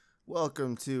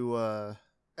Welcome to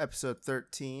episode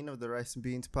 13 of the Rice and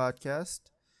Beans podcast.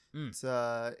 It's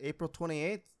April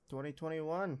 28th,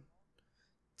 2021.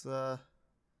 It's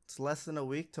less than a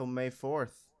week till May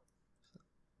 4th.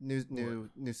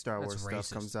 New Star Wars stuff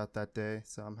racist. comes out that day,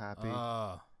 so I'm happy.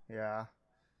 Oh. Yeah.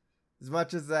 As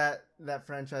much as that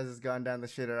franchise has gone down the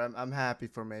shitter, I'm happy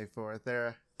for May 4th.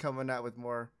 They're coming out with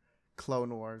more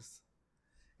Clone Wars.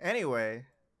 Anyway,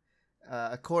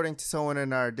 according to someone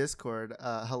in our Discord,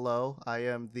 hello, I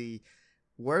am the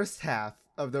worst half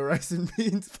of the Rice and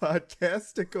Beans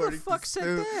podcast, according Who the fuck to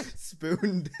said that?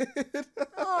 Spoon did.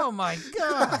 Oh my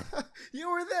god! You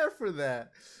were there for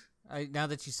that. Now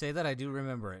that you say that, I do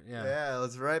remember it. Yeah. Yeah, it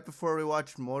was right before we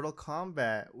watched Mortal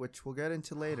Kombat, which we'll get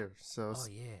into later. So Oh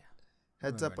yeah.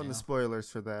 heads up on the now. spoilers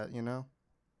for that, you know?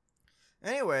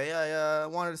 Anyway, I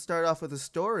wanted to start off with a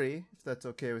story, if that's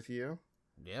okay with you.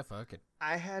 Yeah, fuck it.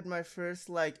 I had my first,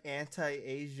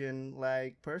 anti-Asian,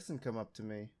 person come up to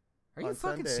me. Are you On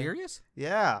fucking Sunday. serious?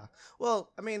 Yeah.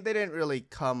 Well, I mean, they didn't really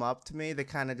come up to me. They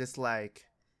kind of just,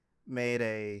 made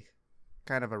a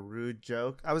kind of a rude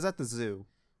joke. I was at the zoo.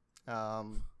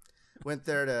 Went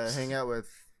there to hang out with...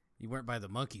 You weren't by the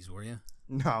monkeys, were you?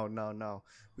 No.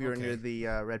 We were Okay. near the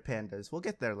red pandas. We'll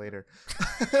get there later.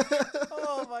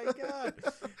 Oh my god.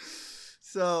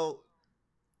 So,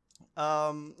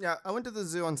 yeah, I went to the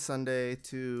zoo on Sunday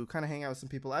to kind of hang out with some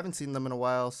people. I haven't seen them in a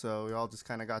while, so we all just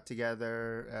kind of got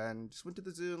together and just went to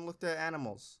the zoo and looked at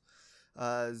animals.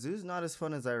 Zoo's not as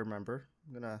fun as I remember.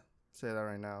 I'm gonna say that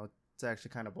right now. It's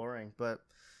actually kind of boring. But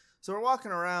so we're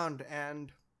walking around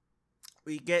and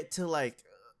we get to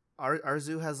our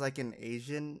zoo has an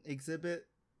Asian exhibit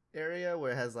area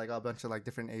where it has a bunch of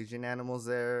different Asian animals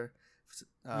there,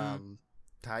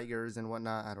 tigers and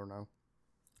whatnot. I don't know.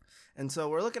 And so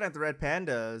we're looking at the red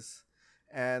pandas,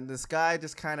 and this guy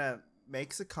just kind of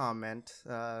makes a comment.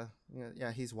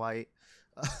 Yeah, he's white.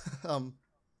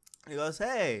 He goes,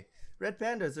 "Hey, red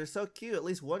pandas, they're so cute. At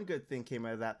least one good thing came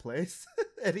out of that place."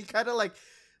 And he kind of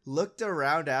looked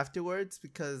around afterwards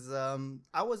because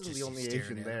I wasn't Just the only staring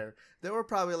Asian at him. there. There were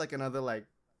probably another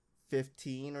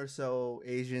 15 or so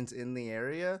Asians in the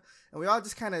area, and we all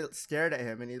just kind of stared at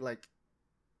him, and he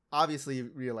obviously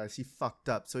realized he fucked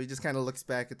up, so he just kind of looks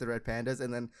back at the red pandas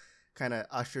and then kind of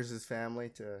ushers his family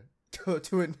to go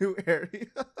to a new area.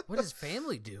 What does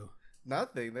family do?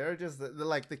 Nothing. They're just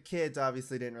the kids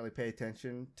obviously didn't really pay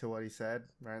attention to what he said,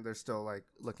 right? They're still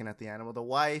looking at the animal. The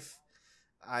wife,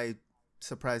 I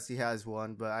surprised he has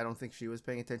one, but I don't think she was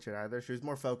paying attention either. She was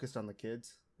more focused on the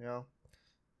kids,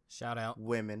 Shout out.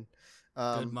 women.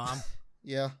 Good mom.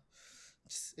 Yeah.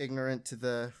 Just ignorant to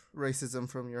the racism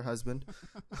from your husband.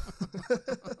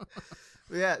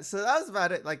 Yeah, so that was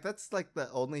about it. That's the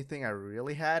only thing I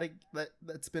really had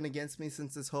that's been against me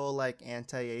since this whole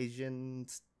anti-Asian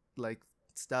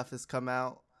stuff has come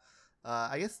out.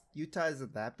 I guess Utah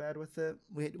isn't that bad with it.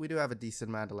 We do have a decent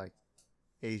amount of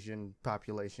Asian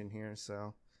population here,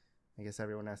 so I guess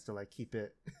everyone has to keep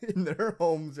it in their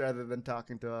homes rather than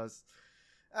talking to us.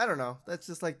 I don't know. That's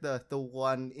just the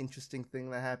one interesting thing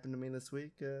that happened to me this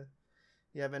week. You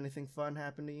have anything fun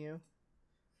happen to you?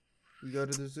 You go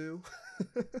to the zoo?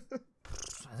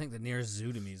 I think the nearest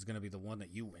zoo to me is gonna be the one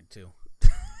that you went to.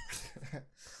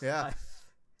 Yeah,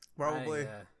 probably.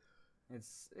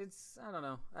 It's I don't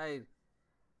know.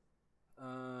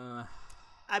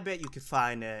 I bet you could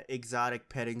find an exotic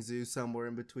petting zoo somewhere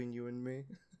in between you and me.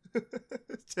 It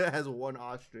has one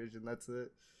ostrich and that's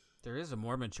it. There is a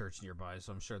Mormon church nearby,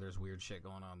 so I'm sure there's weird shit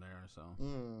going on there. So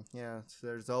Yeah,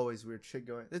 there's always weird shit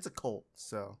going. It's a cult,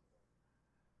 so.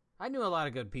 I knew a lot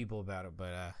of good people about it,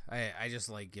 but I just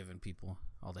like giving people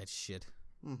all that shit.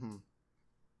 Mm-hmm.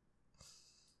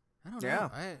 I don't Yeah.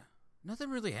 know. Nothing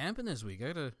really happened this week. I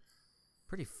had a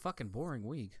pretty fucking boring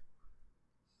week.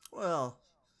 Well,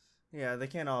 yeah, they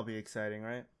can't all be exciting,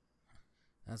 right?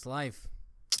 That's life.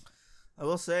 I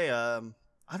will say,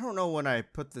 I don't know when I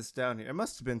put this down here. It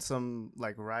must have been some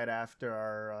right after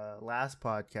our last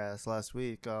podcast last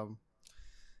week.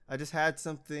 I just had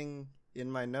something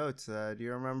in my notes. Do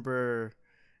you remember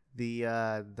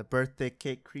the birthday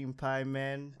cake cream pie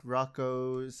man,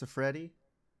 Rocco Siffredi?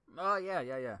 Oh yeah.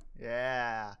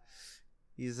 Yeah,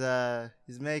 he's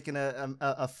making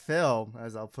a film,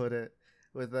 as I'll put it,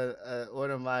 with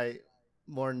one of my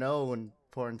more known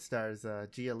porn stars,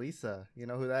 Gia Lisa. You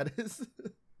know who that is?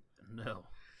 No.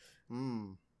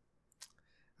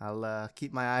 I'll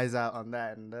keep my eyes out on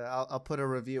that, and I'll put a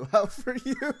review out for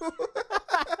you.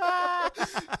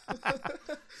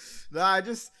 No,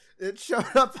 it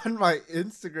showed up on my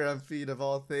Instagram feed of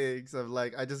all things. Of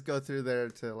I just go through there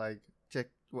to check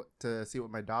to see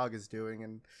what my dog is doing,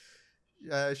 and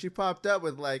she popped up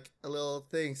with like a little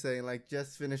thing saying like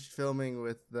just finished filming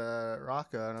with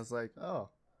Rocco, and I was like, oh,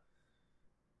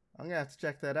 I'm gonna have to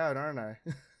check that out, aren't I?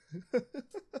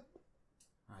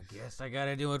 I guess I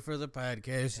gotta do it for the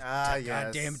podcast. Yes.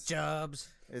 Goddamn jobs.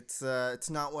 It's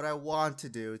not what I want to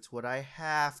do. It's what I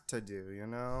have to do. You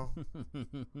know.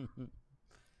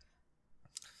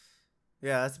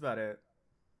 Yeah, that's about it.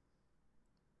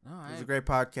 All right. It was a great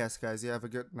podcast, guys. You have a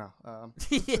good Yeah,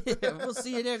 we'll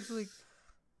see you next week.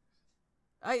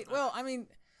 I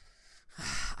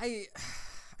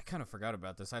kind of forgot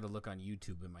about this. I had to look on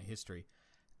YouTube in my history.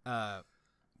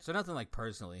 So nothing like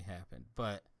personally happened,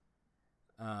 but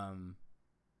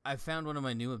I found one of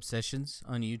my new obsessions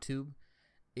on YouTube.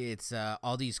 It's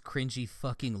all these cringy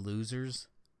fucking losers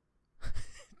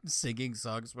singing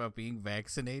songs about being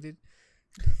vaccinated.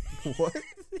 What?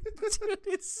 Dude,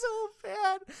 it's so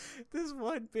bad. This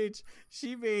one bitch,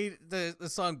 she made the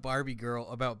song Barbie Girl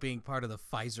about being part of the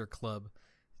Pfizer club.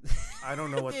 I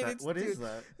don't know what that. What is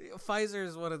that? Pfizer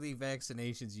is one of the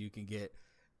vaccinations you can get,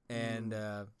 and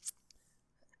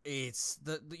it's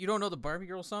you don't know the Barbie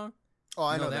Girl song? Oh,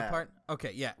 I know that part.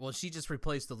 Okay, yeah. Well, she just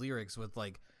replaced the lyrics with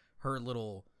like her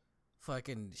little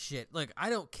fucking shit. Like, I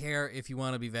don't care if you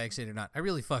want to be vaccinated or not. I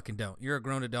really fucking don't. You're a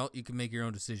grown adult. You can make your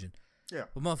own decision. Yeah.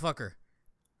 But motherfucker,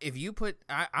 if you put,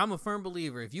 I'm a firm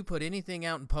believer, if you put anything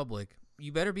out in public,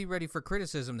 you better be ready for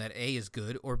criticism that A, is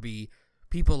good, or B,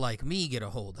 people like me get a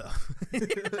hold of.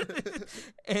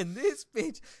 And this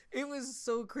bitch, it was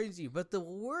so cringy. But the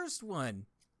worst one,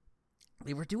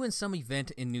 they were doing some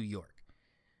event in New York.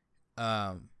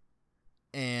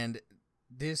 And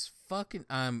this fucking,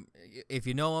 if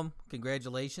you know him,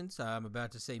 congratulations. I'm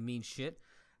about to say mean shit.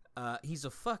 He's a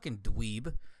fucking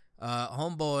dweeb.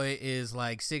 Homeboy is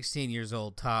like 16 years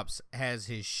old tops, has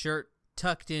his shirt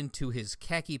tucked into his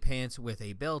khaki pants with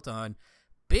a belt on,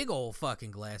 big old fucking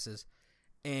glasses,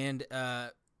 and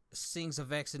sings a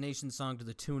vaccination song to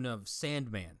the tune of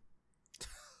Sandman.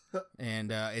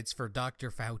 And it's for Dr.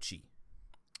 Fauci.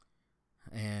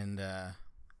 And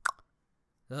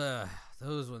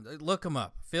those ones, look them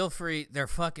up. Feel free. They're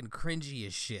fucking cringy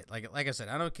as shit. Like I said,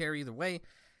 I don't care either way,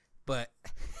 but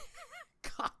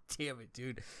god damn it,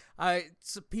 dude.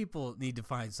 People need to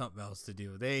find something else to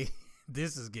do.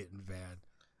 This is getting bad.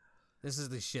 This is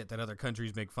the shit that other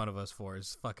countries make fun of us for,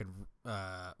 is fucking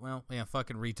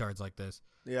fucking retards like this.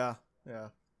 Yeah.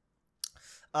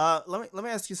 Let me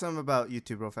ask you something about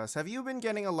YouTube real fast. Have you been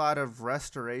getting a lot of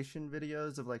restoration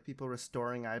videos of like people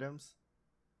restoring items?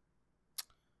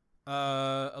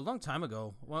 A long time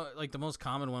ago. Well, like the most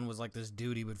common one was like this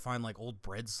dude, he would find like old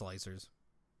bread slicers.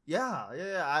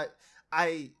 Yeah.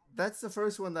 I that's the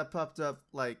first one that popped up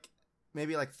like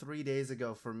maybe like 3 days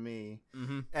ago for me.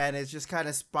 Mm-hmm. And it's just kind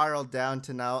of spiraled down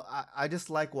to now. I just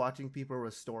like watching people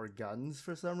restore guns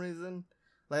for some reason.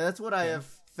 Like that's what I have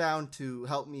found to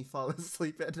help me fall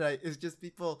asleep at night, is just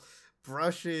people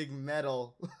brushing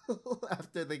metal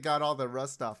after they got all the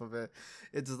rust off of it.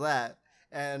 It's that.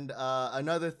 And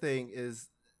another thing is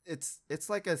it's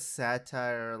like a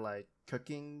satire like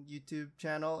cooking YouTube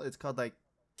channel. It's called like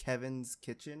Kevin's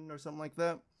Kitchen or something like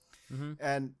that. Mm-hmm.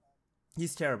 And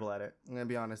he's terrible at it. I'm gonna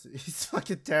be honest. He's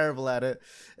fucking terrible at it.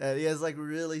 He has like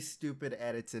really stupid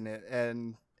edits in it,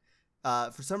 and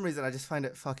for some reason I just find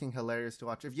it fucking hilarious to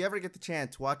watch. If you ever get the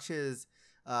chance, watch his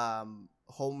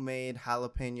homemade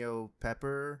jalapeno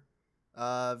pepper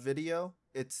video.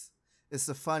 It's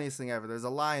the funniest thing ever. There's a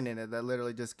line in it that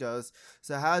literally just goes,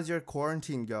 "So how's your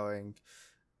quarantine going?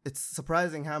 It's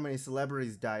surprising how many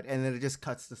celebrities died," and then it just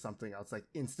cuts to something else like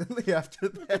instantly after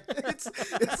that.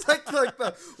 It's like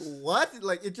the what?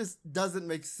 Like it just doesn't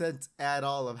make sense at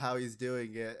all of how he's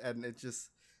doing it, and it just,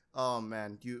 oh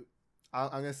man, I'm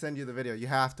gonna send you the video. You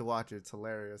have to watch it. It's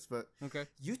hilarious. But okay,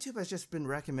 YouTube has just been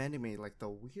recommending me like the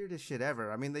weirdest shit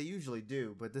ever. I mean, they usually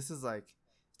do, but this is like,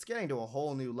 it's getting to a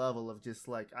whole new level of just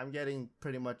like, I'm getting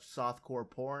pretty much softcore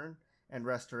porn and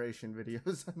restoration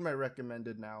videos on my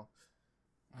recommended now.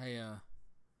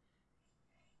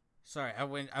 Sorry, I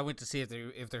went to see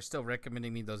if they're still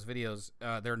recommending me those videos.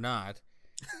 They're not.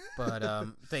 But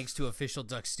thanks to Official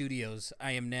Duck Studios,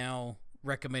 I am now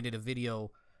recommended a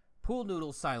video, Pool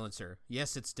Noodle Silencer.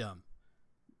 Yes, it's dumb.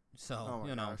 So,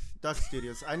 gosh. Duck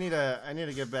Studios. I need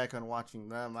to get back on watching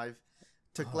them. I've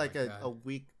took a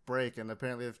week break, and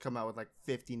apparently they've come out with like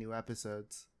 50 new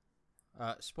episodes.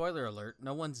 Spoiler alert,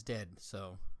 no one's dead,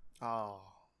 so. Oh.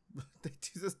 They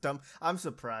do this dumb. I'm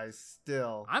surprised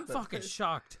still. I'm fucking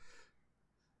shocked.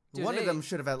 Dude, one of them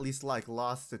should have at least like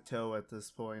lost a toe at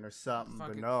this point or something,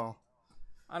 but no.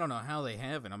 I don't know how they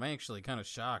haven't. I'm actually kind of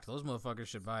shocked. Those motherfuckers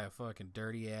should buy a fucking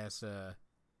dirty ass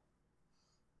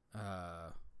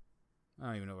I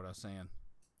don't even know what I was saying.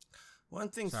 One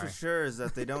thing's Sorry. for sure is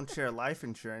that they don't share life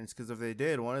insurance, because if they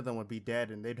did, one of them would be dead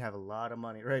and they'd have a lot of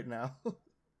money right now.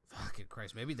 Fucking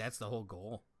Christ. Maybe that's the whole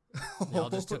goal. They all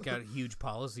just took out huge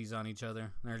policies on each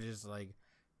other. They're just like,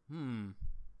 All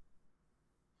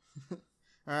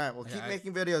right, we'll keep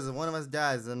making videos. If one of us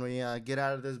dies, then we get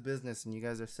out of this business and you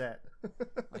guys are set.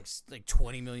 like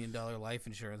 $20 million life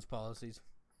insurance policies.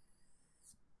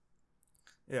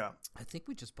 Yeah. I think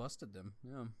we just busted them.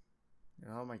 Yeah.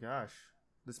 Oh my gosh.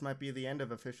 This might be the end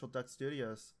of Official Duck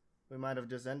Studios. We might have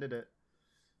just ended it.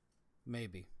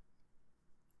 Maybe.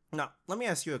 Now, let me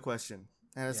ask you a question.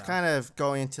 And it's Yeah. kind of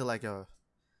going into like a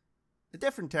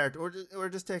different territory. We're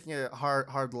just taking a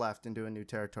hard left into a new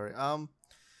territory.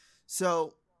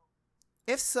 So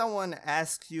if someone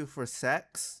asks you for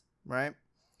sex, right?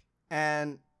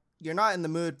 And you're not in the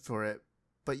mood for it,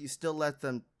 but you still let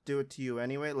them do it to you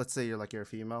anyway. Let's say you're a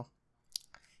female.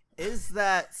 Is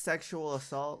that sexual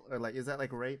assault, or is that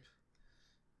like rape?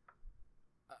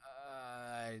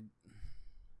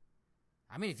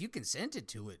 I mean, if you consented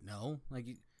to it, no.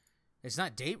 It's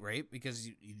not date rape because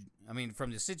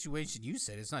from the situation you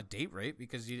said, it's not date rape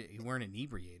because you weren't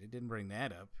inebriated. Didn't bring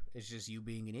that up. It's just you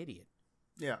being an idiot.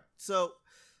 Yeah. So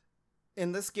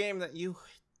in this game that you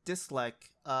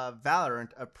dislike,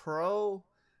 Valorant, a pro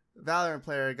Valorant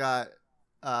player got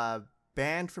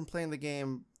banned from playing the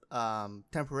game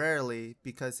temporarily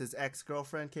because his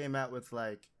ex-girlfriend came out with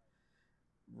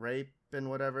rape and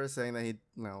whatever, saying that he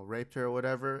raped her or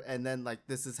whatever, and then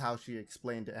this is how she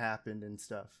explained it happened and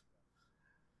stuff.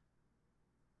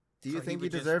 Do you think he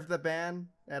deserved the ban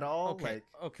at all?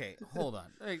 Okay, hold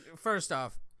on. First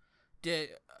off,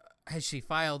 has she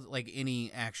filed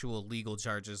any actual legal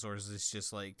charges, or is this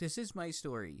just this is my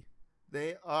story?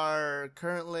 They are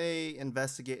currently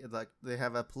investigating. They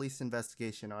have a police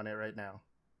investigation on it right now.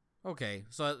 Okay,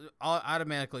 so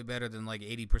automatically better than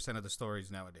 80% of the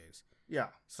stories nowadays. Yeah.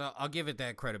 So I'll give it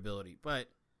that credibility. But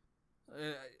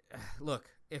look,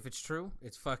 if it's true,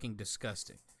 it's fucking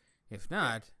disgusting. If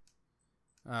not,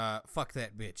 fuck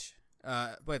that bitch.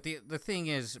 But the thing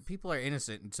is, people are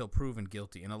innocent until proven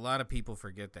guilty, and a lot of people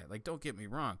forget that. Don't get me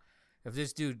wrong. If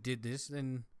this dude did this,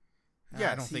 then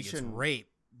I don't think it's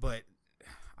rape. But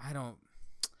I don't.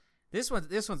 This one,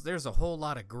 there's a whole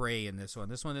lot of gray in this one.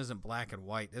 This one isn't black and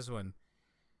white. This one,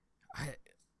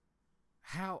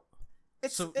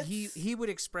 he would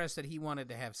express that he wanted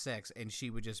to have sex, and she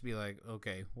would just be like,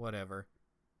 okay, whatever.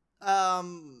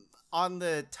 On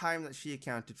the time that she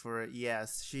accounted for it,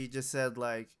 yes, she just said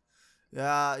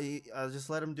yeah, I'll just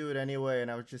let him do it anyway,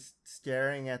 and I was just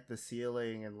staring at the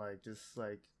ceiling and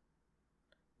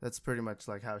that's pretty much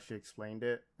how she explained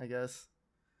it, I guess.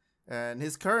 And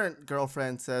his current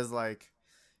girlfriend says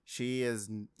she is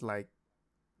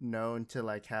known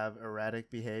to have erratic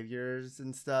behaviors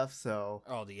and stuff. So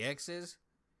the exes.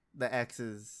 The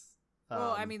exes.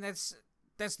 Well, I mean that's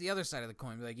the other side of the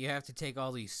coin. You have to take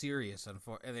all these serious, and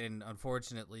then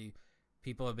unfortunately,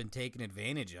 people have been taking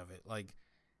advantage of it.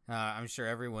 I'm sure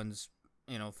everyone's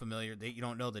familiar. You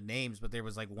don't know the names, but there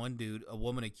was one dude, a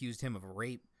woman accused him of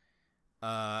rape.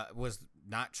 Was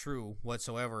not true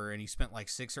whatsoever, and he spent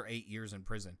 6 or 8 years in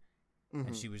prison. Mm-hmm.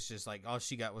 And she was just all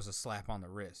she got was a slap on the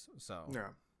wrist. So yeah.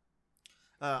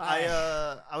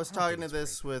 I was talking to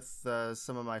this with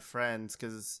some of my friends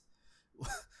because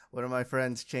one of my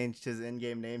friends changed his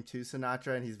in-game name to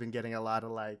Sinatra, and he's been getting a lot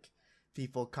of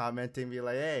people commenting, be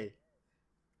like, "Hey,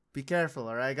 be careful,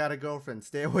 or I got a girlfriend,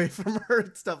 stay away from her,"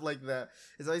 and stuff like that.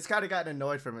 And so he's kind of gotten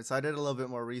annoyed from it. So I did a little bit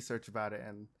more research about it,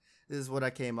 and this is what I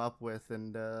came up with,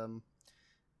 and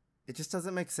it just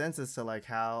doesn't make sense as to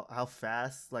how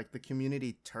fast the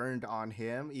community turned on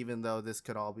him, even though this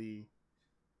could all be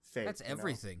fake. That's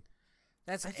everything.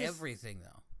 That's everything,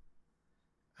 though.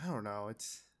 I don't know.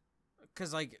 It's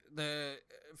because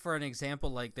for an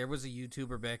example, there was a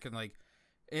YouTuber back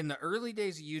in the early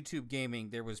days of YouTube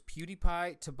gaming, there was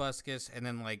PewDiePie, Tobuscus, and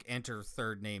then enter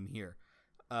third name here,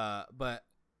 but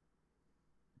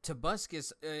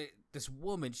Tobuscus, this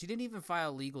woman, she didn't even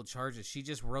file legal charges. She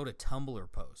just wrote a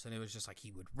Tumblr post, and it was just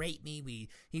he would rape me,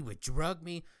 he would drug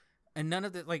me, and none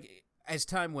of the as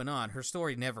time went on, her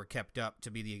story never kept up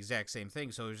to be the exact same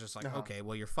thing. So it was just okay,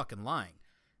 well, you're fucking lying.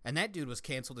 And that dude was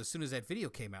canceled as soon as that video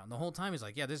came out. And the whole time he's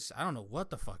yeah, I don't know what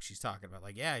the fuck she's talking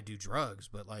about. Yeah, I do drugs,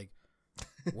 but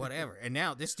whatever. And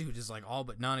now this dude is all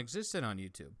but non-existent on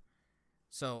YouTube.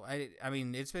 So I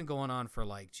mean, it's been going on for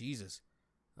Jesus.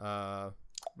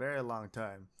 Very long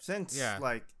time. Since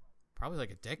probably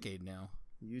a decade now.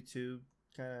 YouTube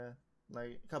kind of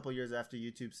a couple years after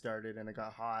YouTube started and it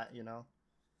got hot,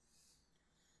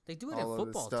 They do it in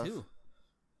football too.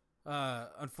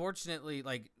 Unfortunately,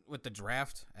 like with the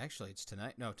draft, actually it's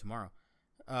tonight. No, tomorrow.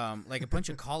 Like a bunch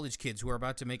of college kids who are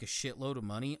about to make a shitload of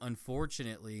money.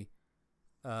 Unfortunately,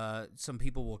 some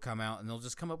people will come out and they'll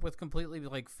just come up with completely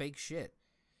like fake shit.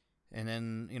 And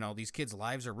then, these kids'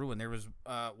 lives are ruined. There was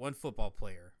one football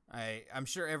player. I'm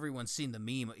sure everyone's seen the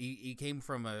meme. He came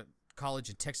from a college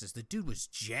in Texas. The dude was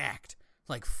jacked,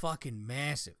 like fucking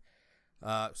massive.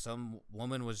 Some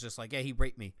woman was just like, yeah, he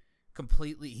raped me.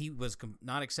 Completely, he was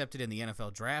not accepted in the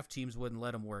NFL draft. Teams wouldn't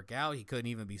let him work out. He couldn't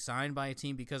even be signed by a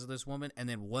team because of this woman. And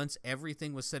then once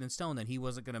everything was set in stone that he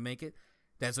wasn't going to make it,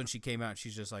 that's when she came out. And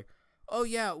she's just like, oh,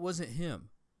 yeah, it wasn't him.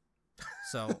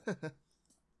 So...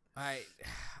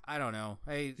 I don't know.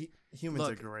 Humans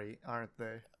are great, aren't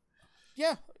they?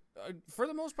 Yeah, for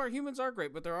the most part, humans are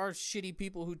great, but there are shitty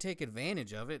people who take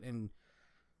advantage of it, and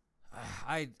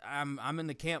I'm in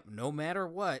the camp. No matter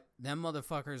what, them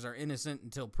motherfuckers are innocent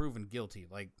until proven guilty.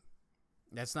 Like,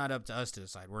 that's not up to us to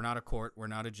decide. We're not a court. We're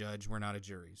not a judge. We're not a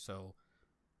jury. So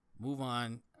move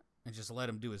on and just let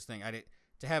him do his thing.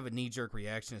 To have a knee-jerk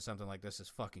reaction to something like this is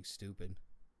fucking stupid.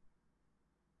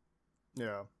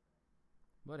 Yeah.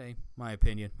 But hey, my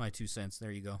opinion, my 2 cents.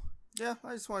 There you go. Yeah,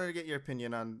 I just wanted to get your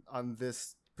opinion on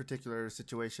this particular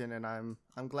situation, and I'm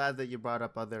glad that you brought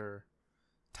up other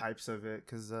types of it,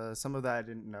 because some of that I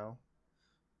didn't know.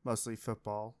 Mostly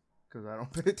football, because I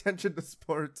don't pay attention to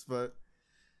sports, but...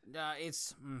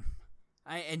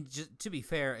 to be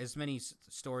fair, as many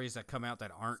stories that come out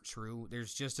that aren't true,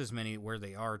 there's just as many where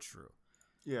they are true.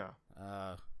 Yeah.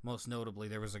 Most notably,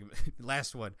 there was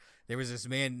last one. There was this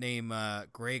man named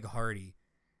Greg Hardy.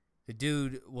 The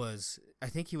dude was, I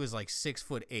think he was like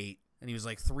 6'8", and he was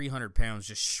like 300 pounds,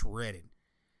 just shredded.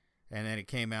 And then it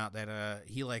came out that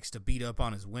he likes to beat up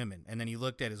on his women. And then he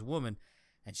looked at his woman,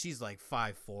 and she's like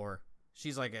 5'4".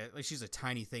 She's she's a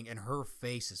tiny thing, and her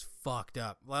face is fucked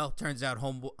up. Well, turns out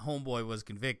homeboy was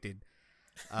convicted,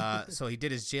 so he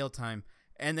did his jail time,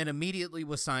 and then immediately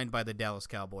was signed by the Dallas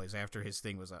Cowboys after his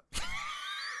thing was up.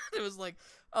 It was like,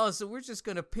 oh, so we're just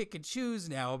gonna pick and choose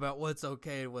now about what's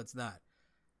okay and what's not.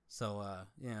 So,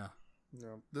 yeah.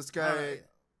 No, this guy...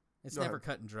 it's never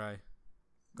cut and dry.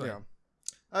 Go ahead.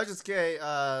 I was just gay.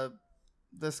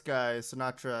 This guy,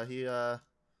 Sinatra,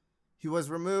 he was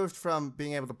removed from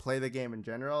being able to play the game in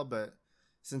general, but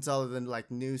since all of the like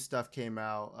new stuff came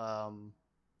out,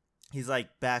 he's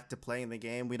like back to playing the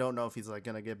game. We don't know if he's like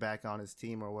gonna get back on his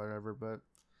team or whatever, but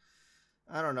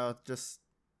I don't know.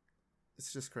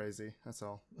 It's just crazy. That's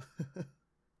all.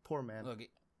 Poor man. Look,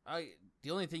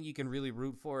 the only thing you can really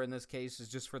root for in this case is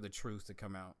just for the truth to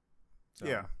come out. So,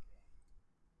 yeah.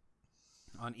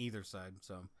 On either side.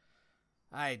 So,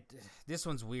 this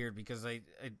one's weird because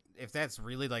if that's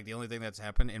really like the only thing that's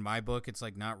happened in my book, it's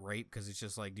like not rape, because it's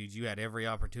just like, dude, you had every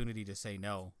opportunity to say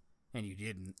no and you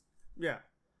didn't. Yeah.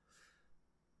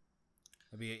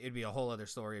 It'd be a whole other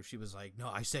story if she was like, no,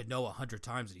 I said no 100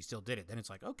 times and he still did it. Then it's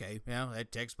like, okay,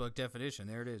 that textbook definition,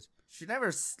 there it is. She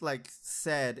never like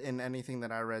said in anything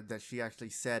that I read that she actually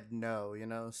said no,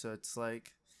 so it's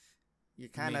like you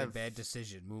kind of made a bad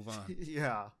decision. Move on.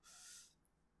 Yeah.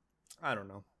 I don't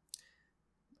know.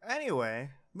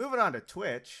 Anyway, moving on to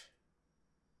Twitch.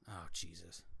 Oh,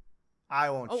 Jesus.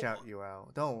 I won't shout you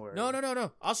out. Don't worry.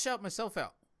 No. I'll shout myself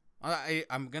out.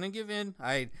 I'm going to give in.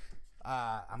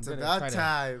 It's about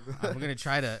time. I'm going to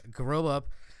try to grow up.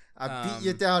 I beat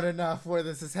you down enough where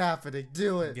this is happening.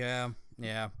 Do it. Yeah.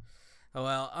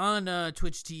 Well, on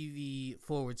Twitch TV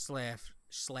 /Shooby,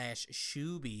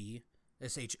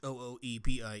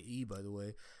 SHOOEPIE, by the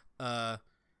way, I've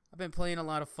been playing a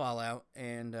lot of Fallout,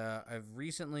 and I've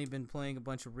recently been playing a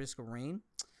bunch of Risk of Rain,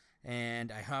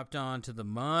 and I hopped on to the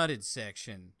modded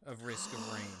section of Risk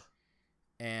of Rain,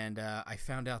 and I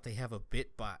found out they have a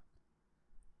bit bot.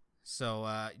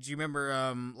 So, do you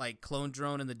remember, like, Clone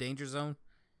Drone in the Danger Zone?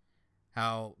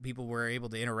 How people were able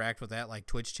to interact with that like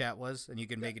Twitch chat was, and you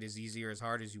could make it as easy or as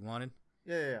hard as you wanted?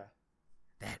 Yeah.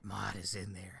 That mod is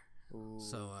in there. Ooh.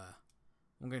 So,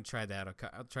 I'm going to try that.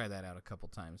 I'll try that out a couple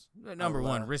times. Number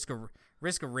one, Risk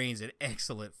of Rain's an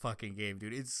excellent fucking game,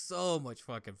 dude. It's so much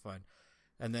fucking fun.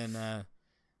 And then,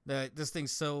 this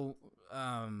thing's so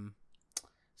in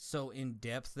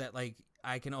depth that, like,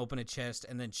 I can open a chest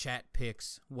and then chat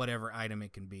picks whatever item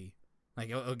it can be. Like,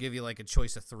 it'll give you like a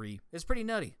choice of 3. It's pretty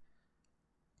nutty.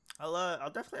 I'll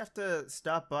definitely have to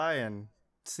stop by and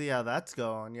see how that's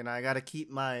going. I got to keep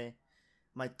my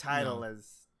title as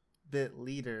bit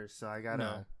leader, so I got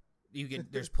to. No.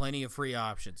 There's plenty of free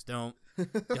options. Don't.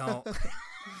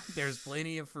 There's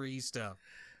plenty of free stuff.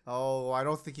 Oh, I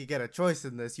don't think you get a choice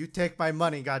in this. You take my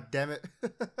money, goddammit.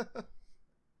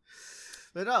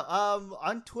 But no,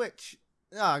 on Twitch,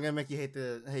 No, I'm gonna make you hate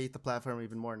the platform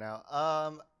even more now.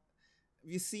 Have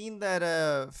you seen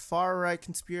that far right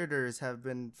conspirators have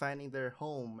been finding their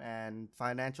home and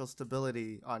financial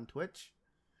stability on Twitch?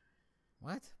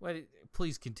 What? What?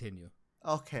 Please continue.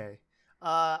 Okay.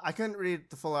 I couldn't read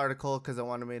the full article because it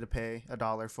wanted me to pay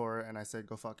 $1 for it, and I said,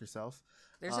 "Go fuck yourself."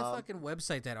 There's a fucking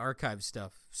website that archives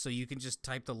stuff, so you can just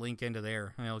type the link into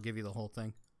there, and it'll give you the whole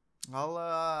thing.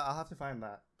 I'll have to find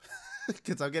that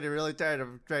because I'm getting really tired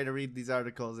of trying to read these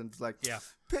articles, and it's like, Yeah.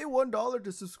 pay $1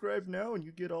 to subscribe now, and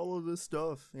you get all of this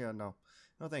stuff. Yeah, no,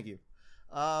 thank you.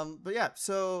 But yeah,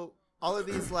 so all of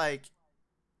these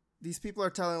these people are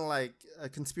telling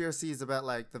conspiracies about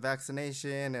like the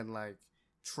vaccination and like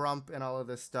Trump and all of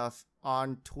this stuff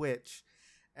on Twitch.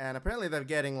 And apparently they're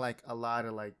getting like a lot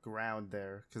of like ground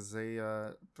there because they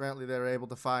apparently they're able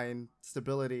to find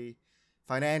stability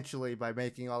financially by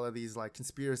making all of these like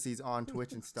conspiracies on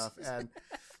Twitch and stuff. And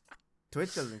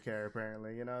Twitch doesn't care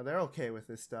apparently. They're okay with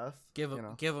this stuff. Give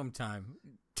them time.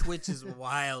 Twitch is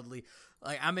wildly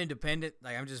like I'm independent.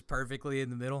 Like I'm just perfectly in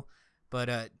the middle.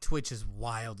 But Twitch is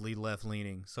wildly left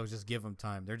leaning. So just give them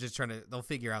time. They're just they'll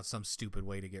figure out some stupid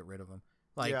way to get rid of them.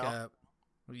 Like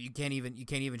you can't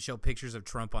even show pictures of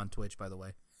Trump on Twitch, by the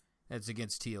way. That's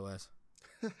against TOS.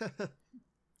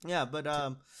 Yeah,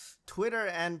 but Twitter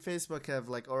and Facebook have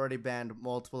like already banned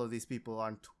multiple of these people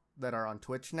that are on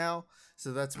Twitch now.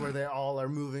 So that's where they all are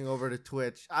moving over to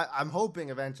Twitch. I'm hoping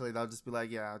eventually they'll just be like,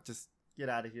 yeah, just get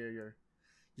out of here. You're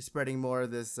spreading more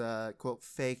of this quote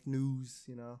fake news,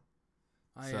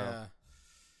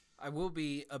 I will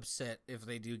be upset if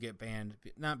they do get banned,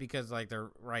 not because like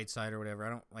they're right side or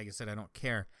whatever. Like I said, I don't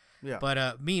care. Yeah.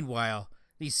 But meanwhile,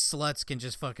 these sluts can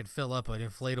just fucking fill up an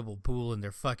inflatable pool in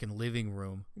their fucking living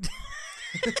room.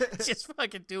 Just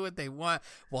fucking do what they want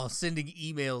while sending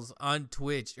emails on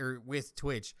Twitch or with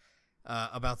Twitch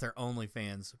about their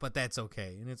OnlyFans. But that's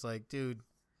okay. And it's like, dude.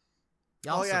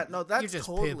 That's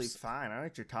totally pimps. fine. I know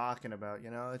what you're talking about.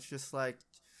 It's just like.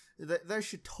 They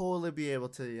should totally be able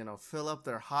to, fill up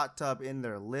their hot tub in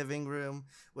their living room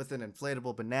with an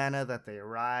inflatable banana that they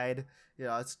ride.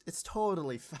 It's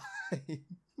totally fine.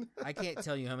 I can't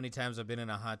tell you how many times I've been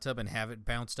in a hot tub and have it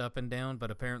bounced up and down,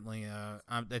 but apparently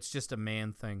that's just a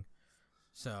man thing.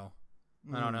 So,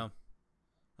 I don't know.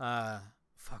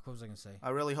 Fuck, what was I going to say? I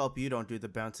really hope you don't do the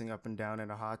bouncing up and down in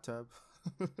a hot tub.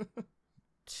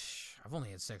 I've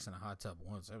only had sex in a hot tub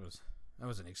once. That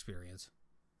was an experience.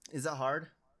 Is that hard?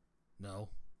 No,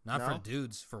 not for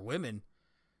dudes. For women,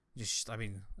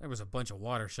 there was a bunch of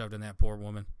water shoved in that poor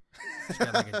woman. She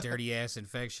got like a dirty ass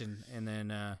infection, and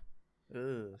then,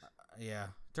 yeah.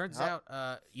 Turns out,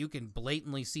 you can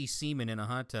blatantly see semen in a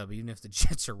hot tub, even if the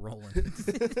jets are rolling.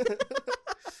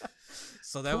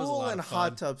 So that was a lot of fun. Pool and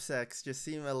hot tub sex just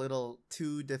seem a little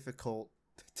too difficult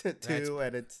to do,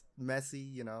 and it's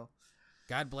messy,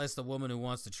 God bless the woman who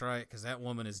wants to try it, because that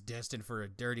woman is destined for a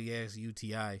dirty-ass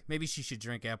UTI. Maybe she should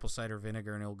drink apple cider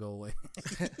vinegar and it'll go away.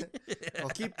 I'll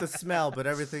keep the smell, but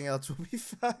everything else will be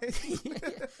fine.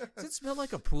 Does it smell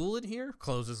like a pool in here?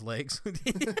 Close his legs.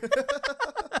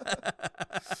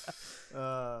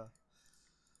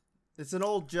 It's an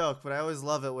old joke, but I always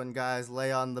love it when guys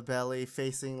lay on the belly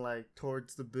facing like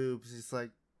towards the boobs. It's like,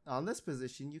 on this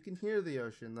position, you can hear the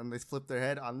ocean. Then they flip their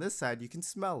head. On this side, you can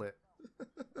smell it.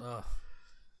 Ugh.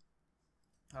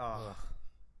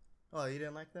 Oh, you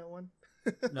didn't like that one?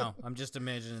 No, I'm just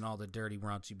imagining all the dirty,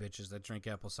 raunchy bitches that drink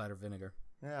apple cider vinegar.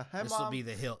 Yeah, this will be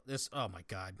the hill. Oh my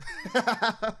god.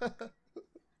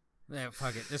 Yeah,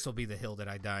 fuck it. This will be the hill that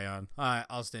I die on. All right,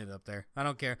 I'll stand up there. I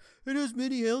don't care. It has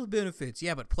many health benefits.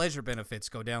 Yeah, but pleasure benefits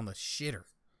go down the shitter.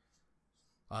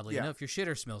 Oddly enough, your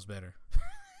shitter smells better.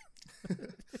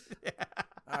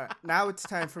 All right, now it's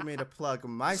time for me to plug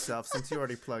myself since you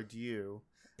already plugged you.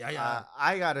 Yeah.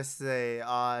 I gotta say,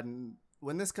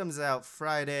 when this comes out,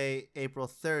 Friday, April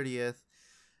 30th,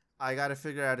 I gotta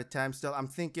figure out a time still. I'm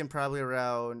thinking probably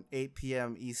around 8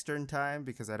 p.m. Eastern time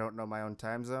because I don't know my own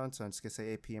time zone, so I'm just gonna say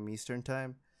 8 p.m. Eastern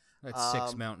time. That's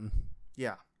 6 Mountain.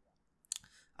 Yeah.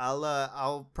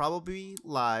 I'll probably be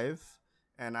live,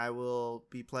 and I will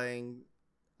be playing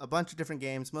a bunch of different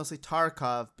games, mostly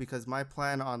Tarkov, because my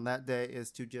plan on that day is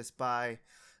to just buy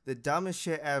the dumbest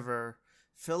shit ever,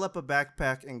 fill up a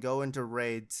backpack, and go into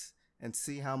raids and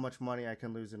see how much money I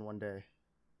can lose in one day.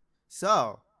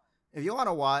 So, if you want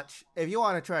to watch, if you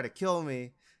want to try to kill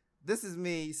me, this is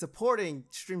me supporting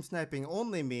stream sniping,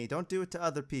 only me. Don't do it to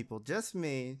other people, just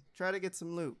me. Try to get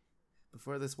some loot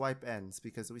before this wipe ends,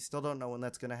 because we still don't know when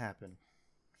that's going to happen.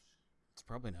 It's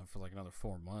probably not for like another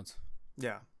 4 months.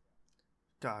 Yeah.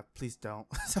 God, please don't.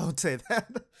 Don't say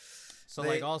that. So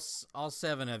like all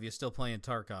 7 of you still playing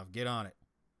Tarkov. Get on it.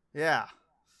 Yeah.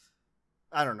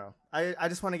 I don't know. I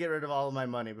just want to get rid of all of my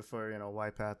money before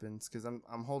wipe happens because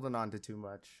I'm holding on to too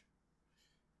much.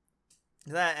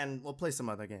 That and we'll play some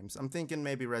other games. I'm thinking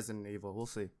maybe Resident Evil. We'll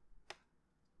see.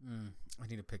 I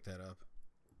need to pick that up.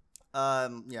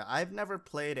 Yeah, I've never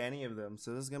played any of them,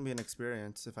 so this is gonna be an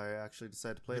experience if I actually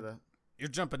decide to play that. You're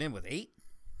jumping in with 8?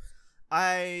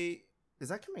 Is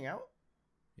that coming out?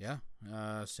 Yeah,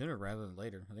 sooner rather than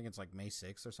later. I think it's like May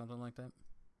 6th or something like that.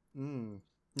 No,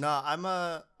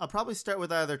 I'll probably start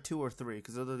with either 2 or 3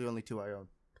 because those are the only 2 I own.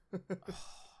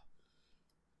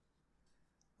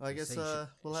 Well, I guess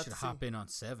we'll have to hop in on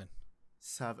 7.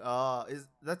 7.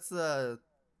 That's the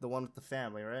one with the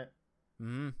family, right?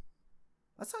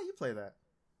 That's how you play that.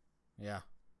 Yeah,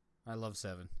 I love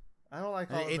 7. I don't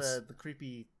like all the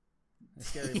creepy,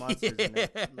 scary monsters in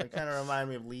it. They kind of remind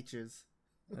me of leeches.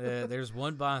 There's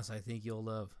one boss I think you'll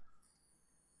love.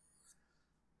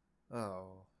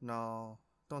 Oh no!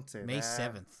 Don't say May that.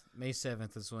 7th. May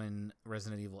 7th is when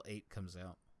Resident Evil 8 comes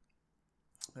out.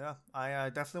 Yeah, I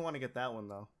definitely want to get that one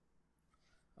though.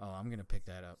 Oh, I'm gonna pick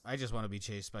that up. I just want to be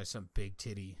chased by some big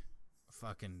titty,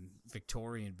 fucking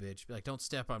Victorian bitch. Be like, don't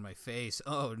step on my face.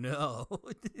 Oh no.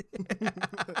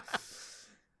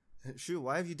 Shoot,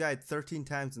 why have you died 13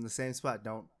 times in the same spot?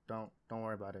 Don't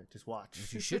worry about it. Just watch.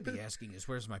 What you should be asking is,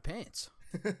 where's my pants?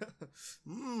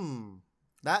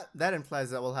 That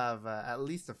implies that we'll have at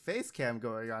least a face cam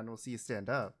going on. We'll see you stand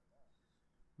up.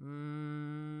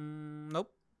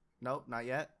 Nope. Nope, not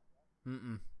yet. All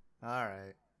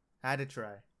right, had to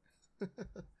try. I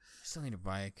still need to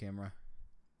buy a camera.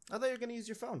 I thought you were gonna use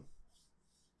your phone.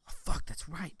 Oh, fuck, that's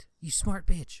right. You smart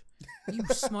bitch. You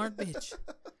smart bitch.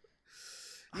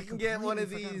 You can get one of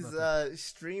these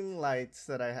stream lights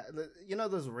that I have. You know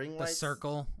those ring lights? The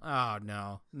circle? Oh,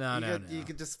 no. You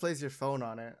could just place your phone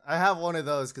on it. I have one of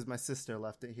those because my sister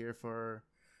left it here for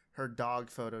her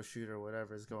dog photo shoot or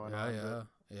whatever is going on.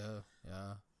 Yeah.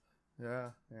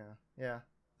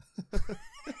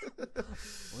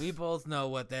 We both know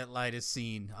what that light has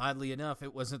seen. Oddly enough,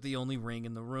 it wasn't the only ring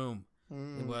in the room.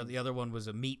 Well, the other one was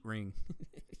a meat ring.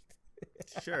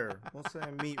 Sure. We'll say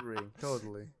a meat ring.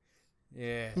 Totally.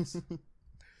 Yes.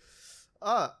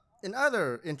 In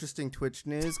other interesting Twitch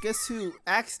news, guess who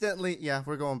accidentally... Yeah,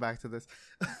 we're going back to this.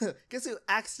 Guess who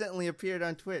accidentally appeared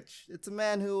on Twitch? It's a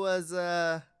man who was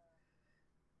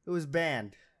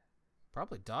banned.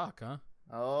 Probably Doc, huh?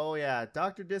 Oh, yeah.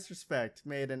 Dr. Disrespect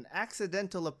made an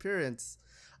accidental appearance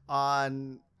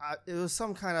on... it was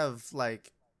some kind of,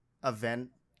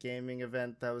 gaming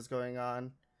event that was going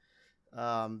on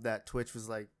that Twitch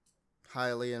was,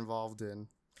 highly involved in.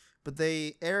 But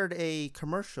they aired a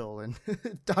commercial, and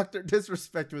Dr.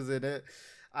 Disrespect was in it.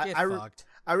 I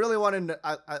really wanted to...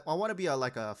 I want to be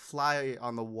a fly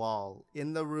on the wall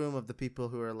in the room of the people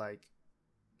who are,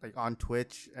 on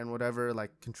Twitch and whatever,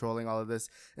 controlling all of this,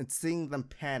 and seeing them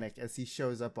panic as he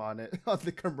shows up on it, on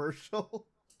the commercial.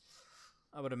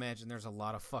 I would imagine there's a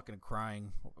lot of fucking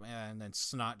crying and then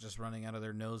snot just running out of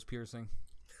their nose piercing.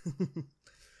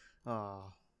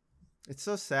 Oh, it's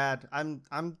so sad.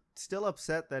 I'm still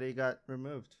upset that he got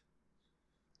removed.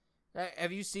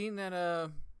 Have you seen that,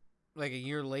 a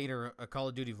year later, a Call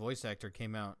of Duty voice actor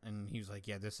came out, and he was like,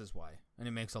 yeah, this is why. And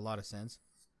it makes a lot of sense.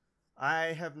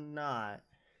 I have not.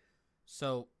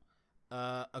 So,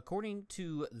 according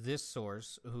to this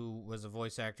source, who was a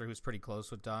voice actor who's pretty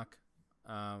close with Doc,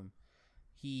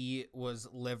 he was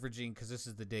leveraging, because this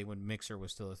is the day when Mixer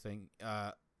was still a thing,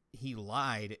 he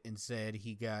lied and said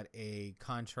he got a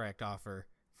contract offer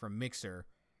from Mixer,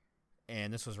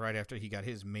 and this was right after he got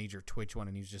his major Twitch one,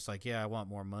 and he was just like, yeah, I want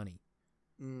more money.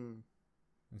 And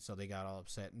so they got all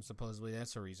upset, and supposedly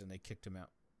that's the reason they kicked him out,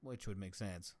 which would make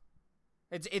sense.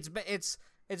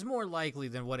 It's more likely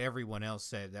than what everyone else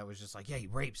said. That was just like, yeah, he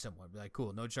raped someone. Be like,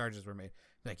 cool, no charges were made.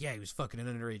 Be like, yeah, he was fucking an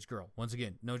underage girl. Once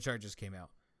again, no charges came out.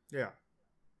 Yeah.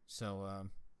 So,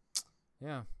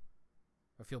 yeah,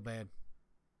 I feel bad.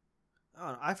 I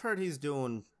don't know. I've heard he's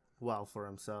doing well for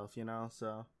himself,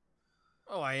 so.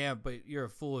 Oh, I am, but you're a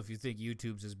fool if you think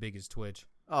YouTube's as big as Twitch.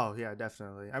 Oh, yeah,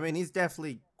 definitely. I mean, he's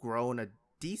definitely grown a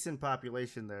decent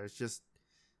population there. It's just,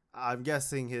 I'm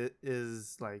guessing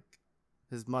his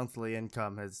monthly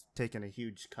income has taken a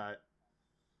huge cut.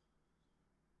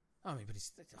 I mean, but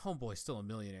homeboy's still a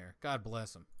millionaire. God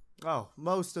bless him. Oh,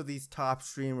 most of these top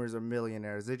streamers are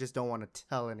millionaires. They just don't want to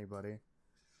tell anybody.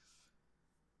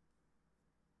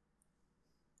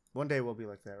 One day we'll be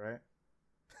like that, right?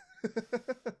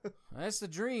 That's the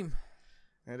dream.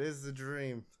 It is the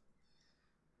dream.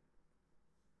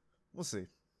 We'll see.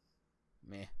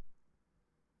 Meh.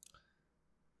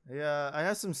 Yeah, I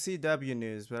have some CW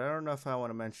news, but I don't know if I want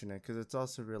to mention it because it's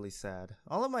also really sad.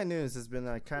 All of my news has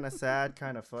been kind of sad,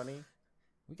 kind of funny.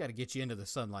 We got to get you into the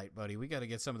sunlight, buddy. We got to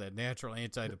get some of that natural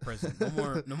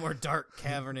antidepressant. No more dark,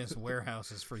 cavernous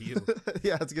warehouses for you.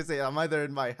 Yeah, I was gonna say I'm either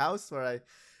in my house where I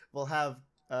will have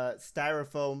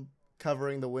styrofoam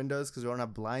covering the windows because we don't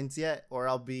have blinds yet, or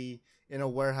I'll be in a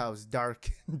warehouse, dark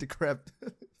and decrepit,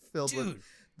 filled with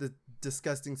the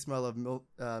disgusting smell of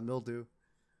mildew.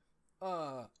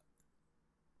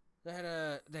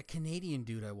 That Canadian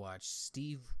dude I watched,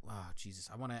 Steve. Oh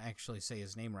Jesus, I want to actually say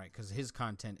his name right because his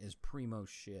content is primo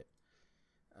shit.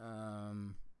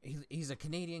 He's a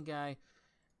Canadian guy,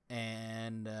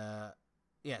 and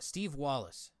yeah, Steve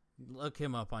Wallace. Look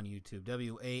him up on YouTube.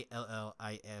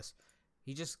 Wallis.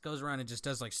 He just goes around and just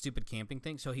does like stupid camping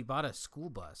things. So he bought a school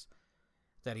bus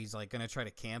that he's like gonna try to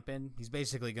camp in. He's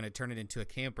basically gonna turn it into a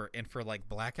camper, and for like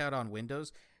blackout on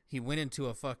windows, he went into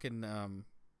a fucking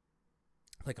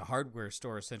like a hardware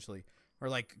store essentially, or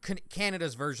like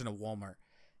Canada's version of Walmart,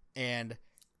 and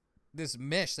this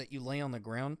mesh that you lay on the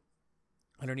ground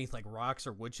underneath like rocks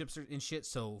or wood chips and shit,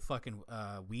 so fucking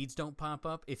weeds don't pop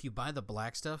up. If you buy the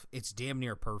black stuff, it's damn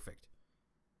near perfect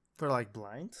for like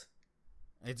blinds.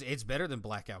 It's better than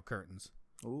blackout curtains.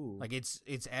 Ooh, like it's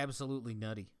absolutely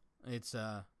nutty. It's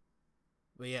but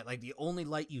yeah, like the only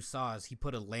light you saw is he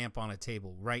put a lamp on a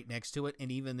table right next to it,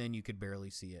 and even then you could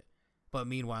barely see it. But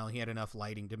meanwhile, he had enough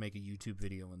lighting to make a YouTube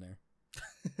video in there.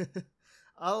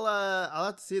 I'll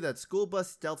have to see that. School bus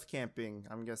stealth camping,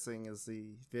 I'm guessing, is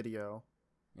the video.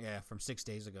 Yeah, from 6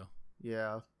 days ago.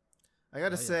 Yeah, I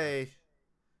gotta say,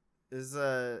 his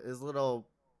little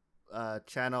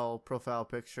channel profile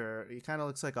picture, he kind of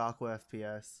looks like Aqua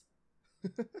FPS.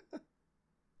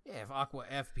 Yeah, if Aqua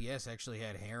FPS actually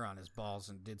had hair on his balls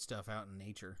and did stuff out in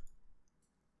nature.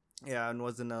 Yeah, and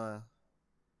wasn't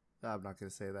I'm not gonna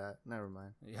say that. Never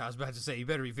mind. Yeah, I was about to say you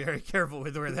better be very careful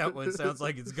with where that one sounds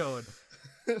like it's going.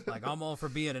 Like, I'm all for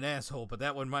being an asshole, but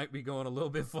that one might be going a little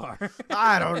bit far.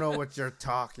 I don't know what you're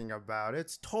talking about.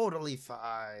 It's totally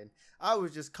fine. I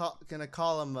was just gonna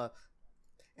call him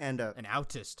an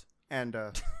autist, and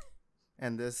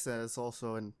this is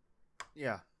also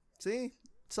yeah. See,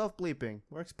 self bleeping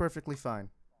works perfectly fine.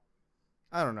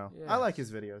 I don't know. Yeah. I like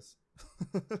his videos.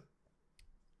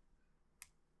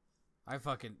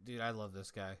 Dude, I love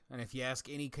this guy. And if you ask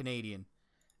any Canadian,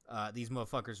 these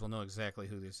motherfuckers will know exactly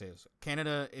who this is.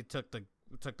 Canada, it took the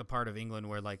part of England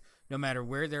where, like, no matter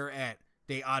where they're at,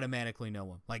 they automatically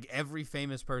know him. Like, every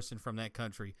famous person from that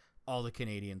country, all the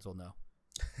Canadians will know.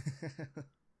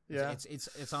 Yeah.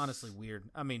 It's honestly weird.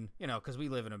 I mean, you know, because we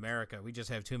live in America, we just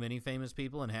have too many famous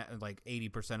people, and like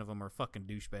 80% of them are fucking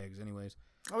douchebags anyways.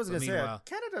 I was going to say,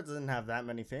 Canada doesn't have that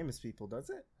many famous people, does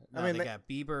it? No, I mean, they got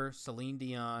Bieber, Celine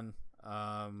Dion,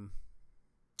 Ryan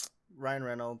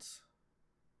Reynolds.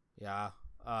 Yeah.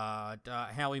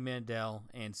 Howie Mandel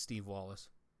and Steve Wallace.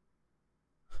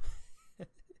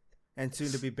 And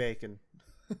soon to be Bacon.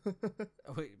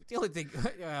 The only thing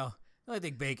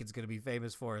Bacon's going to be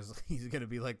famous for is he's going to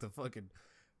be like the fucking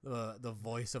the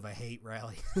voice of a hate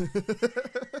rally.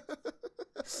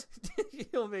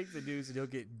 He'll make the news and he'll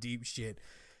get deep shit.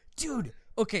 Dude,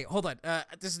 okay, hold on.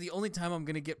 This is the only time I'm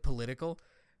going to get political.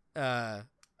 Have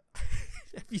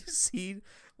you seen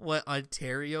what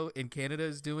Ontario in Canada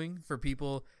is doing for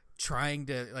people trying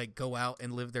to like go out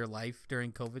and live their life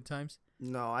during COVID times?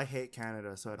 No, I hate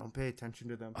Canada, so I don't pay attention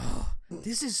to them. Oh,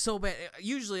 this is so bad.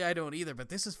 Usually I don't either, but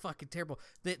this is fucking terrible.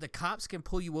 The cops can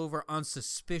pull you over on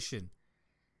suspicion,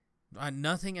 on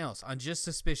nothing else, on just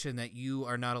suspicion that you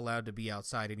are not allowed to be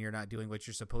outside and you're not doing what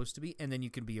you're supposed to be, and then you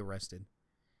can be arrested.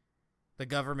 The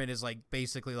government is like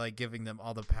basically like giving them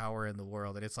all the power in the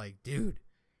world, and it's like, dude,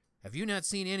 have you not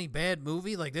seen any bad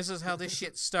movie? Like, this is how this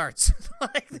shit starts.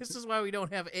 Like, this is why we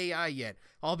don't have AI yet,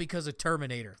 all because of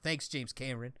Terminator. Thanks, James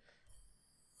Cameron.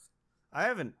 I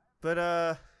haven't, but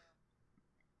I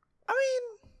mean,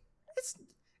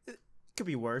 it could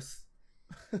be worse.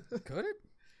 Could it?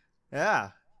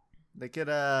 Yeah, they could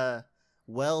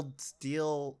weld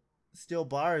steel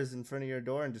bars in front of your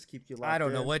door and just keep you locked in. I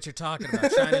don't know what you're talking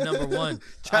about. China number one.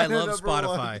 I love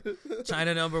Spotify.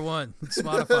 China number one.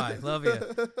 Spotify. Love you.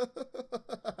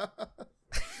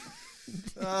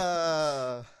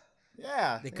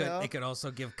 Yeah. They could also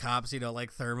give cops,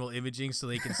 like thermal imaging so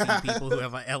they can see people who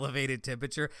have an elevated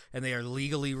temperature and they are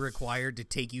legally required to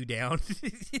take you down.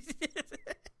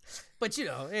 But,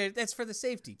 that's for the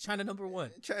safety. China number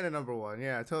one. China number one.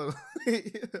 Yeah, totally.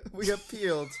 We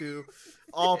appeal to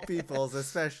all peoples,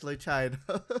 especially China.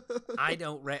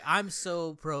 I'm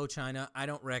so pro China. I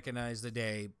don't recognize the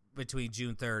day between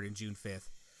June 3rd and June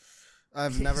 5th.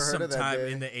 I've never heard of that sometime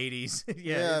day. in the 80s.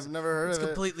 Yeah, I've never heard it's of it.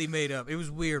 completely made up. It was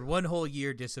weird. One whole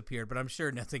year disappeared, but I'm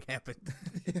sure nothing happened.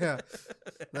 Yeah,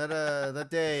 that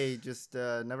day just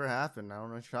never happened. I don't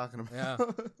know what you're talking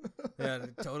about. Yeah,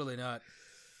 totally not.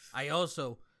 I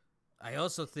also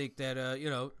think that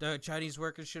the Chinese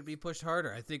workers should be pushed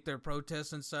harder. I think their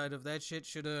protests inside of that shit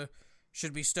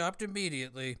should be stopped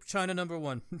immediately. China number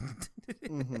one.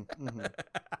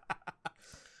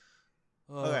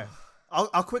 Okay,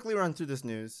 I'll quickly run through this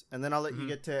news, and then I'll let you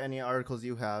get to any articles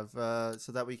you have,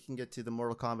 so that we can get to the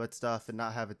Mortal Kombat stuff and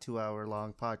not have a 2-hour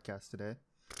long podcast today.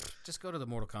 Just go to the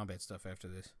Mortal Kombat stuff after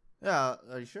this. Yeah,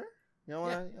 are you sure? You don't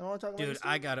want to talk about Dude, this?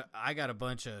 I got a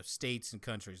bunch of states and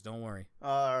countries. Don't worry.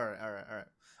 All right.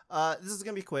 This is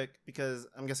gonna be quick because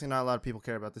I'm guessing not a lot of people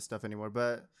care about this stuff anymore.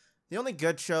 But the only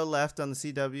good show left on the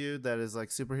CW that is like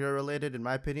superhero related, in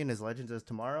my opinion, is Legends of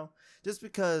Tomorrow. Just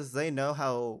because they know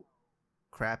how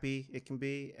crappy it can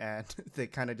be, and they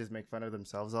kind of just make fun of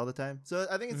themselves all the time. So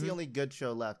I think it's the only good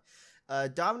show left.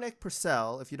 Dominic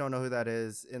Purcell, if you don't know who that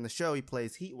is, in the show he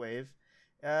plays Heatwave.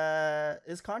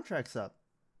 His contract's up.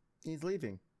 He's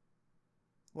leaving.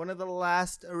 One of the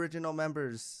last original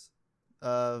members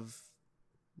of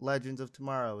Legends of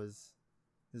Tomorrow is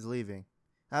leaving.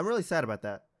 I'm really sad about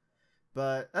that.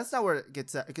 But that's not where it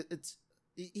gets at.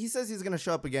 He says he's going to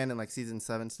show up again in like season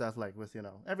 7 stuff, like with,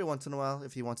 every once in a while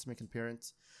if he wants to make an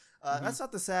appearance. That's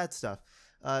not the sad stuff.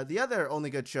 The other only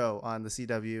good show on the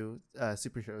CW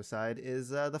superhero side is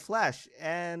The Flash.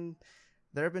 And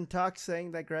there have been talks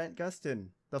saying that Grant Gustin,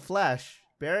 The Flash,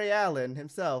 Barry Allen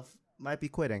himself, might be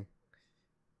quitting.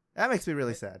 That makes me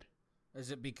really sad. Is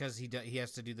it because he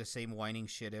has to do the same whining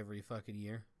shit every fucking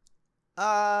year?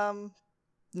 No.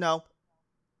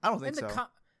 I don't think so.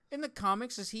 In the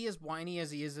comics, is he as whiny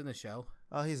as he is in the show?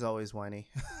 Oh, he's always whiny.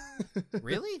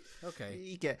 Really?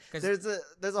 Okay. There's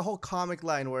a whole comic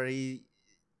line where he's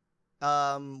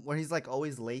like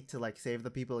always late to like save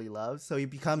the people he loves. So he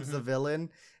becomes the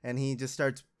villain and he just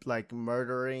starts like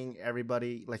murdering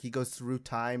everybody. Like he goes through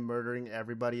time murdering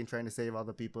everybody and trying to save all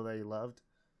the people that he loved.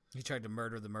 He tried to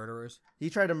murder the murderers? He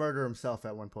tried to murder himself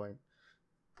at one point.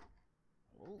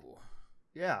 Ooh.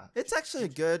 Yeah, it's actually a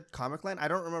good comic line. I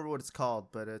don't remember what it's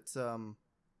called, but it's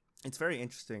very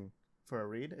interesting for a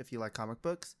read if you like comic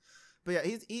books. But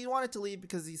yeah, he wanted to leave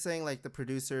because he's saying like the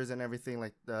producers and everything,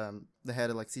 like the head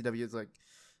of like CW is like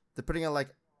they're putting like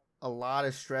a lot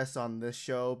of stress on this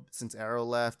show since Arrow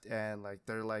left, and like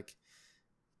they're like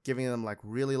giving them like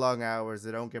really long hours.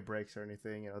 They don't get breaks or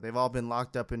anything. They've all been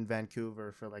locked up in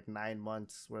Vancouver for like 9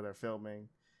 months where they're filming.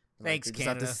 Thanks, they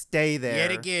Canada. Have to stay there.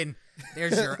 Yet again,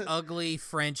 there's your ugly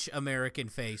French American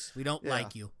face. We don't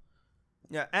like you.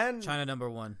 Yeah, and China number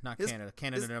 1, not Canada.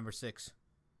 Canada number 6.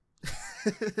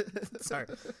 Sorry.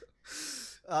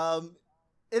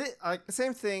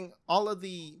 Same thing. All of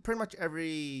pretty much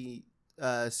every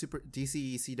super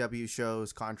DC CW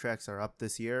shows contracts are up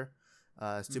this year.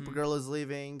 Supergirl is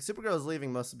leaving. Supergirl is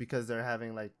leaving mostly because they're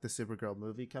having like the Supergirl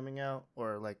movie coming out,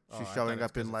 or like she's showing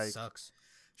up in like sucks.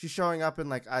 She's showing up in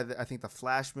like either I think the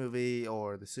Flash movie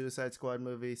or the Suicide Squad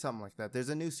movie, something like that. There's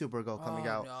a new Supergirl coming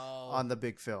out on the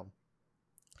big film.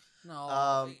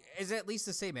 No, is it at least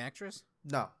the same actress?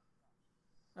 No,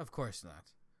 of course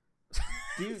not.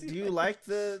 Do you like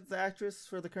the actress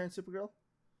for the current Supergirl?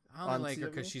 I only like her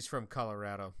because she's from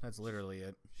Colorado. That's literally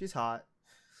it. She's hot.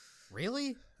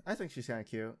 Really? I think she's kind of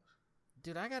cute.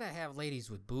 Dude, I gotta have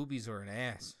ladies with boobies or an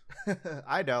ass.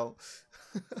 I don't.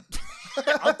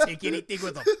 I'll take anything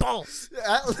with a pulse.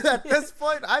 At this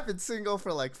point, I've been single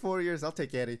for like 4 years. I'll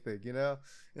take anything. If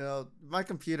my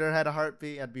computer had a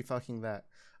heartbeat, I'd be fucking that.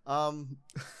 I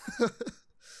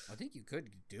think you could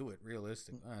do it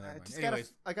realistic.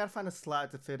 I gotta find a slot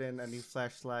to fit in a new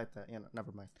Flash slot. That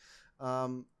never mind.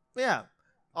 Yeah,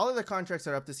 all of the contracts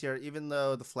are up this year, even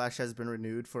though the Flash has been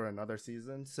renewed for another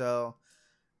season. So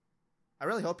I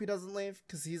really hope he doesn't leave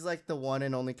because he's like the one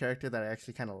and only character that I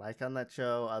actually kind of like on that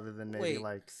show, other than maybe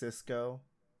like Cisco.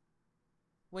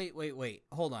 Wait.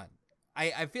 Hold on.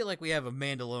 I feel like we have a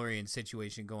Mandalorian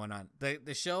situation going on.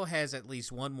 The show has at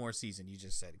least one more season, you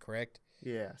just said, correct?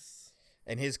 Yes.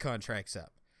 And his contract's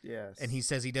up. Yes. And he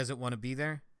says he doesn't want to be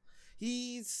there?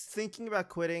 He's thinking about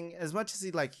quitting as much as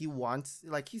he wants.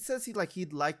 Like he says he'd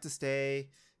like to stay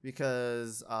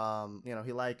because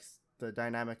he likes the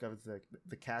dynamic of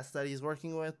the cast that he's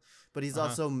working with, but he's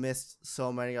also missed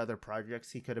so many other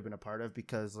projects he could have been a part of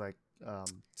because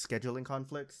scheduling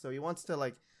conflicts. So he wants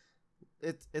to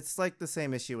it's like the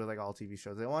same issue with like all TV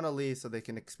shows. They want to leave so they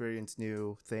can experience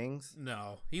new things.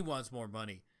 No, he wants more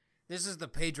money. This is the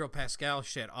Pedro Pascal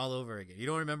shit all over again. You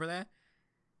don't remember that?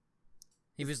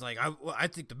 He was like, I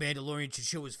think the Mandalorian should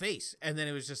show his face. And then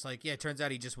it was just like, yeah, it turns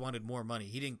out he just wanted more money.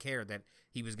 He didn't care that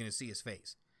he was going to see his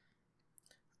face.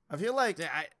 I feel like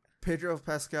Pedro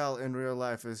Pascal in real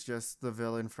life is just the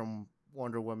villain from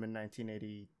Wonder Woman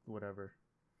 1980, whatever.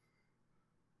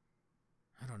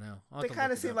 I don't know. They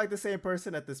kind of seem like the same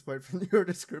person at this point from your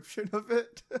description of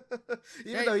it.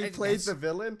 Even though he plays the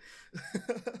villain.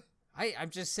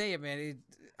 I'm just saying, man,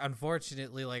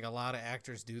 unfortunately, like, a lot of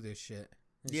actors do this shit.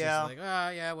 It's yeah. just like,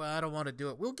 well, I don't want to do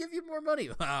it. We'll give you more money.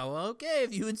 Oh, well, okay,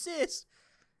 if you insist.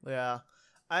 Yeah.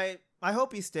 I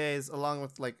hope he stays along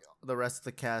with, like, the rest of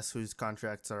the cast whose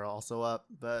contracts are also up,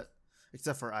 but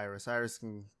except for Iris. Iris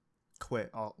can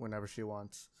quit whenever she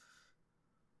wants.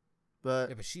 But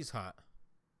yeah, but she's hot.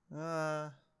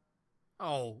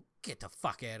 Oh, get the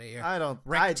fuck out of here.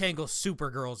 Rectangle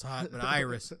Supergirl's hot, but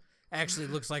Iris actually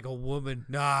looks like a woman.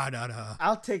 Nah.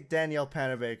 I'll take Danielle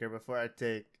Panabaker before I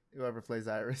take whoever plays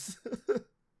Iris.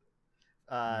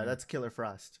 That's Killer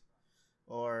Frost.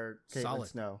 Or Caitlin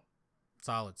Snow.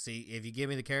 Solid. See, if you give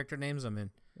me the character names, I'm in.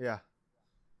 Yeah.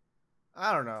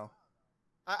 I don't know.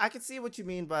 I can see what you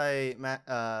mean by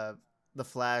the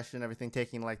Flash and everything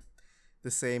taking, like, the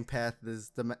same path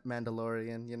as the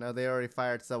Mandalorian. You know, they already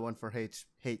fired someone for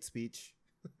hate speech.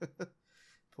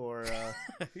 Poor.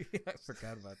 I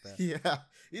forgot about that. Yeah,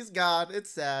 he's gone. It's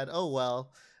sad. Oh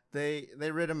well. They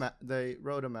wrote him out. They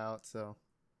wrote him out. So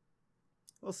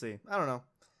we'll see. I don't know.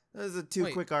 Those are two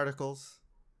quick articles.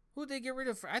 Who'd they get rid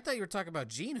of? I thought you were talking about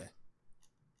Gina.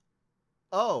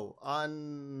 Oh,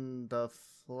 on the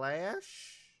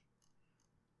Flash.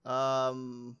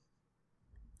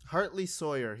 Hartley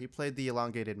Sawyer. He played the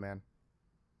elongated man.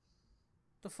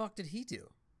 The fuck did he do?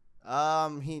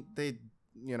 They,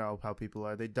 you know how people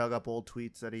are. They dug up old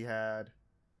tweets that he had,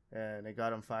 and they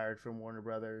got him fired from Warner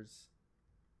Brothers.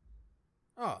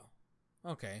 Oh,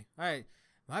 okay. My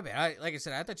bad. Like I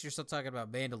said, I thought you were still talking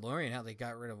about Mandalorian, how they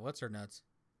got rid of what's her nuts,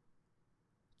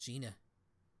 Gina.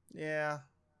 Yeah,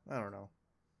 I don't know.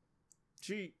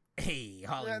 Hey,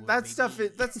 Hollywood. Yeah,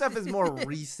 that stuff is more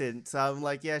recent. So I'm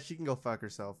like, yeah, she can go fuck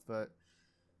herself. But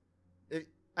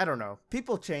I don't know.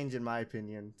 People change, in my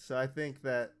opinion. So I think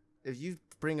that if you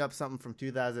bring up something from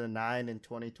 2009 and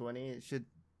 2020,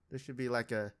 there should be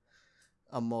like a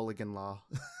mulligan law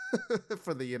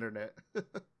for the internet.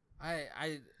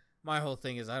 My whole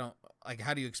thing is I don't like.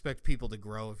 How do you expect people to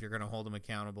grow if you're going to hold them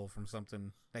accountable from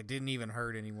something that didn't even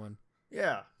hurt anyone?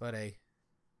 Yeah, but hey.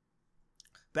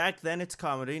 Back then it's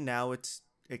comedy. Now it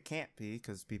can't be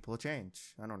because people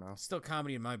change. I don't know. Still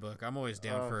comedy in my book. I'm always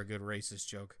down for a good racist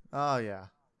joke. Oh yeah,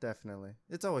 definitely.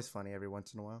 It's always funny every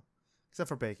once in a while, except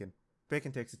for Bacon.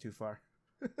 Bacon takes it too far.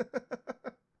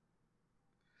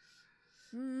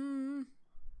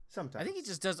 Sometimes I think he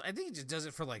just does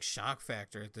it for like shock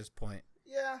factor at this point.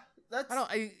 Yeah, that's.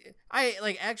 I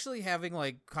like actually having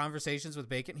like conversations with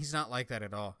Bacon. He's not like that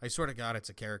at all. I swear to God, it's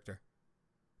a character.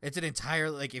 It's an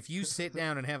entire, like, if you sit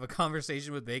down and have a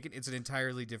conversation with Bacon, it's an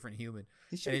entirely different human.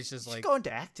 And it's just like, go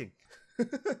into acting.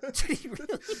 He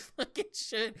really fucking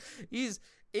should.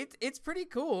 It's pretty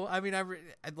cool. I mean,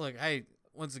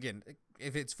 once again,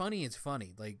 if it's funny, it's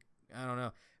funny. Like, I don't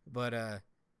know, but I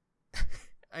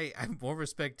have more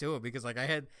respect to him because like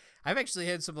I've actually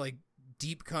had some like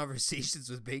deep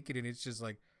conversations with Bacon, and it's just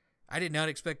like, I did not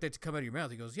expect that to come out of your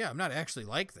mouth. He goes, yeah, I'm not actually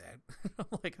like that. I'm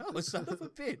like, oh, son of a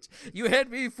bitch. You had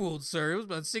me fooled, sir. It was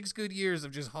about 6 good years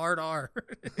of just hard R.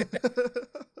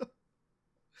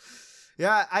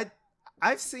 Yeah,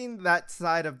 I've seen that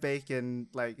side of Bacon,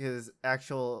 like his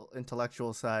actual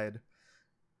intellectual side,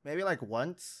 maybe like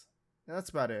once. And that's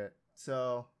about it.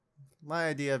 So my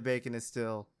idea of Bacon is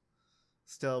still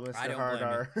Mr. Hard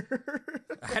R.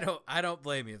 I don't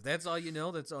blame you. If that's all you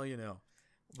know, that's all you know.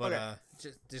 But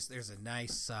okay. just there's a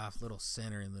nice soft little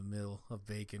center in the middle of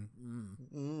Bacon.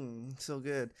 So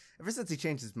good. Ever since he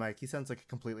changed his mic, he sounds like a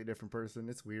completely different person.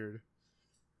 It's weird.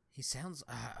 He sounds.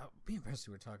 Me and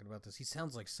Presley were talking about this. He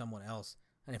sounds like someone else,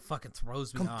 and it fucking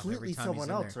throws me off every time someone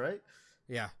he's in else, there. right?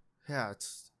 Yeah. Yeah,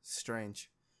 it's strange.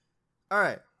 All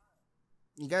right,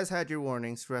 you guys had your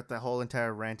warnings throughout that whole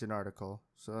entire rant and article.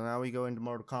 So now we go into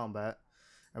Mortal Kombat,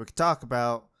 and we can talk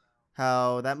about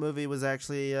how that movie was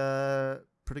actually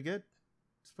pretty good.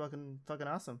 It's fucking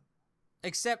awesome.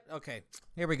 Except, okay,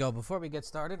 here we go. Before we get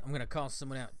started, I'm gonna call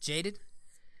someone out. Jaded,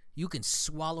 you can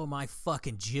swallow my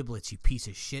fucking giblets, you piece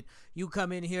of shit. You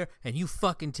come in here and you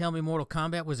fucking tell me Mortal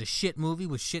Kombat was a shit movie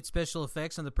with shit special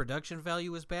effects and the production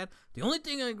value was bad. The only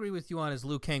thing I agree with you on is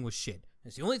Liu Kang was shit.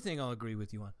 That's the only thing I'll agree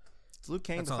with you on. Is Liu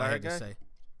Kang That's the all I fire had guy? to say.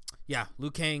 Yeah,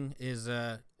 Liu Kang is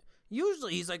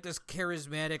usually he's like this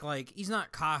charismatic, like he's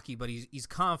not cocky, but he's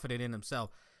confident in himself.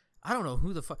 I don't know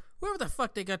whoever the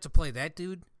fuck they got to play that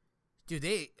dude. Dude,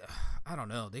 I don't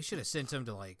know. They should have sent him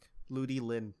to like Ludi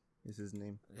Lin is his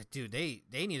name. Dude, they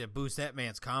need to boost that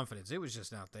man's confidence. It was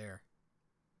just not there.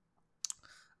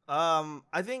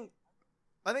 I think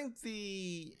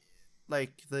the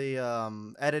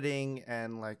editing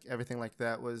and like everything like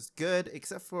that was good,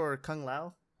 except for Kung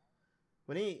Lao.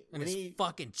 When he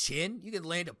fucking chin, you could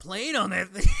land a plane on that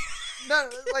thing. No,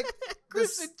 like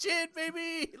Crimson Chin,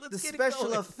 baby. Let's the get special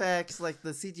it going. effects, like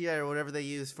the CGI or whatever they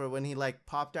used for when he like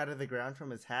popped out of the ground from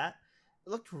his hat,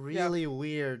 it looked really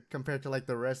weird compared to like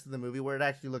the rest of the movie where it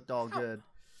actually looked all good.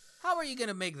 How are you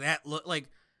gonna make that look like?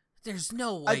 There's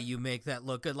no way you make that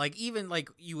look good. Like even like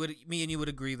me and you would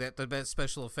agree that the best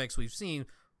special effects we've seen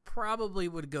probably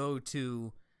would go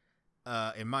to,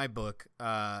 in my book,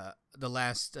 the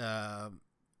last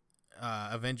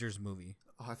Avengers movie.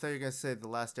 Oh, I thought you were gonna say The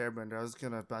Last Airbender. I was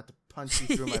about to punch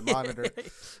you through my monitor.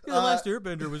 The Last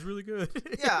Airbender was really good.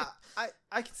 Yeah,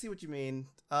 I can see what you mean.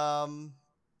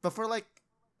 But for like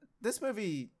this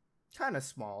movie, kind of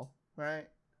small, right?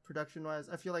 Production wise,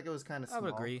 I feel like it was kind of small. I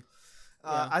would agree.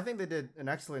 I think they did an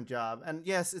excellent job, and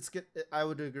yes, it's good. I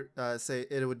would agree, say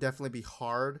it would definitely be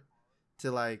hard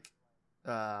to like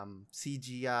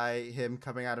CGI him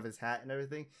coming out of his hat and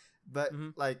everything, but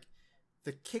like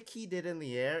the kick he did in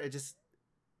the air, it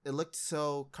looked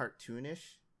so cartoonish.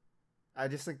 I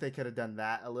just think they could have done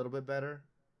that a little bit better.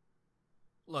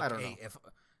 Look, I don't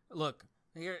know.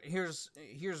 Here's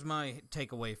my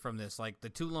takeaway from this. Like the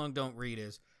too long don't read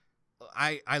is,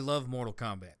 I love Mortal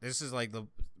Kombat. This is like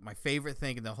my favorite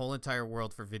thing in the whole entire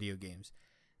world for video games.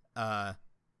 I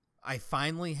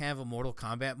finally have a Mortal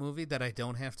Kombat movie that I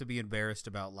don't have to be embarrassed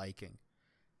about liking.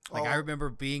 Like I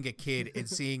remember being a kid and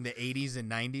seeing the 80s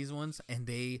and 90s ones, and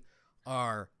they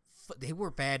were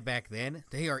bad back then.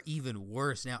 They are even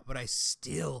worse now, but I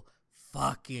still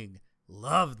fucking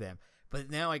love them. But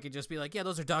now I could just be like, yeah,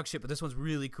 those are dog shit, but this one's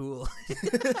really cool.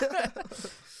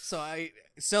 So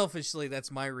selfishly, that's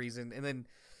my reason. And then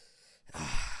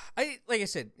like I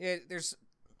said, there's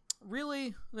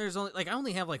only like, I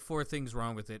only have like 4 things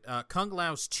wrong with it. Kung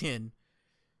Lao's chin.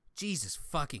 Jesus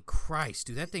fucking Christ,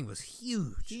 dude, that thing was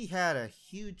huge. He had a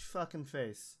huge fucking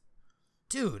face.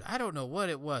 Dude, I don't know what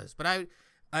it was, but I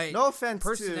no offense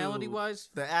personality to wise,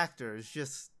 the actor, it's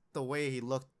just the way he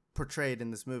looked portrayed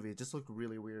in this movie. It just looked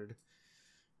really weird.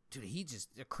 Dude,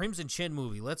 a Crimson Chin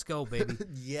movie. Let's go, baby.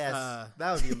 Yes,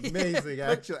 that would be amazing.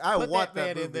 Actually, I want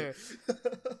that movie. In there.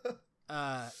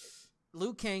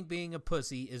 Liu Kang being a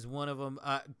pussy is one of them.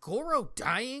 Goro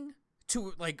dying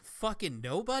to like fucking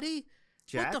nobody.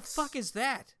 Jax? What the fuck is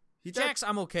that? Jax,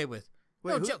 I'm okay with.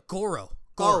 Wait, no, Goro.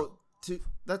 Oh,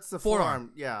 that's the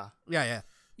forearm. Yeah.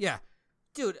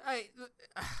 Dude,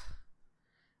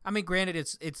 I mean, granted,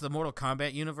 it's the Mortal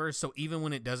Kombat universe, so even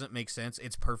when it doesn't make sense,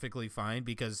 it's perfectly fine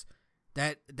because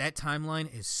that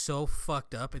timeline is so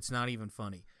fucked up. It's not even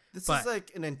funny. This is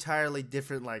like an entirely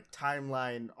different like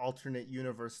timeline, alternate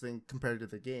universe thing compared to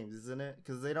the games, isn't it?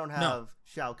 Because they don't have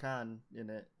Shao Kahn in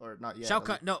it, or not yet. Shao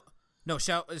Kahn, no.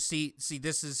 See,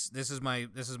 this is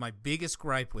my biggest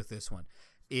gripe with this one,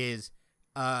 is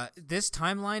this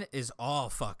timeline is all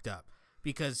fucked up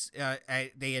because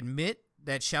they admit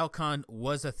that Shao Kahn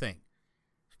was a thing.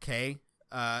 Okay,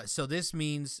 so this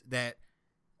means that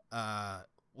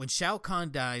when Shao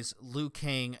Kahn dies, Liu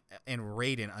Kang and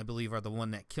Raiden, I believe, are the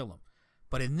one that kill him.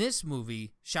 But in this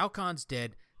movie, Shao Kahn's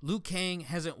dead. Liu Kang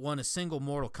hasn't won a single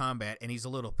Mortal Kombat, and he's a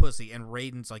little pussy. And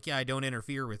Raiden's like, yeah, I don't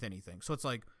interfere with anything. So it's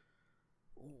like,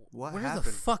 where the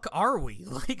fuck are we?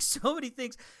 Like, so many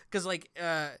things. Because, like,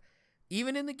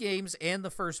 even in the games and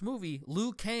the first movie,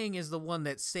 Liu Kang is the one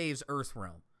that saves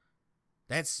Earthrealm.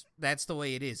 That's the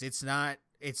way it is. It's not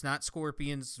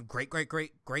Scorpion's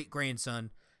great grandson.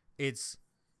 It's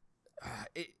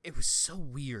it was so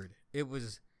weird. It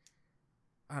was,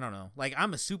 I don't know. Like,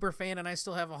 I'm a super fan and I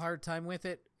still have a hard time with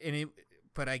it,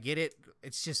 but I get it.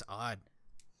 It's just odd.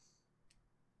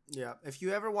 Yeah, if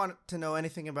you ever want to know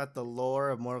anything about the lore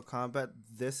of Mortal Kombat,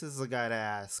 this is the guy to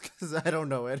ask, because I don't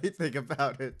know anything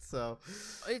about it. So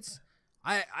it's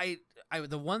I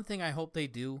the one thing I hope they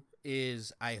do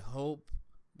is I hope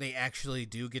they actually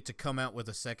do get to come out with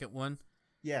a second one.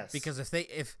 Yes, because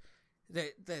if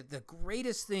the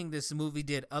greatest thing this movie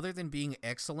did, other than being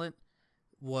excellent,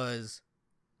 was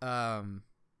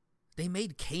they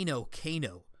made Kano.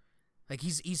 Like,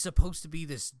 he's supposed to be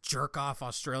this jerk-off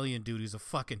Australian dude who's a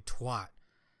fucking twat.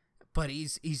 But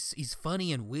he's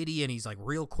funny and witty, and he's, like,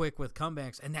 real quick with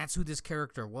comebacks, and that's who this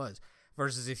character was.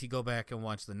 Versus if you go back and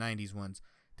watch the 90s ones,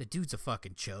 the dude's a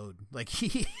fucking chode. Like,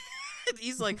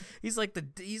 he's like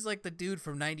the dude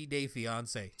from 90 Day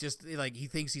Fiance. Just like he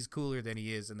thinks he's cooler than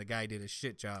he is, and the guy did a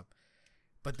shit job.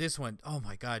 But this one, oh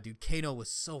my god, dude, Kano was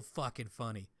so fucking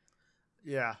funny.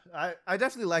 Yeah, I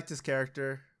definitely liked his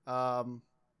character.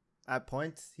 At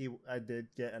points, I did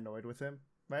get annoyed with him.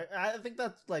 Right, I think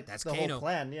that's the Kano. whole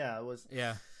plan. Yeah, it was.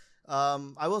 Yeah.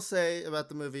 I will say about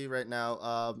the movie right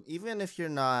now. Even if you're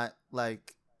not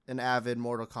like an avid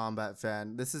Mortal Kombat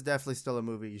fan, this is definitely still a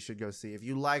movie you should go see. If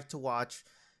you like to watch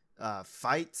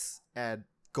fights and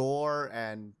gore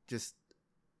and just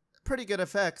pretty good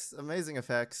effects, amazing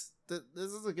effects, this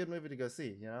is a good movie to go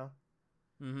see. You know.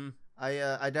 Mm-hmm.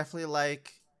 I definitely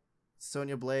like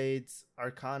Sonya Blade's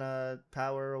Arcana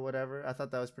power or whatever. I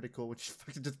thought that was pretty cool, which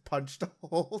fucking just punched a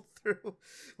hole through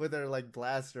with her like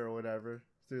blaster or whatever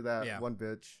through that one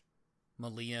bitch.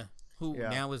 Mileena, who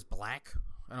now is black.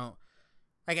 I don't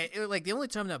like the only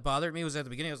time that bothered me was at the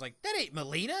beginning. I was like, that ain't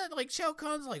Mileena. Like Shao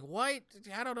Kahn's like white.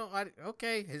 I don't know.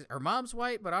 Okay, her mom's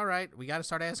white, but all right. We got to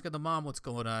start asking the mom what's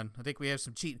going on. I think we have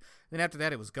some cheat. Then after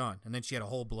that, it was gone, and then she had a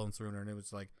hole blown through her, and it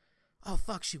was like, oh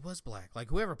fuck, she was black. Like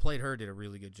whoever played her did a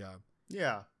really good job.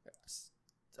 Yeah,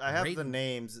 I have the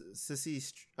names.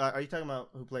 Sissy. Are you talking about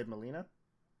who played Mileena?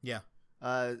 Yeah.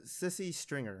 Sissy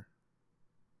Stringer.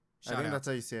 Shout I think out. that's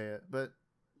how you say it. But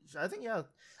I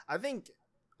think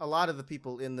a lot of the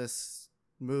people in this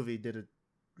movie did a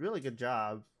really good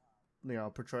job,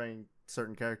 portraying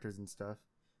certain characters and stuff.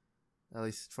 At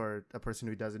least for a person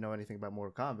who doesn't know anything about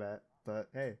Mortal Kombat. But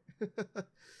hey,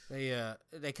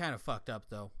 they kind of fucked up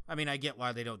though. I mean, I get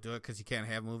why they don't do it because you can't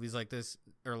have movies like this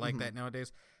or like that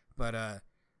nowadays. But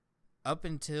up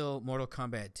until Mortal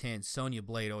Kombat 10, Sonya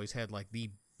Blade always had like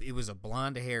it was a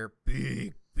blonde hair,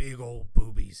 big old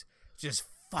boobies, just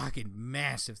fucking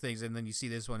massive things. And then you see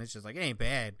this one, it's just like it ain't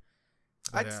bad,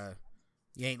 but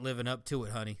you ain't living up to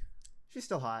it, honey. She's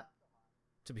still hot.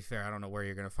 To be fair, I don't know where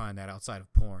you're gonna find that outside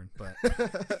of porn, but.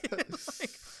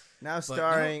 Now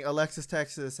starring Alexis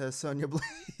Texas as Sonya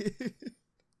Blade.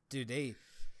 Dude,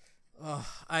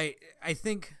 I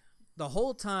think the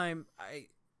whole time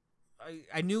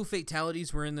I knew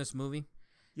fatalities were in this movie.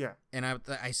 Yeah. And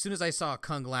as soon as I saw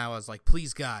Kung Lao, I was like,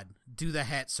 please God, do the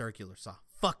hat circular saw.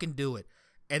 Fucking do it.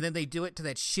 And then they do it to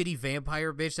that shitty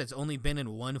vampire bitch that's only been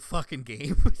in one fucking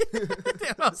game.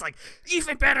 I was like,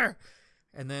 even better.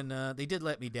 And then they did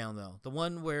let me down though. The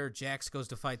one where Jax goes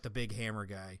to fight the big hammer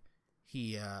guy.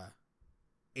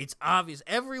 It's obvious.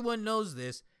 Everyone knows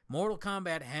this. Mortal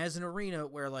Kombat has an arena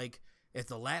where, like, if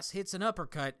the last hit's an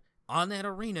uppercut on that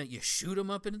arena, you shoot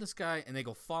them up into the sky and they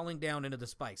go falling down into the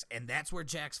spikes. And that's where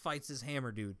Jax fights his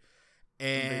hammer dude.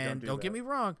 And don't get me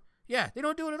wrong. Yeah, they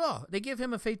don't do it at all. They give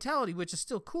him a fatality, which is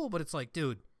still cool, but it's like,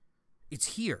 dude,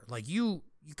 it's here. Like, you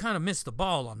kind of missed the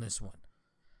ball on this one.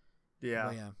 Yeah.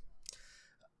 But yeah.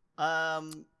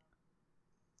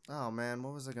 Oh, man,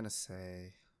 what was I going to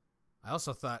say? I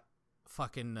also thought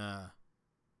fucking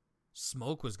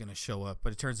Smoke was going to show up,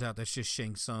 but it turns out that's just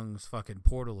Shang Tsung's fucking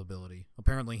portal ability.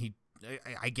 Apparently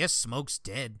I guess Smoke's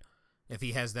dead if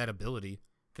he has that ability,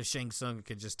 because Shang Tsung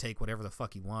could just take whatever the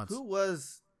fuck he wants. Who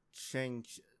was Shang?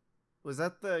 Was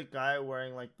that the guy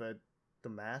wearing like the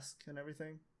mask and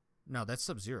everything? No, that's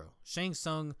Sub-Zero. Shang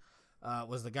Tsung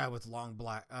was the guy with long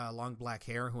black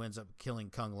hair who ends up killing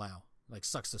Kung Lao, like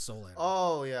sucks the soul out of him.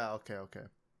 Oh, yeah, okay.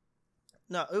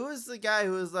 No, it was the guy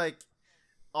who was like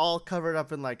all covered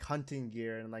up in like hunting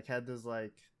gear and like had those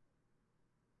like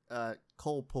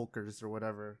coal pokers or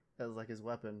whatever as like his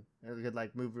weapon. And he could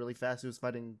like move really fast. He was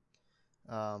fighting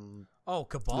Cabal?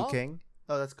 Liu Kang.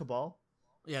 Oh, that's Cabal?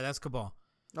 Yeah, that's Cabal.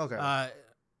 Okay.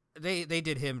 They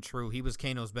did him true. He was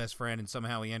Kano's best friend and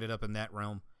somehow he ended up in that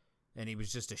realm and he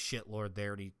was just a shitlord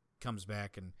there, and he comes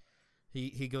back and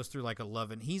he goes through like a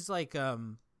love, and he's like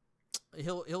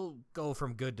he'll go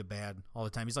from good to bad all the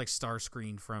time. He's like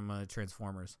Starscream from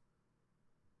Transformers.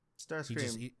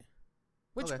 Starscream.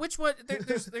 Which one?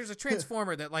 There's a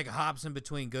Transformer that like hops in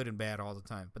between good and bad all the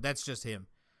time, but that's just him.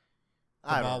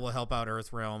 Cabal will help out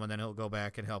Earthrealm, and then he'll go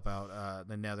back and help out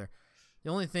the Nether. The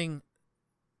only thing,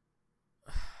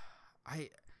 I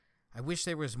wish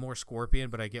there was more Scorpion,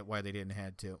 but I get why they didn't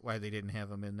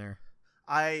have him in there.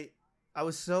 I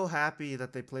was so happy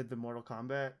that they played the Mortal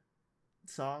Kombat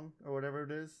song or whatever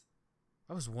it is.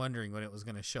 I was wondering when it was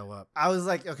going to show up. I was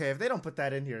like, okay, if they don't put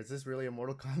that in here, is this really a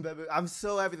Mortal Kombat movie? I'm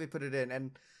so happy they put it in,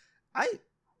 and I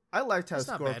liked how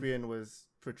Scorpion was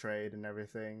portrayed and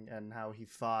everything, and how he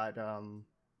fought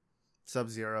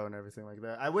Sub-Zero and everything like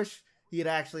that. I wish he had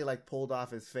actually like pulled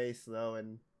off his face though,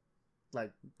 and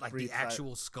like the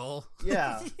actual skull.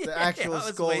 Yeah, the actual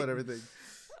skull waiting. And everything.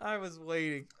 I was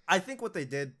waiting. I think what they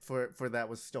did for that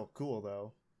was still cool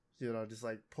though. just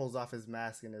like pulls off his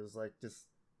mask and it was like just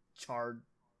charred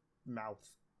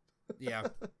mouth. Yeah.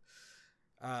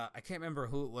 I can't remember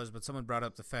who it was, but someone brought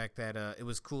up the fact that it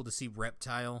was cool to see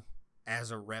Reptile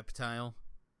as a reptile,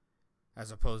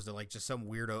 as opposed to like just some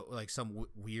weirdo,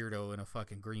 weirdo in a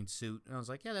fucking green suit. And I was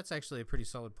like, yeah, that's actually a pretty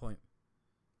solid point.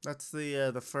 That's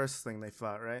the first thing they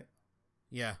fought, right?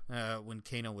 Yeah, when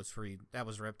Kano was freed, that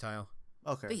was Reptile.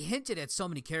 Okay. They hinted at so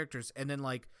many characters, and then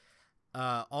like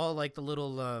all like the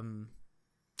little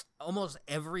almost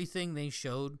everything they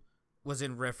showed was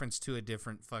in reference to a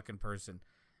different fucking person.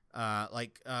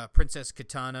 Like Princess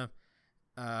Katana,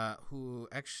 who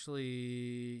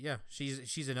actually, yeah,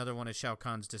 she's another one of Shao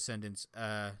Kahn's descendants.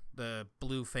 The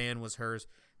blue fan was hers.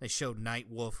 They showed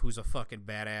Nightwolf, who's a fucking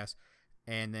badass.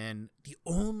 And then the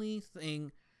only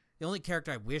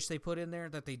character I wish they put in there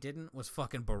that they didn't was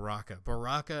fucking Baraka.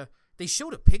 Baraka, they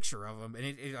showed a picture of him, and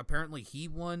it apparently he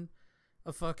won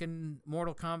a fucking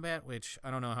Mortal Kombat, which I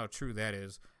don't know how true that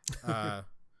is.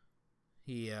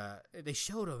 They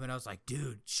showed him, and I was like,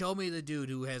 dude, show me the dude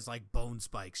who has like bone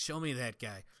spikes. Show me that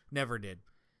guy. Never did,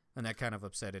 and that kind of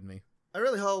upsetted me. I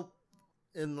really hope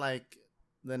in like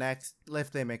the next, if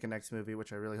they make a next movie,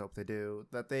 which I really hope they do,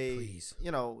 that they, Please.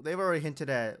 They've already hinted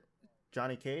at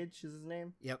Johnny Cage is his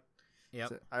name. Yep.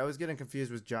 So I was getting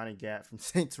confused with Johnny Gat from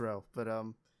Saints Row, but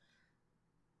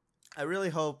I really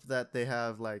hope that they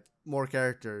have like more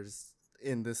characters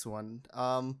in this one.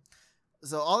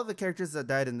 So all of the characters that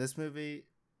died in this movie,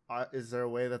 is there a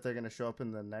way that they're going to show up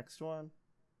in the next one?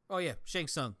 Oh yeah, Shang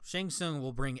Tsung. Shang Tsung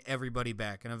will bring everybody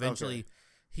back, and eventually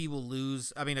he will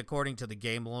lose. I mean, according to the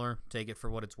game lore, take it for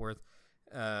what it's worth.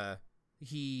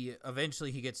 He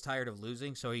gets tired of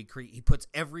losing, so he puts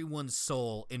everyone's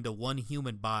soul into one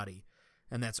human body,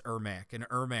 and that's Ermac. And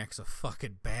Ermac's a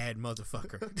fucking bad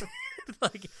motherfucker.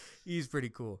 Like, he's pretty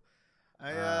cool.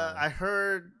 I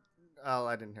heard. Oh,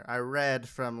 I didn't hear. I read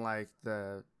from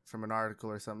from an article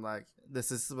or something, like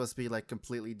this is supposed to be like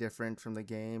completely different from the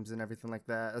games and everything like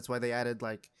that. That's why they added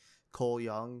like Cole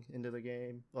Young into the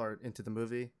game or into the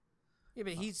movie. Yeah,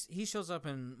 but he shows up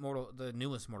in the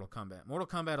newest Mortal Kombat. Mortal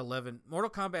Kombat 11. Mortal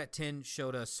Kombat 10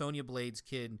 showed us Sonya Blade's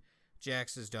kid,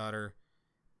 Jax's daughter,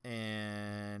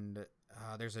 and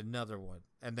there's another one.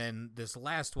 And then this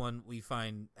last one, we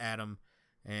find Adam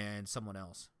and someone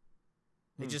else.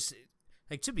 They just,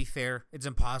 like, to be fair, it's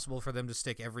impossible for them to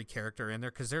stick every character in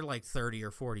there because they're like 30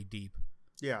 or 40 deep.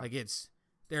 Yeah. Like,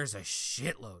 there's a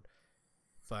shitload.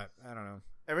 But, I don't know.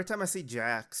 Every time I see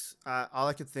Jax, all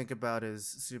I could think about is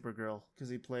Supergirl, because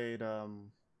he played, I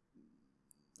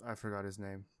forgot his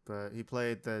name, but he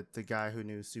played the guy who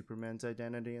knew Superman's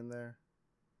identity in there.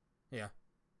 Yeah.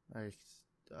 Like,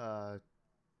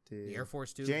 the Air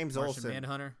Force dude? James Martian Olsen.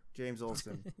 Manhunter? James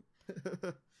Olsen.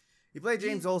 He played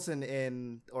James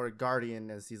Olsen or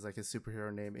Guardian, as he's like his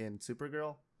superhero name, in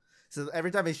Supergirl. So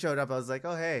every time he showed up, I was like,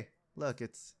 oh, hey, look,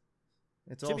 it's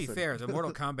to Olsen. be fair, the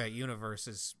Mortal Kombat universe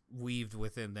is weaved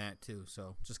within that too,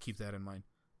 so just keep that in mind.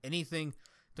 The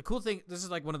cool thing, this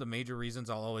is like one of the major reasons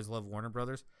I'll always love Warner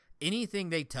Brothers. Anything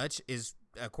they touch is,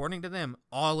 according to them,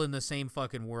 all in the same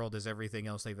fucking world as everything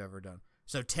else they've ever done.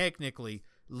 So technically,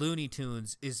 Looney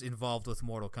Tunes is involved with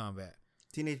Mortal Kombat.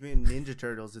 Teenage Mutant Ninja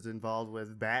Turtles is involved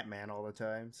with Batman all the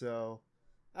time, so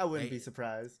I wouldn't be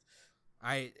surprised.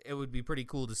 It would be pretty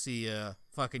cool to see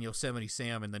fucking Yosemite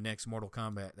Sam in the next Mortal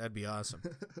Kombat. That'd be awesome.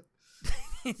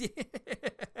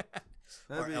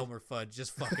 Or Elmer Fudd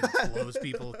just fucking blows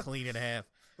people clean in half.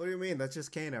 What do you mean? That's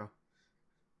just Kano.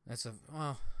 I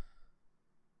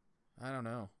don't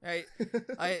know.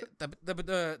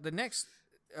 The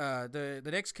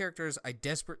next characters I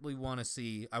desperately want to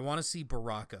see. I want to see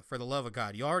Baraka, for the love of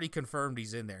God. You already confirmed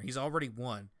he's in there. He's already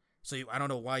won. So I don't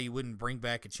know why you wouldn't bring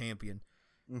back a champion.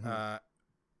 Mm-hmm.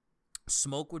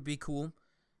 Smoke would be cool.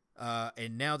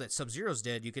 And now that Sub-Zero's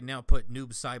dead, you can now put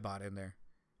Noob Saibot in there,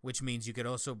 which means you could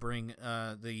also bring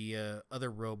the other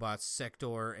robots,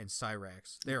 Sector and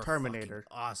Cyrax. They're Terminator.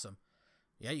 Awesome.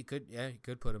 Yeah, you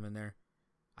could put them in there.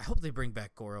 I hope they bring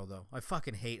back Goro, though. I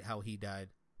fucking hate how he died.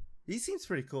 He seems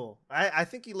pretty cool. I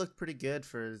think he looked pretty good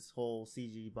for his whole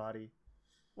CG body.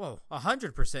 Whoa,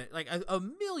 100%. Like, a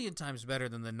million times better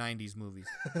than the 90s movies.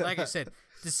 Like I said,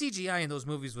 the CGI in those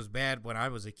movies was bad when I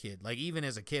was a kid. Like, even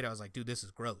as a kid, I was like, dude, this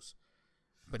is gross.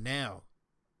 But now,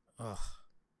 ugh.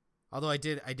 Although I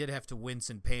did have to wince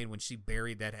in pain when she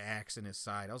buried that axe in his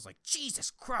side. I was like,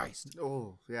 Jesus Christ.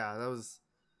 Oh, yeah, that was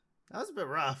a bit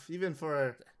rough. Even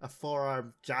for a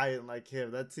four-armed giant like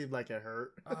him, that seemed like it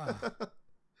hurt.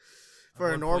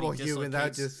 For a normal human,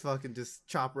 that just fucking just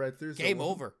chop right through. Game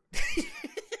over.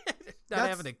 Not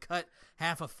having to cut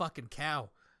half a fucking cow.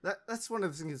 That's one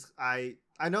of the things I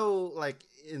I know, like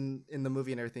in the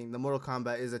movie and everything, the Mortal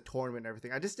Kombat is a tournament and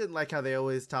everything. I just didn't like how they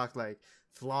always talk like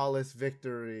flawless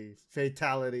victory,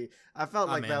 fatality. I felt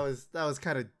like man. that was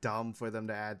kind of dumb for them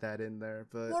to add that in there.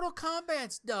 But Mortal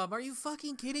Kombat's dumb. Are you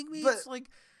fucking kidding me? But- It's like,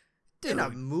 dude. in a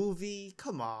movie,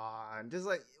 come on, just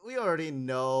like we already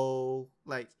know.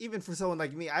 Like even for someone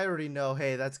like me, I already know.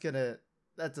 Hey, that's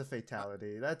a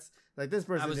fatality. That's like this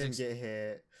person didn't get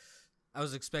hit. I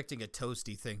was expecting a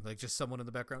toasty thing, like just someone in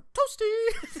the background,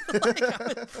 toasty.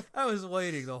 Like, I was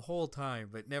waiting the whole time,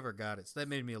 but never got it. So that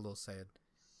made me a little sad.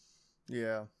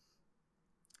 Yeah.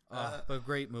 But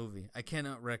great movie. I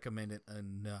cannot recommend it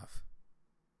enough.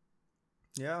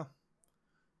 Yeah.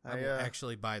 I will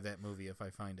actually buy that movie if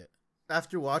I find it.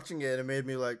 After watching it, it made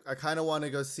me like I kind of want to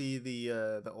go see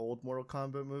the old Mortal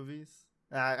Kombat movies.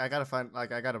 I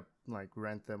gotta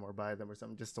rent them or buy them or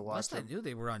something just to watch Last I them. knew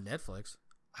they were on Netflix.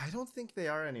 I don't think they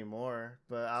are anymore,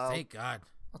 but Thank God.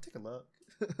 I'll take a look.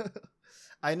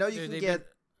 I know you Dude, can get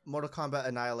Mortal Kombat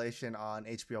Annihilation on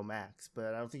HBO Max,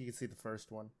 but I don't think you can see the first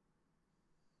one.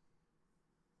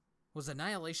 Was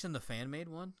Annihilation the fan-made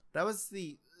one? That was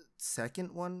the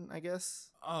second one, I guess.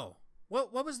 Oh.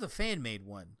 What was the fan-made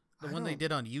one? The I one they don't-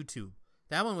 did on YouTube.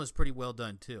 That one was pretty well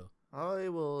done, too. I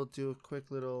will do a quick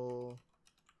little...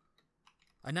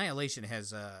 Annihilation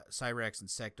has Cyrax and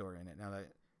Sector in it. Now that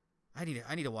I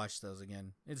need to watch those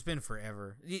again. It's been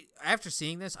forever. After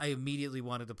seeing this, I immediately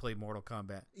wanted to play Mortal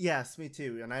Kombat. Yes, me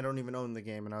too. And I don't even own the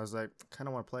game, and I was like, kind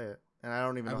of want to play it, and I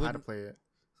don't even know how to play it.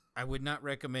 I would not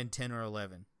recommend 10 or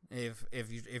 11. If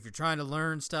you're trying to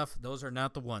learn stuff, those are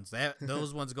not the ones.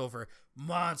 Those ones go for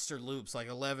monster loops. Like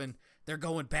 11, they're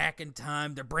going back in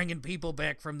time. They're bringing people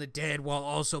back from the dead while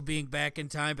also being back in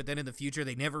time. But then in the future,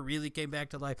 they never really came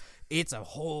back to life. It's a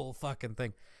whole fucking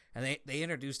thing. And they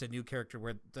introduced a new character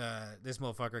where this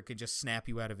motherfucker could just snap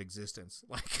you out of existence.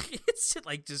 Like it's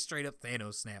like just straight up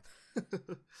Thanos snap.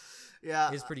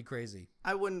 Yeah, It's pretty crazy.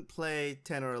 I wouldn't play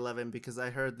 10 or 11 because I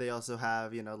heard they also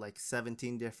have, like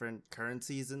 17 different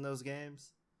currencies in those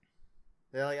games.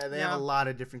 They have a lot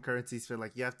of different currencies for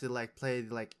like you have to like play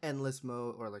like endless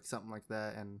mode or like something like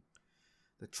that, and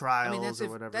the trials or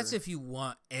whatever. That's if you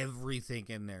want everything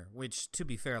in there. Which, to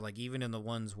be fair, like even in the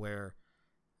ones where,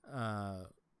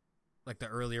 like the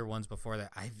earlier ones before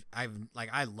that,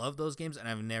 I love those games and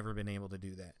I've never been able to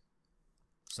do that.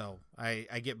 So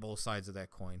I get both sides of that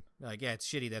coin. Like, yeah, it's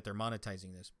shitty that they're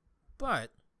monetizing this,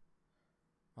 but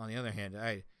on the other hand,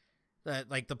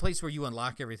 like the place where you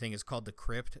unlock everything is called the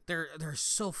Crypt. They're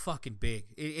so fucking big.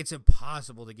 It's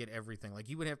impossible to get everything. Like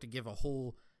you would have to give a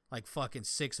whole like fucking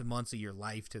 6 months of your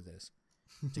life to this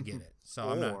to get it. So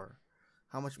I'm not.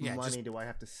 How much money do I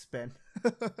have to spend?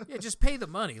 Yeah, just pay the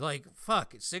money. Like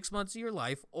fuck, 6 months of your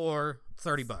life or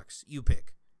 $30. You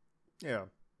pick. Yeah.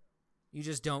 You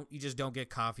just don't get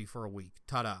coffee for a week.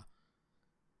 Ta-da.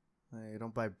 You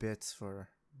don't buy bits for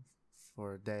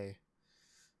a day.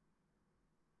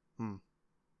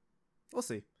 We'll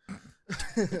see.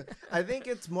 I think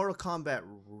it's Mortal Kombat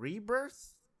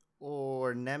Rebirth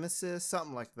or Nemesis,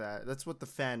 something like that. That's what the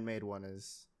fan-made one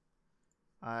is.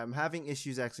 I'm having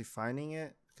issues actually finding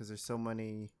it because there's so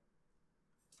many.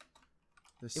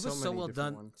 It was so well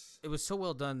done. It was so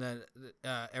well done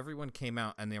that everyone came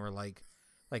out and they were like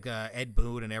Ed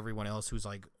Boon and everyone else who's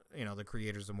like the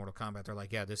creators of Mortal Kombat. They're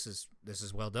like, yeah, this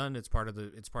is well done. It's part of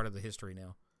the history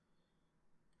now.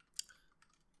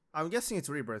 I'm guessing it's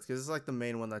Rebirth because it's like the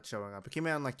main one that's showing up. It came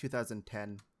out in like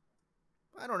 2010.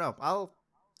 I don't know. I'll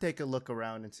take a look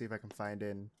around and see if I can find it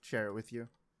and share it with you.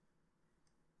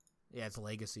 Yeah, it's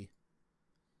Legacy.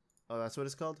 Oh, that's what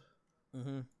it's called?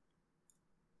 Mm-hmm.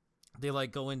 They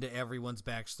like go into everyone's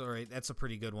backstory. That's a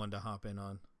pretty good one to hop in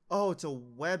on. Oh, it's a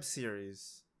web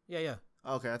series. Yeah.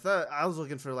 Okay, I thought I was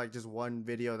looking for like just one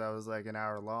video that was like an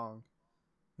hour long.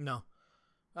 No,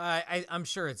 I'm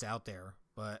sure it's out there,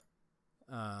 but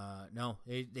no,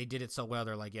 they did it so well.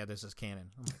 They're like, yeah, this is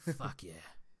canon. I'm like, fuck yeah.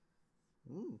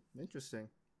 Interesting.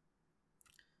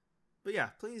 But yeah,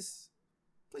 please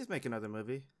make another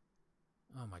movie.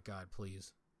 Oh my god,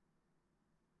 please.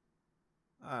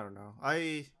 I don't know.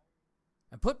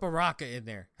 And put Baraka in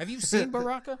there. Have you seen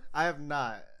Baraka? I have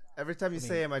not. Every time you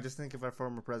say him, I just think of our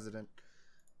former president.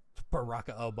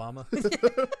 Baraka Obama.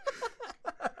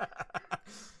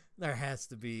 There has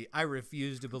to be. I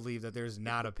refuse to believe that there's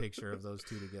not a picture of those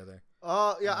two together.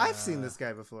 Oh, yeah, I've seen this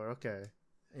guy before. Okay.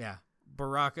 Yeah.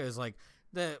 Baraka is like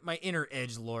my inner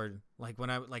edge lord. Like when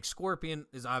Scorpion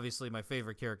is obviously my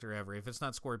favorite character ever. If it's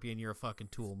not Scorpion, you're a fucking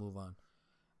tool. Move on.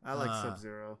 I like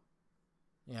Sub-Zero.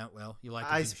 Yeah, well, you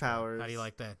like Ice powers. How do you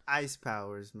like that? Ice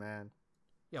powers, man.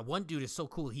 Yeah, one dude is so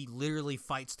cool. He literally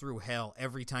fights through hell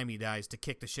every time he dies to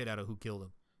kick the shit out of who killed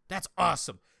him. That's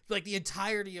awesome. Like, the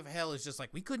entirety of hell is just like,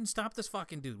 we couldn't stop this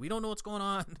fucking dude. We don't know what's going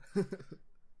on.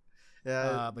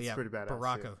 Yeah, but it's yeah, pretty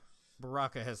badass.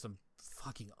 Baraka has some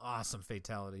fucking awesome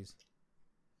fatalities.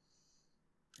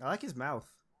 I like his mouth.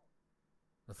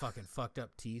 The fucking fucked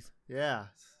up teeth. Yeah.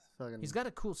 Fucking... He's got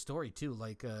a cool story, too.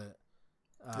 Like,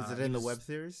 is it in the web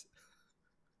series?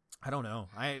 I don't know.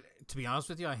 To be honest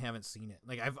with you, I haven't seen it.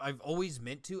 Like, I've always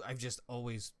meant to. I've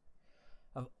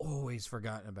always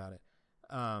forgotten about it.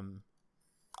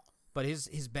 But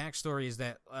his backstory is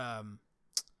that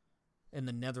in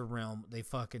the Netherrealm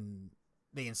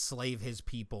they enslave his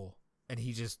people, and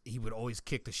he would always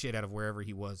kick the shit out of wherever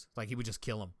he was. Like, he would just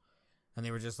kill them. And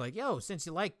they were just like, yo, since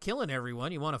you like killing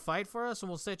everyone, you want to fight for us and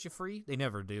we'll set you free? They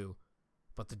never do.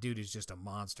 But the dude is just a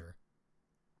monster.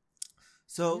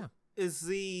 So yeah. Is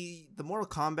the Mortal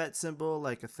Kombat symbol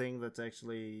like a thing that's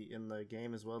actually in the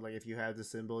game as well? Like, if you have the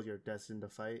symbol, you're destined to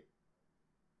fight?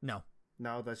 No.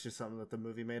 No, that's just something that the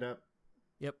movie made up?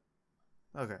 Yep.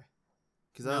 Okay.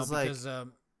 Because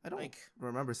I don't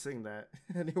remember seeing that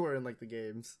anywhere in like the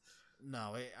games.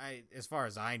 No, I as far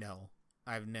as I know,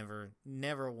 I've never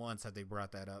once had they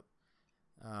brought that up.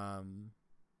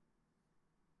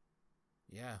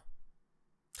 Yeah.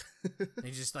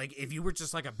 They just like, if you were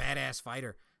just like a badass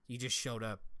fighter, you just showed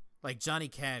up. Like Johnny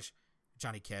Cage.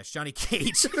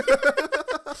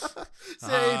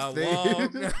 Same thing.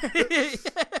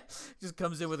 Just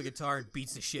comes in with a guitar and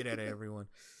beats the shit out of everyone.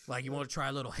 Like, you want to try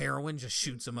a little heroin? Just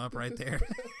shoots them up right there.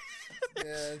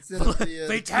 Yeah, instead of the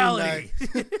fatality.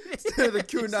 Instead of the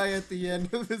kunai at the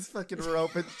end of his fucking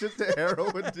rope, it's just a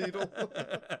heroin needle.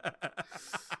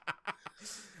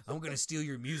 I'm gonna steal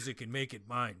your music and make it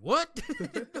mine. What?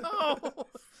 No.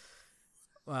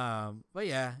 But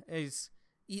yeah,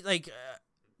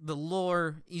 the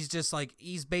lore. He's just like,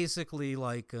 he's basically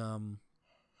like a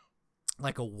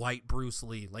white Bruce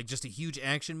Lee, like just a huge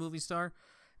action movie star.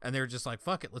 And they're just like,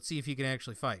 fuck it, let's see if he can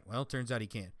actually fight. Well, turns out he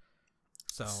can.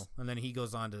 So, and then he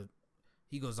goes on to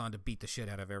beat the shit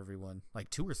out of everyone, like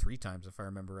 2 or 3 times, if I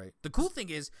remember right. The cool thing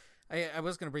is, I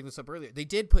was going to bring this up earlier. They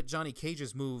did put Johnny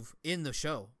Cage's move in the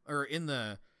show, or in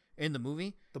the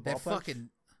movie. The ball punch?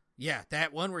 Yeah,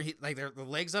 that one where he, like, the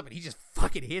legs up and he just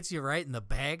fucking hits you right in the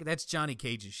bag. That's Johnny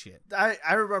Cage's shit.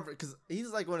 I remember, because he's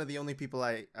like one of the only people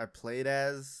I played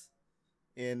as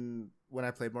when I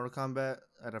played Mortal Kombat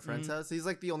at a friend's house. He's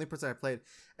like the only person I played.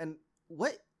 And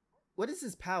what is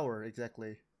his power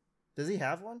exactly? Does he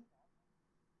have one?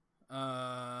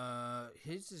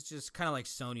 His is just kind of like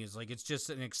Sonya's. Like, it's just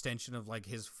an extension of like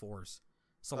his force.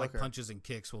 So like, punches and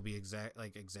kicks will be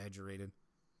exaggerated.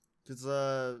 Cause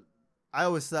I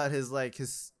always thought his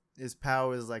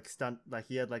power is like stunt. Like,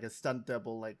 he had like a stunt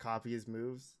double like copy his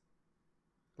moves.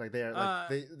 Like,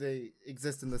 they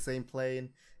exist in the same plane.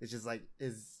 It's just like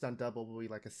his stunt double will be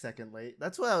like a second late.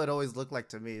 That's what it would always look like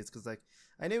to me. It's because like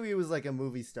I knew he was like a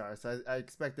movie star, so I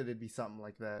expected it'd be something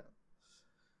like that.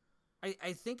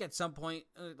 I think at some point,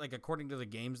 like according to the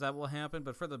games, that will happen.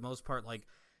 But for the most part, like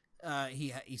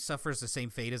he suffers the same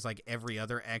fate as like every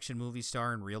other action movie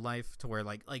star in real life, to where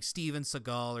like Steven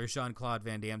Seagal or Jean-Claude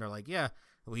Van Damme are like, yeah,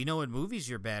 we know in movies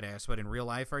you're badass, but in real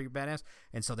life are you badass?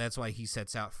 And so that's why he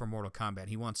sets out for Mortal Kombat.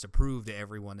 He wants to prove to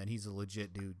everyone that he's a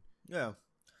legit dude. Yeah.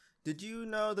 Did you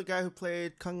know the guy who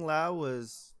played Kung Lao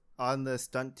was on the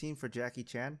stunt team for Jackie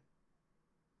Chan?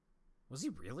 Was he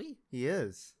really? He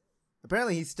is.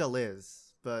 Apparently he still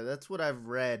is, but that's what I've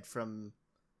read from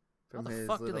How the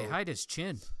fuck do they hide his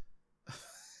chin?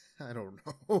 I don't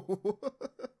know.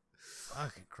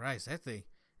 Fucking Christ, that thing.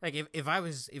 Like, if I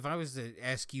was to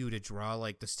ask you to draw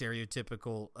like the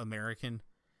stereotypical American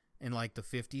in like the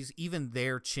 50s, even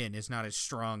their chin is not as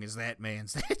strong as that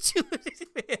man's.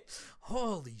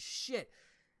 Holy shit.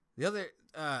 The other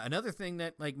another thing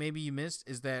that like maybe you missed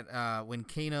is that when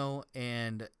Kano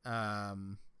and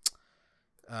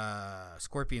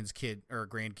Scorpion's kid or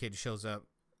grandkid shows up,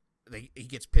 he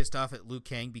gets pissed off at Liu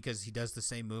Kang because he does the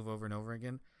same move over and over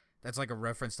again. That's like a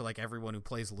reference to like everyone who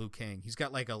plays Liu Kang. He's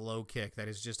got like a low kick that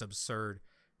is just absurd.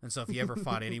 And so if you ever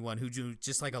fought anyone who do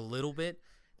just like a little bit,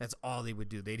 that's all they would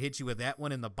do. They'd hit you with that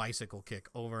one and the bicycle kick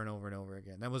over and over and over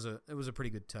again. It was a pretty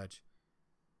good touch.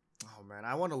 Oh man,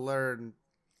 I want to learn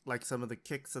like some of the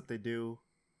kicks that they do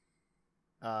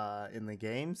in the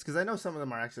games, because I know some of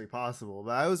them are actually possible,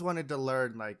 but I always wanted to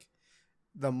learn like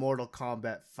the Mortal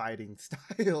Kombat fighting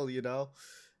style, you know?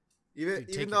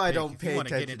 Even though I don't pay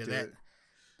attention to it.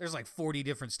 There's like 40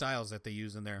 different styles that they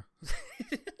use in there.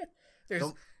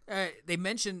 They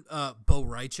mentioned Bo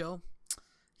Raicho.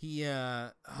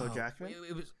 Bo Jackman?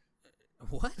 It was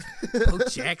what? Bo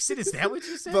Jackson? Is that what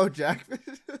you said? Bo Jackman?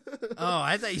 Oh,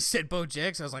 I thought you said Bo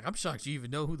Jackson. I was like, I'm shocked you even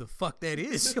know who the fuck that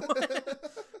is.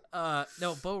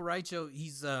 No, Bo Raicho,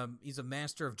 he's a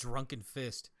master of drunken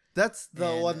fist. That's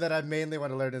the one that I mainly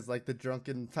want to learn is like the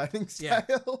drunken fighting style.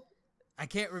 Yeah. I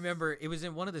can't remember. It was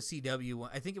in one of the CW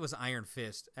one. I think it was Iron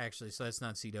Fist, actually, so that's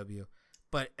not CW.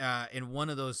 But in one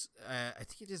of those, I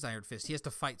think it is Iron Fist, he has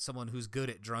to fight someone who's good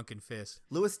at drunken fist.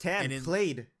 Louis Tan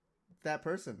played that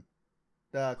person.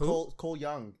 Cole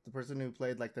Young, the person who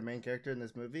played like the main character in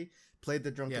this movie, played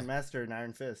the drunken master in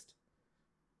Iron Fist.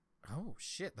 Oh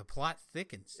shit, the plot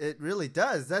thickens. It really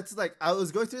does. That's like, I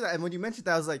was going through that, and when you mentioned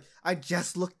that, I was like, I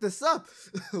just looked this up.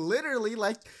 Literally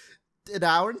like an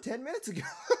hour and 10 minutes ago.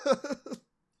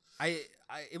 What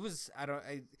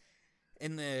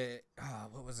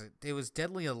was it? It was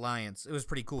Deadly Alliance. It was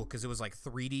pretty cool because it was like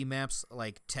 3D maps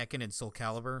like Tekken and Soul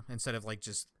Calibur instead of like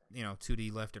just,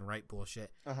 2D left and right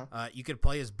bullshit. You could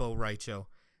play as Bo Raicho,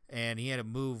 and he had a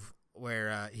move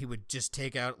where he would just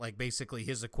take out like basically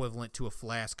his equivalent to a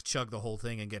flask, chug the whole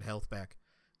thing, and get health back.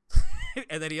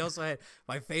 And then he also had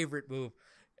my favorite move.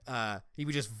 He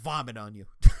would just vomit on you.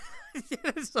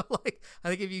 So like, I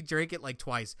think if you drank it like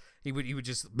twice, he would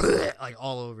just like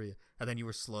all over you, and then you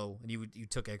were slow and you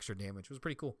took extra damage. It was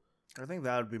pretty cool. I think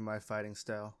that would be my fighting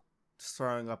style, just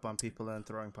throwing up on people and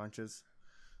throwing punches.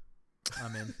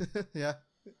 I'm in. Yeah,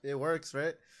 it works,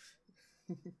 right?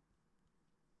 I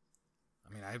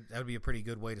mean, that would be a pretty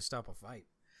good way to stop a fight.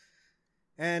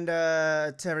 And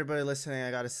to everybody listening,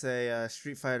 I gotta say,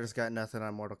 Street Fighter's got nothing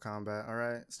on Mortal Kombat. All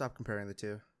right, stop comparing the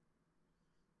two.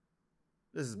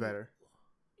 This is better.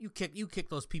 You kick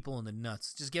those people in the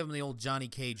nuts. Just give them the old Johnny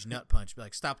Cage nut punch. Be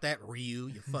like, stop that, Ryu,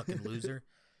 you fucking loser.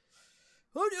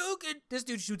 This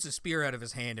dude shoots a spear out of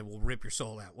his hand and will rip your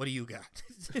soul out. What do you got?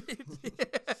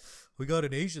 We got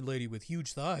an Asian lady with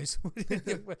huge thighs.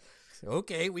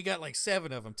 Okay, we got like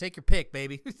 7 of them. Take your pick,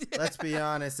 baby. Let's be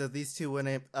honest. If these two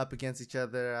went up against each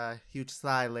other, huge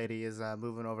thigh lady is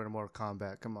moving over to Mortal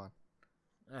Kombat. Come on.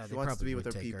 She wants to be with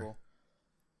her people. Her.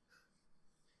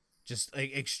 Just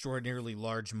extraordinarily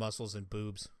large muscles and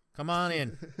boobs. Come on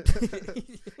in.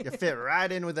 You fit right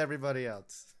in with everybody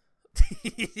else.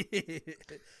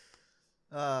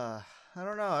 I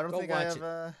don't know. I don't think I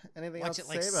have anything else to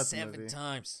say about the movie. 7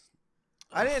 times.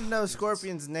 I didn't know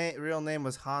Scorpion's real name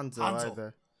was Hanzo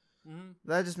either. Mm-hmm.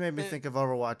 That just made me think of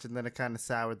Overwatch, and then it kind of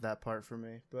soured that part for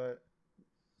me. But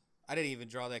I didn't even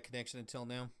draw that connection until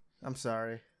now. I'm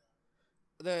sorry.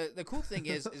 The cool thing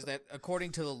is that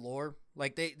according to the lore,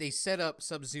 like they set up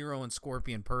Sub-Zero and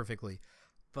Scorpion perfectly,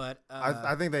 but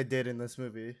I think they did in this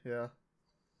movie. Yeah.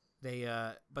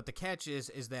 But the catch is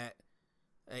that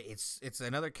it's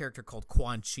another character called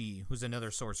Quan Chi, who's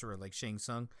another sorcerer like Shang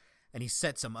Tsung, and he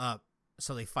sets them up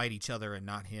so they fight each other and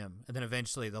not him, and then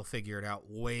eventually they'll figure it out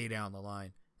way down the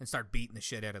line and start beating the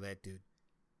shit out of that dude.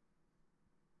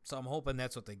 So I'm hoping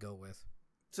that's what they go with.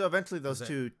 So eventually those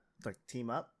two like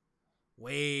team up.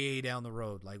 Way down the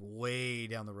road, like way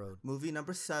down the road. Movie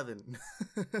number 7.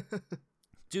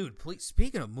 Dude, please.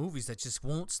 Speaking of movies that just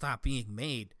won't stop being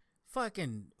made.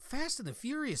 Fucking Fast and the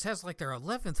Furious has like their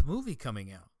 11th movie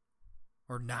coming out.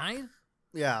 Or 9?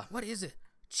 Yeah. What is it?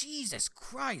 Jesus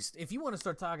Christ. If you want to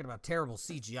start talking about terrible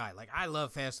CGI, like I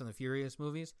love Fast and the Furious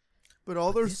movies. But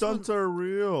all their stunts are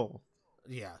real.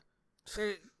 Yeah.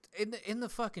 In the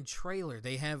fucking trailer,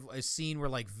 they have a scene where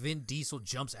like Vin Diesel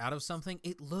jumps out of something.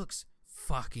 It looks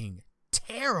fucking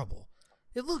terrible.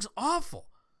 It looks awful.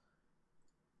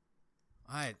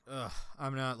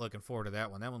 I'm not looking forward to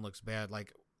that one. That one looks bad.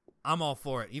 Like, I'm all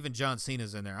for it. Even John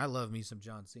Cena's in there. I love me some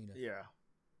John Cena. Yeah.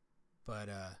 But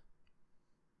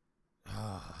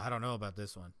I don't know about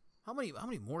this one. How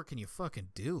many more can you fucking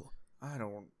do? I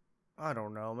don't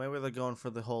know. Maybe they're going for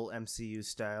the whole MCU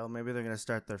style. Maybe they're gonna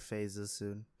start their phases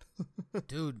soon.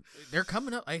 Dude, they're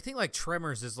coming up. I think like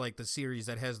Tremors is like the series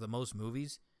that has the most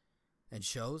movies and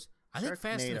shows. I think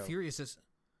Fast and the Furious is.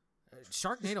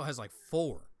 Sharknado has like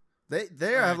 4.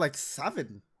 They have like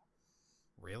 7.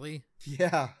 Really?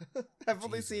 Yeah. I've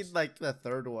only seen like the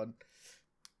 3rd one.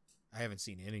 I haven't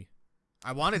seen any.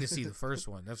 I wanted to see the first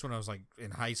one. That's when I was like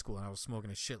in high school and I was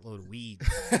smoking a shitload of weed.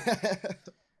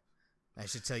 I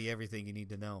should tell you everything you need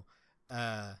to know.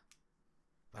 But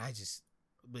I just,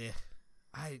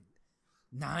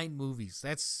 9 movies.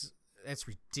 That's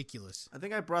ridiculous. I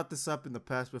think I brought this up in the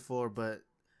past before, but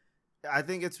I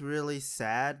think it's really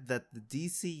sad that the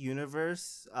DC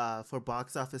universe, for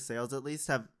box office sales at least,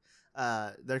 have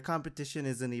their competition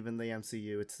isn't even the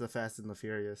MCU. It's the Fast and the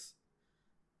Furious.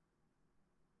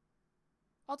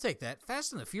 I'll take that.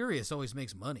 Fast and the Furious always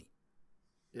makes money.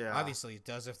 Yeah. Obviously it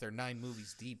does if they're 9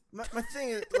 movies deep. My thing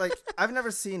is, like, I've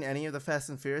never seen any of the Fast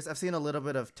and Furious. I've seen a little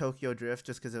bit of Tokyo Drift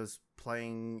just because it was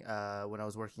playing when I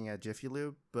was working at Jiffy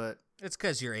Lube, but... It's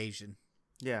because you're Asian.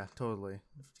 Yeah, totally.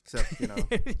 Except,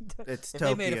 it's If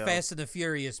Tokyo. they made a Fast and the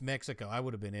Furious Mexico, I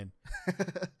would have been in.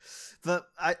 But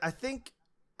I think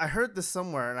I heard this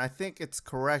somewhere, and I think it's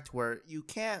correct, where you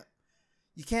can't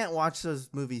watch those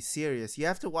movies serious. You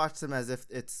have to watch them as if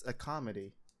it's a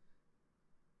comedy.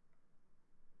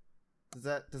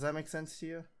 Does that make sense to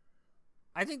you?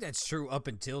 I think that's true up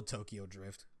until Tokyo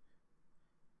Drift.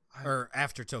 Or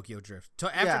after Tokyo Drift.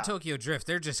 After Yeah. Tokyo Drift,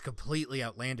 they're just completely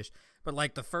outlandish. But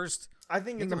like the first, I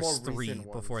think in the there more was three recent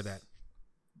ones. before that.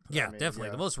 Yeah, definitely.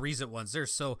 yeah. The most recent ones,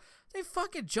 they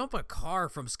fucking jump a car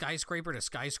from skyscraper to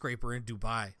skyscraper in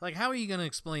Dubai. Like, how are you going to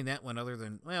explain that one other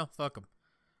than, well, fuck them?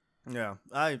 Yeah,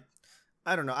 I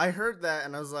don't know. I heard that,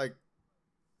 and I was like,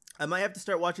 I might have to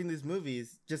start watching these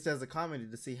movies just as a comedy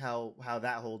to see how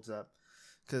that holds up.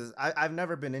 Because I've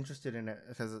never been interested in it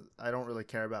because I don't really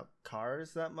care about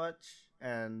cars that much,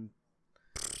 and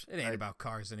It ain't about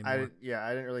cars anymore. I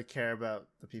didn't really care about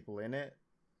the people in it.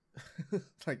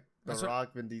 Like The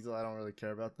Rock, Vin Diesel, I don't really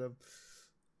care about them.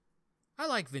 I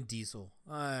like Vin Diesel.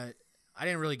 I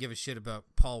didn't really give a shit about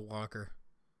Paul Walker.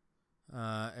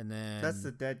 And then That's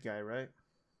the dead guy, right?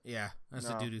 Yeah, that's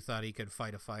the dude who thought he could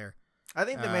fight a fire. I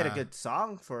think they made a good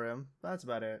song for him. That's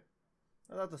about it.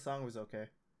 I thought the song was okay.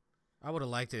 I would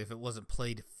have liked it if it wasn't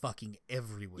played fucking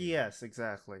everywhere. Yes,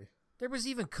 exactly. There was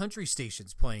even country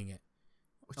stations playing it.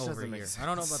 Which over doesn't make here. sense. I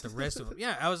don't know about the rest of them.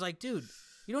 Yeah, I was like, dude,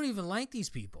 you don't even like these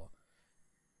people.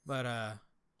 But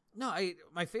no,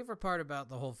 my favorite part about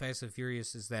the whole Fast and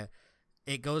Furious is that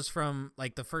it goes from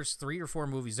like the first 3 or 4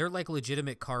 movies. They're like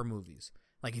legitimate car movies.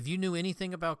 Like if you knew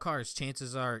anything about cars,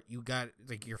 chances are you got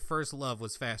like your first love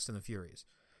was Fast and the Furious.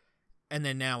 And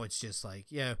then now it's just like,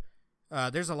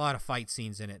 there's a lot of fight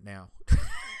scenes in it now.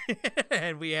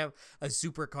 And we have a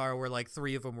supercar where like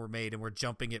 3 of them were made and we're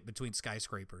jumping it between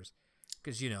skyscrapers.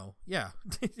 Because, yeah.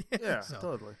 So,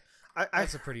 totally.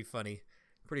 That's a pretty funny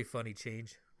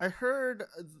change. I heard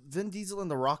Vin Diesel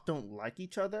and The Rock don't like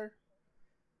each other.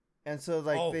 And so,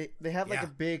 like, they have, like, a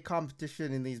big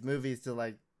competition in these movies to,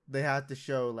 like, they have to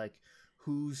show, like,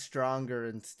 who's stronger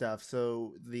and stuff.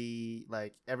 So,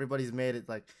 everybody's made it,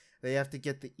 like, they have to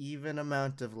get the even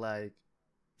amount of, like,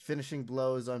 finishing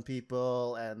blows on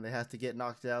people, and they have to get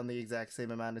knocked down the exact same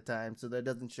amount of time. So that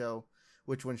doesn't show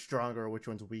which one's stronger or which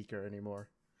one's weaker anymore.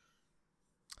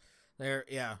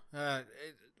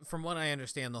 From what I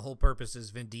understand, the whole purpose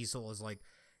is Vin Diesel is like,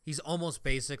 he's almost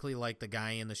basically like the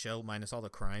guy in the show minus all the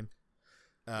crime.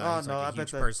 He's like a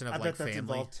huge person of like family.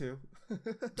 Involved too.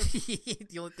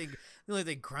 The only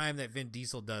thing crime that Vin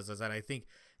Diesel does is that I think,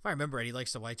 if I remember it, he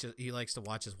likes to watch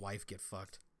his wife get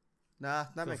fucked. Nah,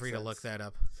 that makes sense. Feel free to look that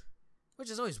up. Which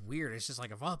is always weird. It's just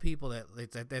like, of all people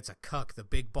that's a cuck, the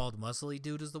big bald muscly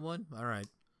dude is the one. All right.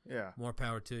 Yeah. More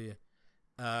power to you.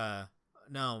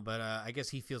 No, but I guess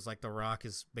he feels like The Rock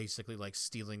is basically like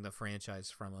stealing the franchise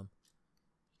from him.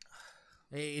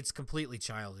 It's completely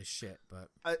childish shit, but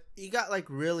he got like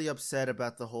really upset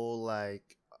about the whole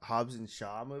like Hobbs and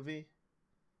Shaw movie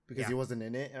because he wasn't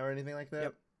in it or anything like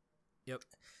that. Yep.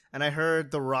 And I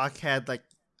heard The Rock had like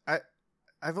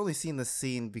I've only seen the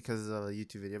scene because of a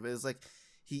YouTube video, but it was like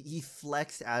he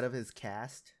flexed out of his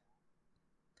cast.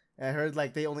 And I heard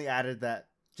like they only added that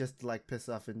just to like piss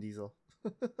off Vin Diesel.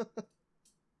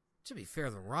 To be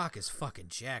fair, The Rock is fucking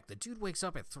jacked. The dude wakes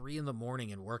up at 3 a.m.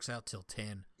 and works out till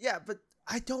 10. Yeah, but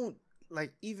I don't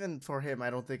like, even for him, I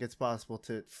don't think it's possible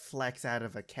to flex out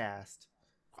of a cast.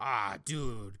 Ah,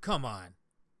 dude, come on.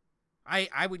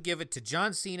 I would give it to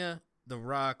John Cena, The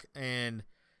Rock, and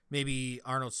maybe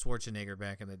Arnold Schwarzenegger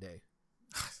back in the day.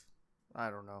 I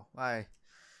don't know.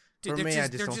 Dude, for me, I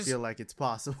just don't feel like it's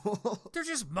possible. They're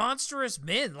just monstrous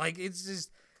men. Like, it's just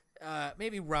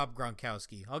maybe Rob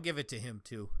Gronkowski. I'll give it to him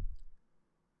too.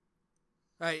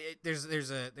 There's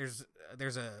a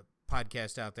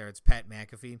podcast out there. It's Pat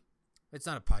McAfee. It's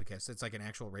not a podcast. It's like an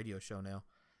actual radio show now.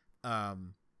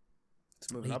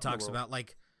 He talks about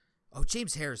like,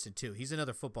 James Harrison too. He's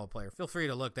another football player. Feel free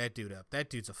to look that dude up.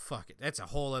 That dude's that's a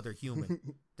whole other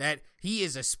human. That he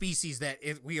is a species that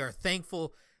we are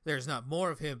thankful there's not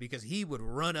more of him, because he would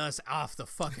run us off the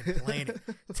fucking planet.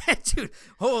 That dude,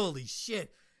 holy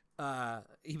shit.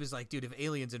 He was like, dude, if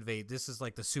aliens invade, this is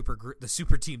like the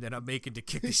super team that I'm making to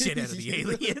kick the shit out of the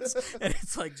aliens. And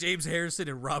it's like James Harrison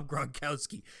and Rob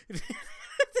Gronkowski.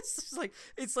 This is like,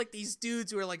 it's like these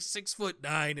dudes who are like 6'9",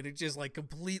 and it's just like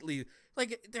completely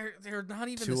like they're not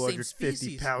even the same species.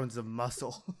 250 pounds of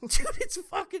muscle. Dude, it's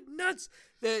fucking nuts.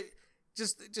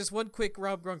 Just one quick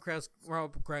Rob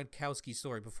Gronkowski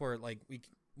story before like we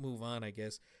move on, I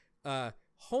guess.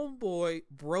 Homeboy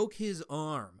broke his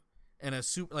arm and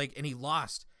he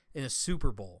lost in a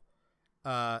Super Bowl,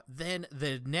 Then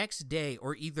the next day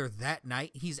or either that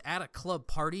night, he's at a club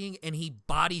partying and he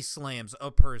body slams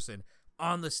a person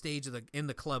on the stage in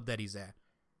the club that he's at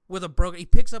with a broken. He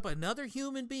picks up another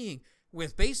human being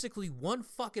with basically one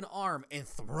fucking arm and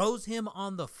throws him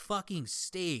on the fucking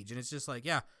stage. And it's just like,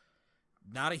 yeah,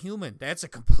 not a human. That's a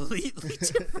completely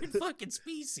different fucking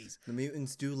species. The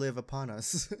mutants do live upon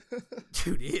us.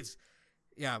 Dude,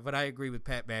 yeah, but I agree with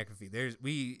Pat McAfee.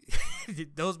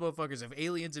 Those motherfuckers, if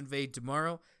aliens invade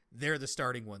tomorrow, they're the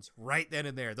starting ones right then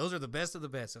and there. Those are the best of the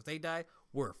best. If they die,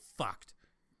 we're fucked.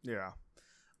 Yeah.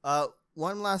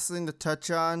 One last thing to touch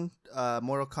on,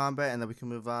 Mortal Kombat, and then we can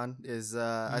move on, is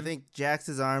I think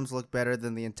Jax's arms look better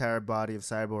than the entire body of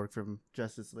Cyborg from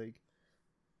Justice League.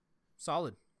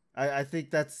 Solid. I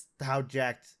think that's how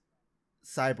jacked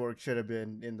Cyborg should have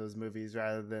been in those movies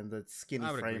rather than the skinny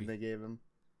frame they gave him.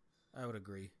 I would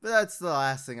agree. But that's the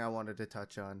last thing I wanted to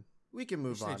touch on. We can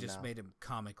move on now. They just made him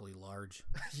comically large.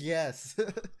 Yes.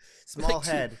 Small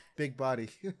head, big body.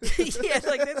 Yeah,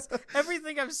 like that's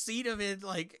everything I've seen of it.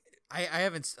 Like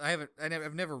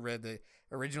I've never read the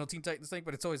original Teen Titans thing,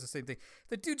 but it's always the same thing.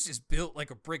 The dude's just built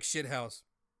like a brick shit house.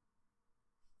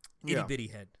 Itty bitty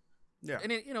head. Yeah.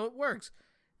 And it works.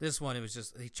 This one, it was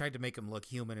just, they tried to make him look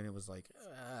human, and it was like,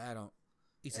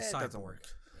 he's a cyborg.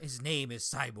 His name is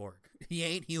Cyborg. He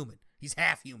ain't human. He's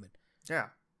half human. Yeah.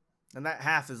 And that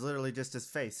half is literally just his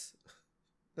face.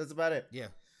 That's about it. Yeah.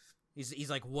 He's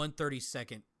like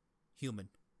 1/32nd human.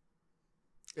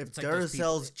 If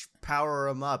Duracells power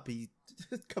him up,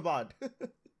 come on.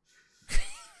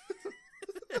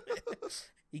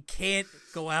 He can't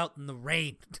go out in the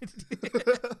rain.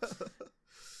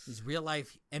 He's real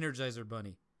life Energizer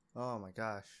Bunny. Oh my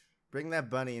gosh. Bring that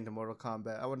bunny into Mortal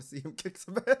Kombat. I want to see him kick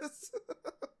some ass.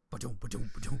 Ba-doom,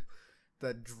 ba-doom, ba-doom.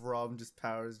 That drum just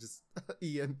powers just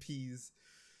EMPs.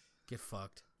 Get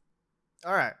fucked.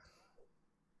 All right.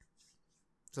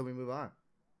 So we move on.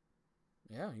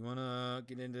 Yeah, you want to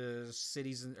get into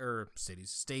states and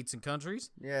countries?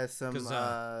 Yeah, some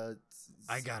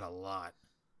I got a lot.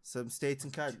 Some states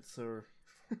and countries. 6, 7,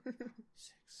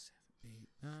 8,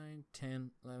 9,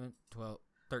 10, 11, 12,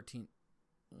 13.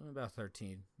 About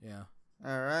 13, yeah.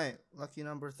 All right. Lucky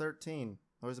number 13.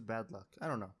 Or is it bad luck? I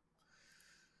don't know.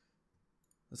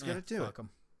 Let's get it to it.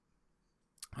 'em.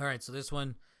 All right, so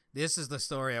this is the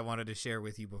story I wanted to share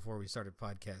with you before we started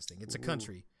podcasting. It's a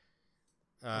country.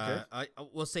 Okay.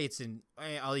 We'll say it's in,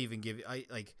 I'll even give you,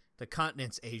 the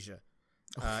continent's Asia.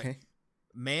 Okay.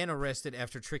 Man arrested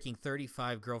after tricking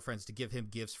 35 girlfriends to give him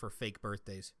gifts for fake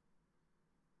birthdays.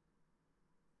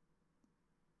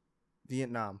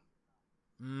 Vietnam.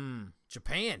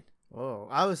 Japan. Oh,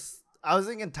 I was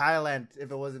thinking Thailand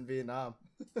if it wasn't Vietnam.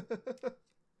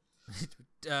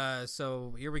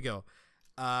 So here we go.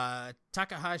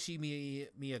 Takahashi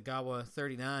Miyagawa,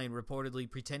 39, reportedly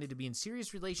pretended to be in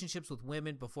serious relationships with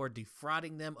women before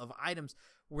defrauding them of items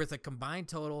worth a combined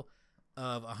total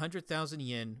of 100,000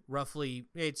 yen, roughly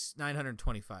it's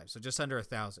 925, so just under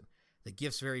 1,000. The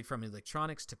gifts varied from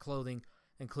electronics to clothing,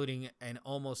 including an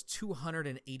almost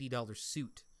 $280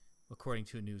 suit, according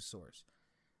to a news source.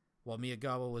 While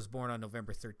Miyagawa was born on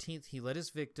November 13th, he led his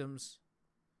victims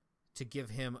to give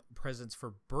him presents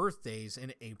for birthdays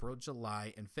in April,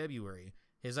 July, and February.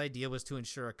 His idea was to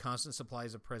ensure a constant supply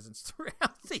of presents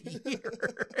throughout the year.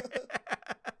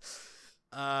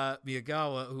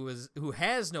 Miyagawa, who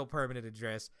has no permanent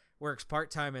address, works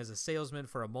part-time as a salesman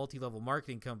for a multi-level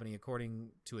marketing company,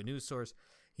 according to a news source.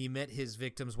 He met his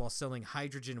victims while selling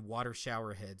hydrogen water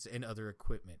shower heads and other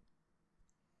equipment.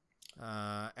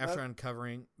 After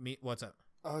uncovering what's up?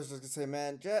 I was just gonna say,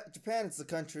 man, Japan is the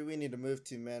country we need to move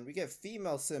to, man. We get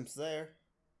female simps there.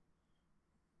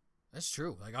 That's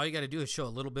true. Like, all you got to do is show a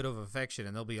little bit of affection,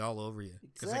 and they'll be all over you.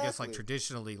 Because I guess, like,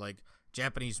 traditionally, like,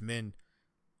 Japanese men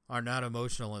are not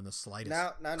emotional in the slightest.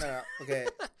 No. Okay,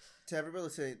 to everybody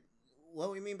listening,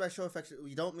 what we mean by show affection,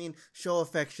 we don't mean show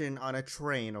affection on a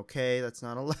train. Okay, that's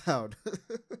not allowed.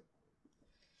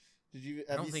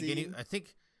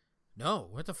 No,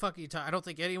 what the fuck are you talking? I don't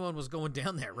think anyone was going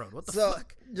down that road. What the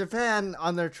fuck? Japan,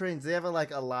 on their trains, they have a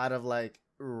lot of like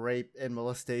rape and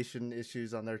molestation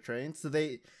issues on their trains. So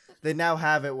they now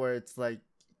have it where it's like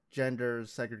gender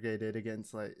segregated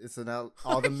against like now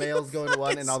all the males go to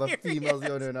one and all the females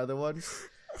go to another one.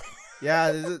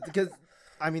 Yeah, because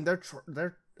I mean their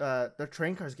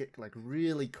train cars get like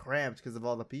really cramped because of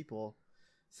all the people.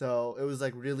 So it was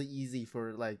like really easy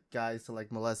for like guys to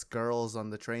like molest girls on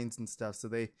the trains and stuff. So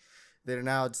they're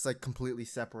now just like completely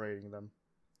separating them.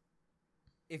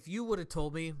 If you would have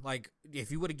told me, like,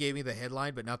 if you would have gave me the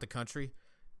headline but not the country,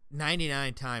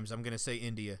 99 times I'm gonna say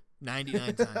India.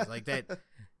 99 times, like that.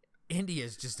 India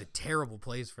is just a terrible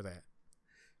place for that.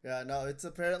 Yeah, no, it's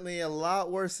apparently a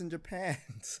lot worse in Japan.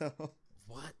 So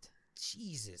What?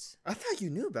 Jesus. I thought you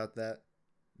knew about that.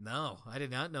 No, I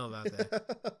did not know about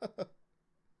that.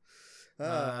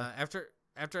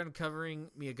 After uncovering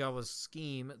Miyagawa's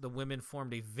scheme, the women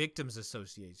formed a victims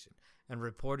association and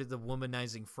reported the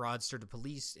womanizing fraudster to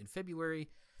police in February.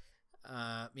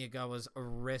 Miyagawa was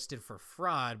arrested for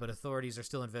fraud, but authorities are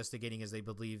still investigating as they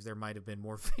believe there might have been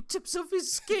more victims of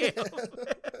his scam. Oh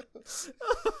my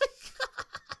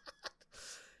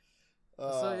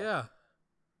god! So yeah,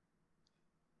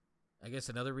 I guess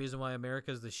another reason why America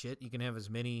is the shit. You can have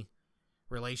as many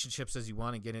relationships as you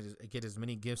want and get as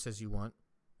many gifts as you want,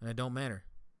 and it don't matter.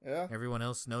 Yeah. Everyone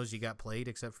else knows you got played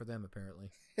except for them,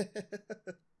 apparently.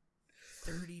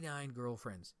 39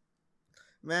 girlfriends.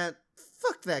 Man,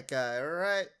 fuck that guy,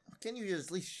 alright? Can you just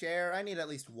at least share? I need at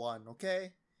least one,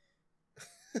 okay?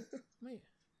 How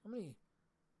many?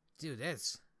 Dude,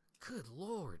 that's... Good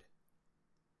lord.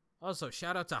 Also,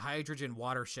 shout out to hydrogen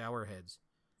water shower heads.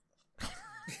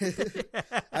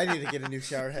 I need to get a new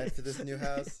shower head for this new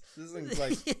house. This thing's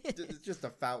like, it's just a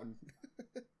fountain.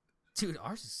 Dude,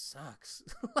 ours sucks.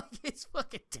 Like, it's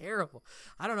fucking terrible.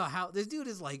 I don't know how... This dude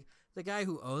is like... The guy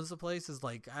who owns the place is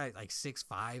like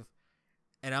 6'5",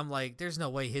 and I'm like, there's no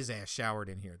way his ass showered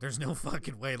in here. There's no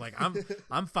fucking way. Like, I'm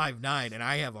 5'9", and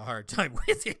I have a hard time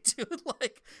with it, dude.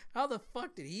 Like, how the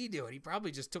fuck did he do it? He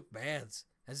probably just took baths.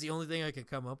 That's the only thing I can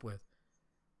come up with.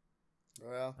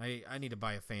 Well, I need to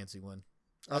buy a fancy one.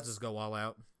 I'll just go all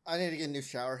out. I need to get a new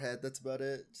shower head. That's about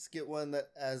it. Just get one that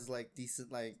has like decent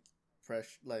like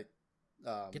fresh like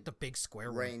get the big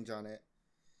square range on it.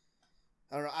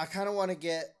 I don't know. I kind of want to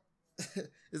get.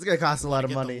 It's gonna cost a lot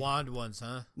of money. The wand ones,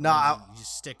 huh? No, you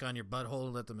just stick on your butthole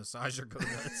and let the massager go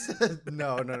nuts.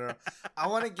 No. I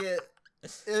want to get.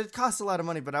 It costs a lot of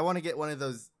money, but I want to get one of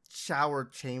those shower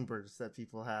chambers that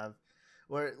people have,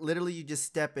 where literally you just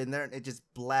step in there and it just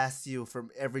blasts you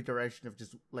from every direction of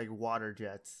just like water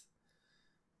jets.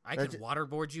 I could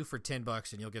waterboard you for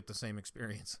 $10 and you'll get the same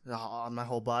experience. On my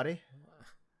whole body?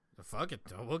 Fuck it,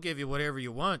 though. We'll give you whatever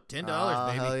you want. $10,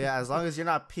 baby. Hell yeah, as long as you're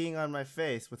not peeing on my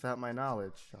face without my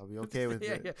knowledge, I'll be okay with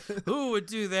it. Yeah. Who would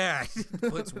do that?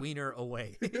 Puts wiener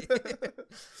away.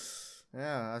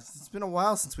 Yeah, it's been a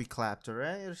while since we clapped, all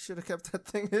right? I should have kept that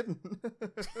thing hidden.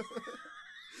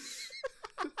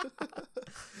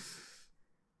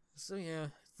 So yeah,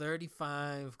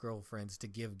 35 girlfriends to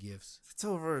give gifts.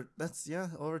 That's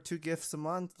over 2 gifts a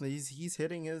month. He's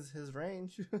hitting his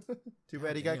range. Too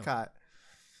bad he got caught.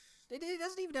 He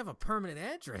doesn't even have a permanent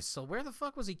address, so where the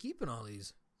fuck was he keeping all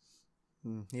these?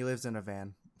 He lives in a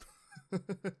van.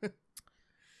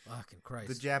 Fucking Christ.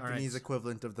 The Japanese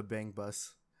equivalent of the Bang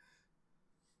bus.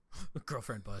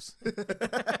 Girlfriend bus.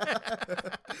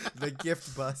 The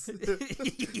gift bus.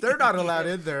 They're not allowed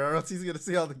in there, or else he's going to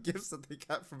see all the gifts that they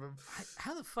got from him.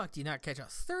 How the fuck do you not catch up?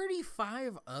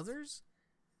 35 others?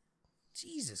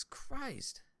 Jesus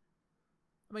Christ.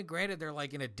 I mean, granted, they're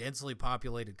like in a densely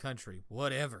populated country.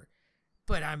 Whatever.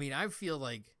 But, I mean, I feel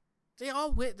like they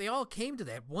all came to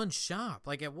that one shop.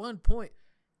 Like, at one point.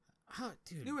 Oh,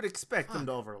 dude. You would expect them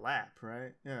to overlap,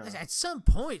 right? Yeah. At some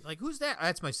point. Like, who's that?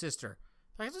 That's my sister.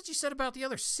 That's what you said about the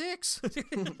other 6.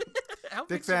 How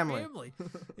big family.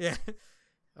 Yeah.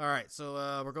 All right, so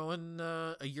we're going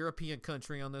a European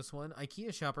country on this one.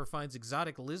 IKEA shopper finds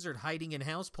exotic lizard hiding in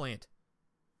houseplant.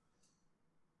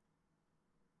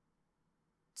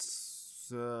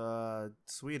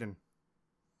 Sweden.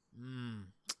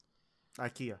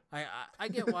 IKEA. I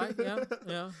get why.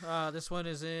 Yeah. This one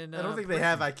is in. I don't think they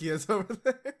have IKEAs over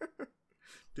there.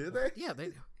 Do they? Yeah,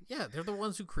 they're the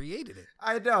ones who created it.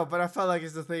 I know, but I felt like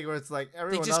it's the thing where it's like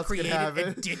everyone else can have it,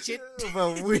 and ditch it,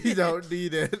 but we don't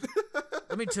need it.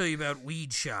 Let me tell you about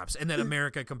weed shops, and then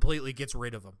America completely gets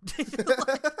rid of them.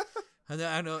 And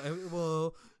I know.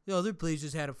 Well, other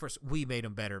places had them first. We made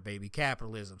them better, baby.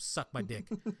 Capitalism. Suck my dick.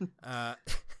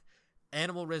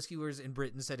 Animal rescuers in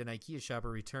Britain said an IKEA shopper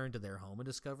returned to their home and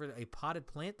discovered a potted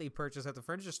plant they purchased at the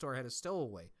furniture store had a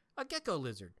stowaway, a gecko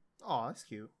lizard. Oh, that's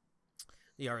cute.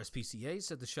 The RSPCA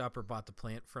said the shopper bought the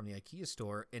plant from the IKEA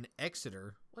store in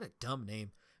Exeter, what a dumb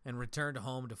name, and returned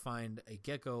home to find a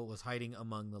gecko was hiding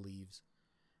among the leaves.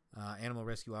 Animal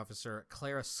rescue officer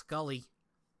Clara Scully,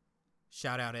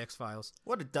 shout out X-Files.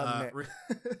 What a dumb name.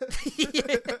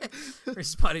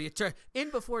 Responded in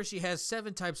before she has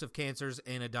 7 types of cancers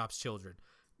and adopts children.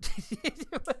 You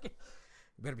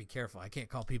better be careful. I can't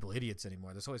call people idiots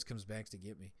anymore. This always comes back to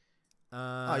get me. You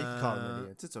can call them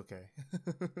idiots. It's okay.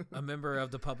 A member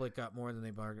of the public got more than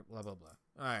they bargained. Blah, blah, blah.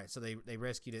 All right, so they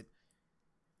rescued it.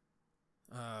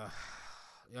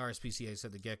 The RSPCA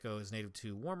said the gecko is native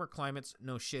to warmer climates.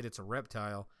 No shit, it's a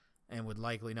reptile. and would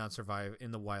likely not survive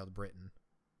in the wild Britain.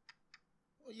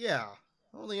 Yeah.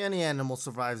 Only any animal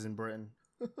survives in Britain.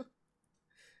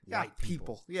 White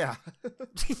people. Yeah.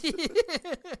 They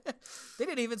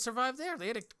didn't even survive there. They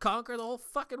had to conquer the whole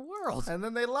fucking world. And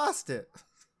then they lost it.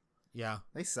 Yeah.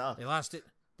 They suck. They lost it.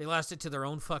 They lost it to their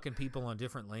own fucking people on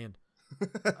different land.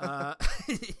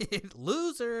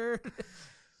 Loser.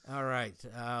 All right.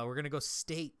 We're going to go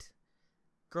state.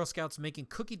 Girl Scouts making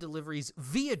cookie deliveries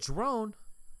via drone.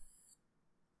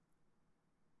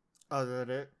 Oh, is that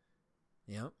it?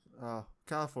 Yep. Oh,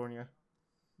 California.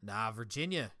 Nah,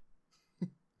 Virginia. I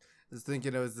was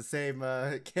thinking it was the same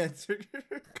cancer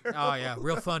girl. Oh, yeah.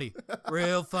 Real funny.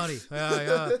 Real funny.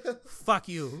 Yeah. Fuck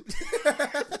you.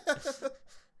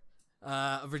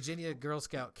 Virginia Girl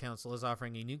Scout Council is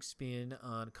offering a unique spin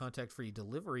on contact-free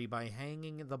delivery by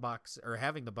having the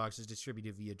boxes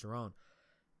distributed via drone.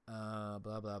 Blah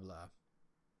blah blah.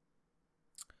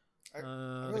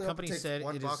 The company said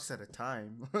one it box is at a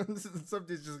time.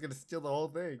 Somebody's just gonna steal the whole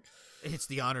thing. It's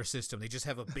the honor system. They just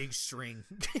have a big string.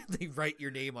 They write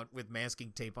your name on with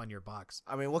masking tape on your box.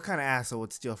 I mean, what kind of asshole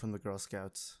would steal from the Girl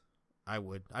Scouts? I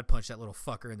would. I'd punch that little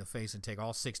fucker in the face and take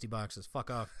all 60 boxes.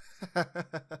 Fuck off.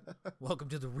 Welcome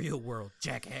to the real world,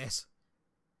 jackass.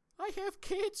 I have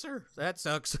cancer. That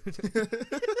sucks.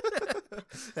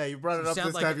 Hey, you brought it up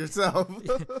this like time yourself.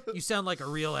 You sound like a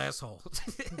real asshole.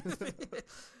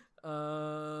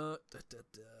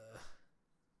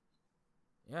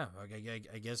 Yeah,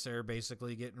 I guess they're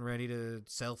basically getting ready to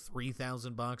sell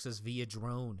 3,000 boxes via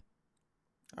drone.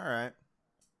 All right.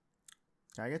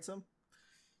 Can I get some?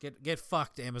 Get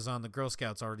fucked, Amazon. The Girl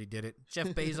Scouts already did it. Jeff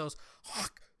Bezos.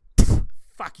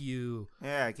 Fuck you.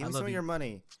 Yeah, give me some of your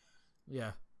money.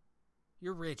 Yeah.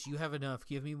 You're rich. You have enough.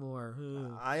 Give me more.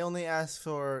 I only asked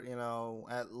for,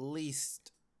 at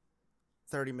least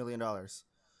 $30 million.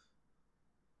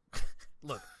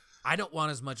 Look, I don't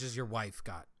want as much as your wife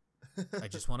got. I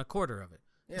just want a quarter of it.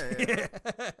 Yeah.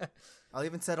 I'll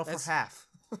even settle for half.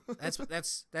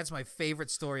 That's my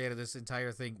favorite story out of this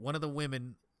entire thing. One of the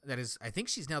women that is, I think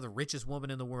she's now the richest woman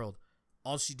in the world.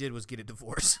 All she did was get a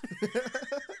divorce.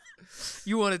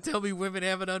 You want to tell me women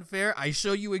have it unfair? I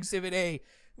show you Exhibit A.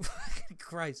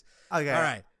 Christ. Okay. All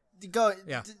right. Go.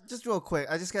 Yeah. Just real quick.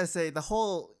 I just gotta say the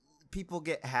whole people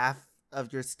get half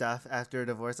of your stuff after a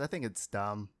divorce. I think it's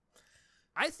dumb.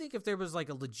 I think if there was like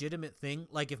a legitimate thing,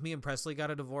 like if me and Presley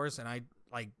got a divorce and I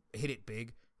like hit it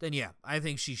big, then yeah, I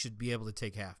think she should be able to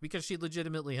take half because she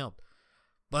legitimately helped.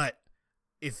 But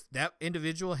if that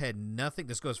individual had nothing,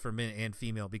 this goes for men and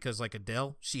female, because like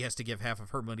Adele, she has to give half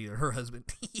of her money to her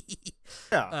husband.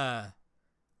 Yeah.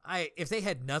 If they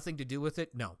had nothing to do with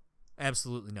it, no,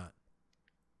 absolutely not.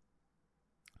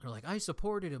 They're like, I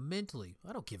supported him mentally.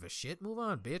 I don't give a shit. Move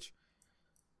on, bitch.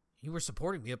 You were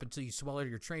supporting me up until you swallowed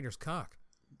your trainer's cock.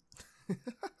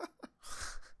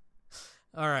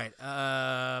 All right.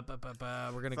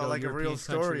 We're gonna Felt go like European a real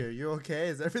story. country. Are you okay?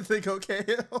 Is everything okay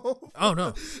at home? Oh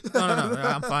no,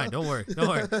 I'm fine. Don't worry.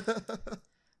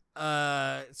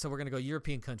 So we're gonna go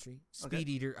European country. Speed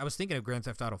Eater. I was thinking of Grand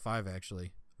Theft Auto 5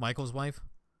 actually. Michael's wife.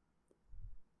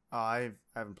 Oh, I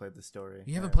haven't played the story.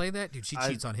 You haven't played that? Dude, she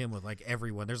cheats on him with like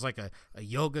everyone. There's like a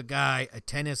yoga guy, a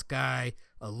tennis guy,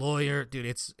 a lawyer. Dude,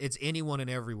 it's anyone and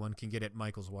everyone can get at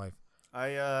Michael's wife.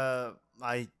 I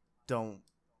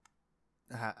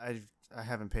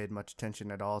haven't paid much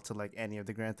attention at all to like any of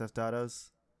the Grand Theft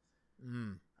Autos.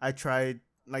 I tried,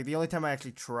 like the only time I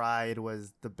actually tried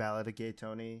was the Ballad of Gay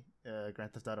Tony,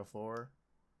 Grand Theft Auto 4.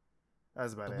 That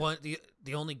was about it.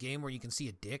 The only game where you can see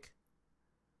a dick?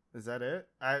 Is that it?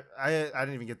 I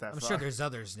didn't even get that I'm far. sure there's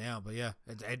others now, but yeah.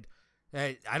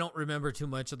 I don't remember too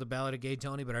much of the Ballad of Gay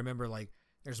Tony, but I remember like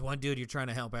there's one dude you're trying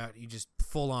to help out, you just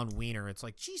full on wiener. It's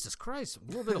like, Jesus Christ, a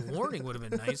little bit of warning would have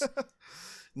been nice.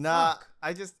 Nah, fuck.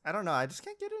 I don't know. I just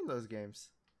can't get into those games.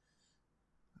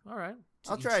 All right.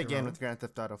 I'll try again with Grand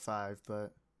Theft Auto 5,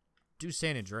 but do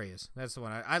San Andreas. That's the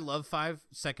one. I love 5.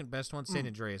 Second best one. San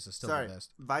Andreas is still the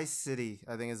best. Vice City,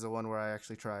 I think, is the one where I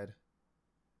actually tried.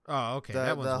 Oh, okay.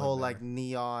 The whole like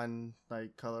neon,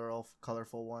 like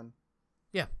colorful one.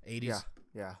 Yeah, 80s.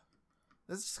 Yeah.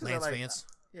 This is just Lance Vance.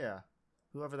 Yeah,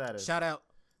 whoever that is. Shout out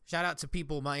to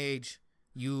people my age.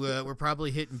 You were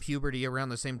probably hitting puberty around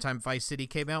the same time Vice City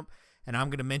came out, and I'm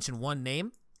gonna mention one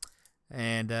name,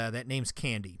 and that name's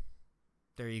Candy.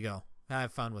 There you go.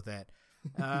 Have fun with that.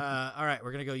 All right,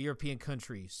 we're gonna go European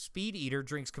country. Speed Eater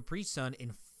drinks Capri Sun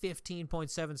in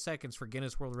 15.7 seconds for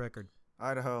Guinness World Record.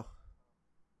 Idaho.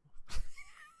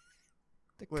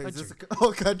 Wait, country. is this a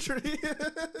whole country?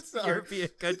 European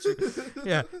country.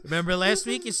 Yeah. Remember last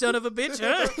week, you son of a bitch,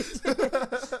 huh?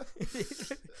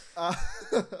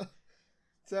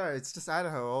 Sorry, it's just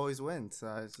Idaho always wins. So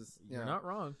it's just You're not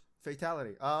wrong.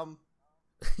 fatality. Flawless.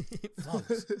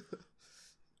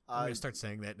 I'm gonna start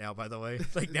saying that now. By the way,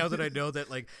 like now that I know that,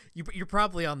 like you're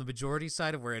probably on the majority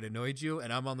side of where it annoyed you,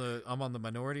 and I'm on the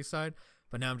minority side.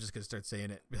 But now I'm just gonna start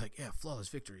saying it. Be like, yeah, flawless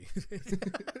victory.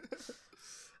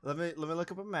 Let me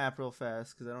look up a map real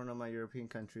fast because I don't know my European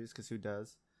countries. Because who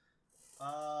does?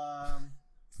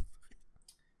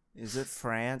 Is it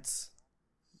France?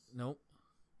 Nope.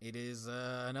 It is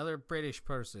another British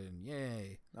person.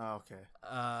 Yay. Oh, okay.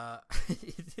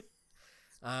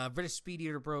 British speed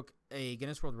eater broke a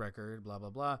Guinness World Record. Blah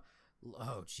blah blah.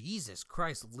 Oh Jesus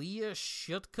Christ, Leah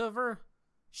Shitcover.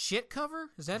 Shitcover?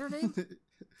 Is that her name?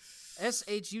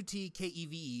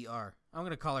 Shutkever. I'm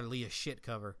gonna call her Leah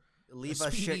Shitcover. Leave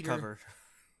a shit cover.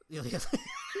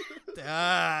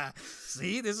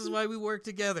 See, this is why we work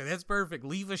together. That's perfect.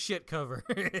 Leave a shit cover.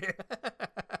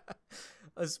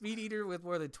 A speed eater with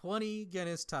more than 20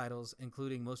 Guinness titles,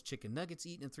 including most chicken nuggets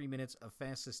eaten in 3 minutes, a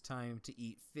fastest time to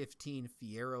eat 15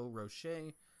 Ferrero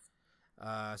Rocher.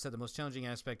 Said the most challenging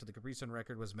aspect of the Capri Sun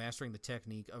record was mastering the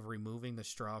technique of removing the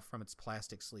straw from its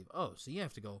plastic sleeve. Oh, so you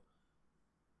have to go.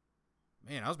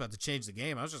 Man, I was about to change the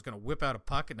game. I was just going to whip out a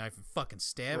pocket knife and fucking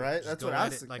stab it. Right? That's what I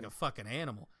was thinking. Like a fucking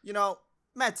animal. You know,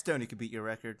 Matt Stoney could beat your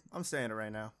record. I'm saying it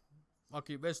right now. Fuck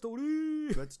you, Matt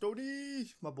Stoney. Matt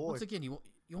Stoney, my boy. Once again, you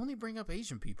only bring up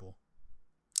Asian people.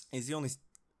 He's the only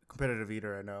competitive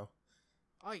eater I know.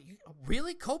 Oh,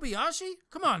 really? Kobayashi?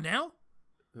 Come on now.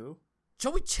 Who?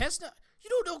 Joey Chestnut? You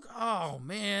don't know? Oh,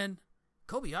 man.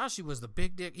 Kobayashi was the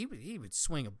big dick. He would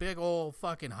swing a big old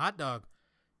fucking hot dog.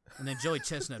 And then Joey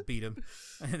Chestnut beat him.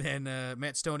 And then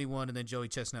Matt Stoney won, and then Joey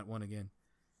Chestnut won again.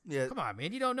 Yeah. Come on,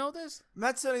 man. You don't know this?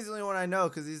 Matt Stoney's the only one I know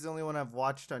because he's the only one I've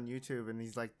watched on YouTube, and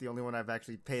he's like the only one I've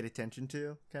actually paid attention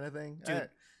to, kind of thing. Dude,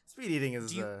 speed eating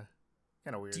is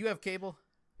kind of weird. Do you have cable?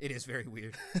 It is very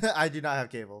weird. I do not have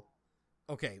cable.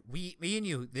 Okay, me and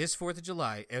you, this 4th of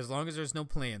July, as long as there's no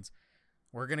plans,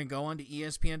 we're going to go onto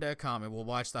ESPN.com and we'll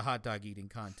watch the hot dog eating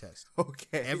contest.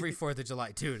 Okay. Every 4th of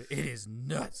July. Dude, it is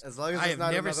nuts. As long as it's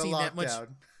not another lockdown. That much.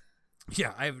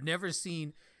 Yeah, I have never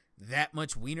seen that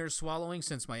much wiener swallowing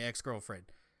since my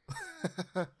ex-girlfriend.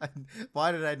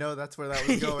 Why did I know that's where that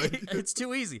was going? It's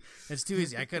too easy. It's too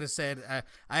easy. I could have said,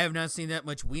 I have not seen that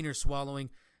much wiener swallowing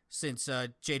since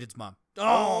Jaded's mom.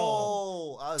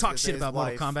 Oh! Talk shit about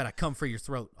Mortal Kombat. I come for your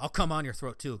throat. I'll come on your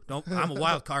throat, too. I'm a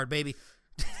wild card, baby.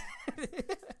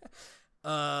 It's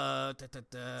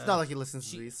not like he listens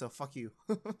to these, so fuck you.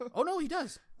 Oh, no, he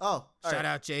does. Oh, shout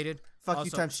out Jaded. Fuck also,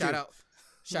 you times shout two.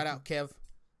 Shout out Kev.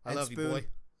 I love Spoon. you, boy.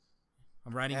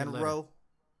 I'm writing you a letter. Row.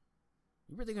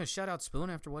 You really gonna shout out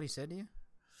Spoon after what he said to you?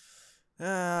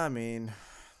 I mean,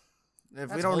 if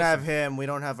That's we don't wholesome. have him, we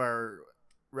don't have our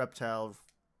reptile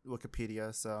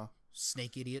Wikipedia, so.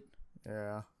 Snake idiot.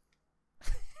 Yeah.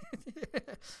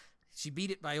 She beat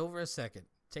it by over a second.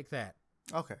 Take that.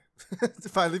 Okay.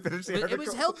 Finally finished the article.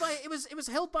 It was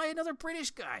held by another British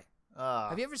guy.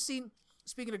 Have you ever seen?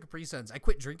 Speaking of Capri Suns, I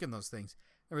quit drinking those things.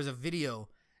 There was a video.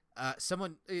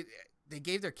 They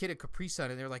gave their kid a Capri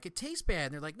Sun, and they're like, "It tastes bad."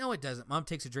 And they're like, "No, it doesn't." Mom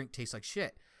takes a drink, tastes like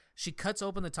shit. She cuts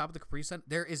open the top of the Capri Sun.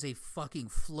 There is a fucking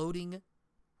floating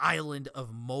island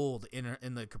of mold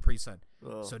in the Capri Sun.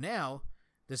 Oh. So now,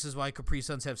 this is why Capri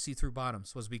Suns have see-through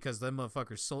bottoms. Was because them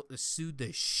motherfuckers sued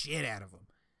the shit out of them.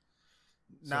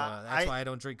 So that's why I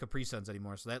don't drink Capri Suns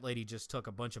anymore. So that lady just took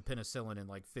a bunch of penicillin in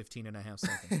like 15 and a half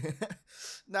seconds.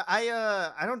 No,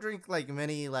 I don't drink like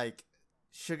many like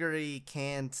sugary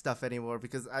canned stuff anymore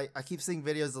because I keep seeing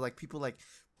videos of like people like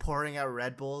pouring out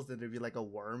Red Bulls and there'd be like a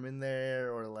worm in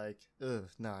there or like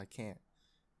no, I can't.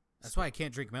 That's why I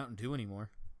can't drink Mountain Dew anymore.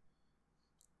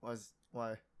 Why?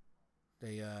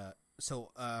 They I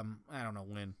don't know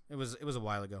when. It was a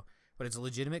while ago. But it's a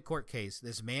legitimate court case.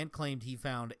 This man claimed he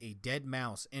found a dead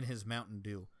mouse in his Mountain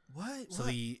Dew. What? So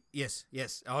yes.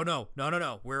 Oh no.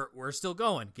 We're still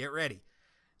going. Get ready.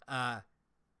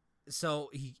 So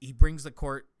he brings it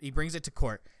to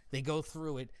court. They go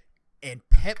through it, and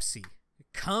Pepsi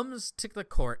comes to the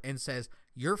court and says,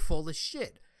 "You're full of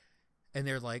shit." And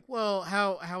they're like, "Well,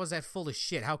 how is that full of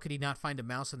shit? How could he not find a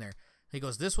mouse in there?" He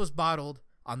goes, "This was bottled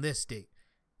on this date.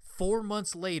 4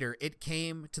 months later, it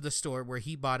came to the store where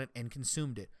he bought it and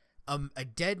consumed it. A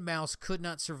dead mouse could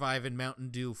not survive in Mountain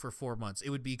Dew for 4 months. It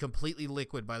would be completely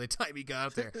liquid by the time he got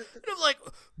out there." And I'm like,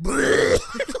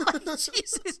 like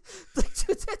Jesus, like,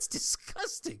 dude, that's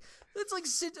disgusting. That's like,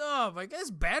 oh my God,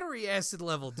 that's battery acid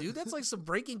level, dude. That's like some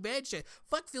Breaking Bad shit.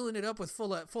 Fuck filling it up with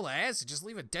full of acid. Just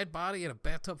leave a dead body in a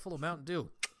bathtub full of Mountain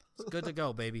Dew. It's good to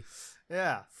go, baby.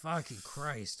 Yeah. Fucking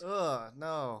Christ. Ugh,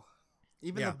 no.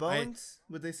 Even the bones?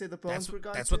 Would they say the bones were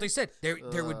gone? That's what they said.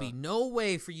 There would be no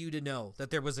way for you to know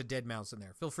that there was a dead mouse in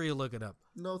there. Feel free to look it up.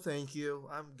 No, thank you.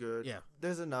 I'm good. Yeah.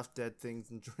 There's enough dead things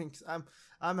and drinks.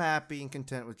 I'm happy and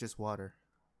content with just water.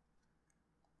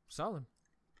 Solid.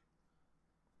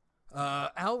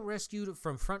 Al rescued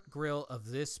from front grill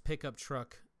of this pickup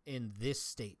truck in this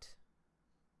state.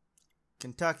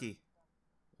 Kentucky.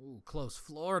 Ooh, close.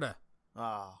 Florida.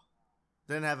 Ah.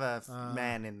 Didn't have a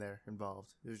man in there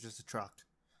involved. It was just a truck.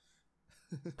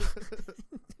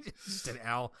 Just an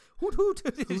owl. Hoot hoot.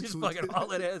 It's just fucking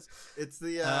all it is. It's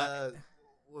the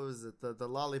what was it? The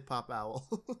lollipop owl.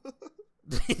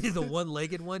 The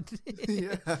one-legged one.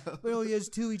 Yeah. Well, he has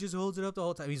two. He just holds it up the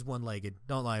whole time. He's one-legged.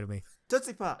 Don't lie to me.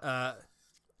 Tootsie Pop.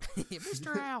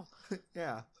 Mr. Owl.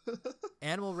 Yeah.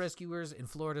 Animal rescuers in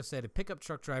Florida said a pickup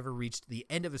truck driver reached the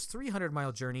end of his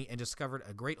 300-mile journey and discovered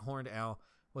a great horned owl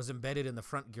was embedded in the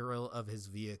front grille of his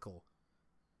vehicle.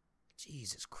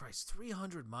 Jesus Christ,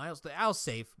 300 miles. The owl's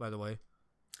safe, by the way.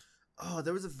 Oh,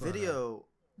 there was a video.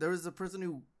 There was a person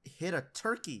who hit a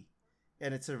turkey,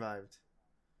 and it survived.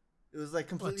 It was like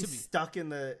completely stuck in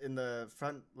the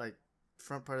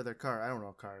front part of their car. I don't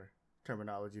know car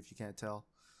terminology if you can't tell.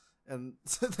 And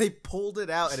so they pulled it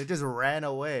out, and it just ran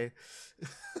away.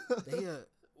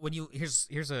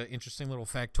 Here's an interesting little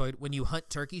factoid. When you hunt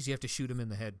turkeys, you have to shoot them in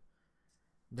the head.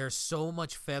 There's so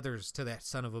much feathers to that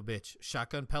son of a bitch.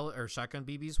 Shotgun pellet or shotgun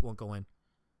BBs won't go in.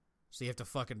 So you have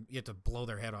to blow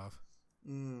their head off.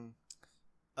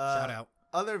 Shout out.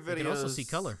 Other videos. You can also see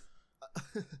color.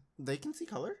 They can see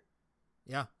color?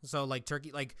 Yeah. So like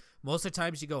turkey, like most of the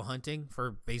times you go hunting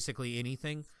for basically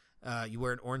anything, you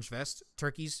wear an orange vest.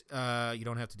 Turkeys, you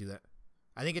don't have to do that.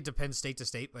 I think it depends state to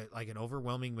state, but like an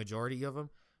overwhelming majority of them,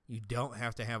 you don't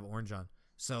have to have orange on.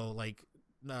 So like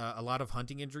a lot of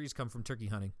hunting injuries come from turkey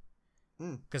hunting.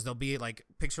 Because they'll be like,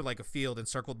 picture like a field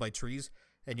encircled by trees,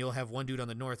 and you'll have one dude on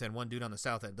the north end, one dude on the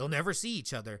south end. They'll never see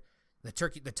each other.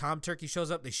 The tom turkey shows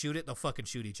up, they shoot it, they'll fucking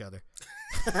shoot each other.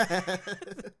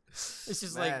 It's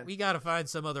just like, we got to find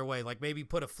some other way. Like maybe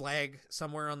put a flag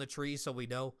somewhere on the tree so we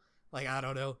know. Like, I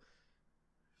don't know.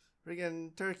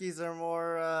 Friggin' turkeys are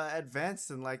more advanced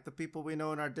than like the people we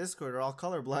know in our Discord are all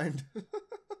colorblind.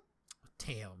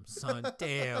 Damn, son,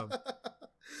 damn.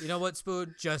 You know what,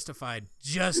 Spoon? Justified,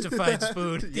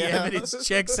 Spoon. The evidence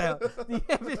checks out. The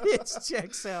evidence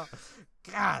checks out.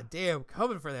 God damn,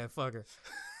 coming for that fucker.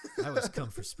 I was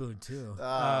coming for Spoon too.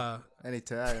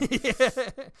 Anytime. Yeah.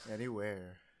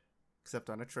 Anywhere. Except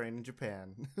on a train in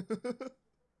Japan.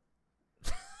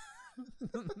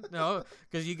 No,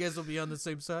 because you guys will be on the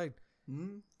same side.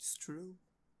 It's true.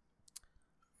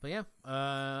 But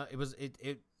yeah, it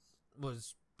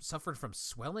was suffered from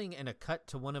swelling and a cut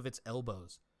to one of its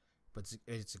elbows, but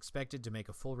it's expected to make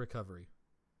a full recovery.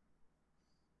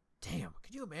 Damn,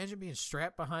 could you imagine being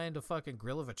strapped behind a fucking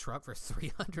grill of a truck for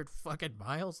 300 fucking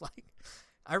miles? Like,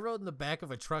 I rode in the back of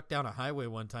a truck down a highway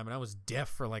one time, and I was deaf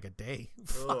for like a day.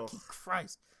 Fucking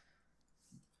Christ.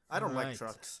 I don't like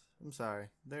trucks. I'm sorry.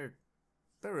 They're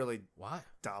really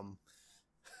dumb.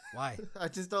 Why? I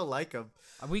just don't like them.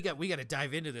 We got to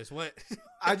dive into this. What?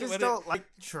 I just don't like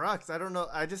trucks. I don't know.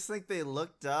 I just think they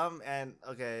look dumb. And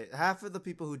okay, half of the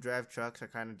people who drive trucks are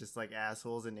kind of just like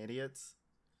assholes and idiots.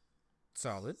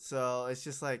 Solid. So it's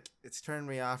just like it's turned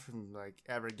me off from like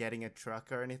ever getting a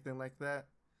truck or anything like that.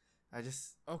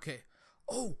 Okay.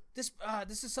 Oh, this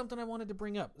is something I wanted to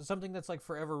bring up. Something that's like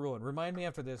forever ruined. Remind me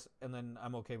after this, and then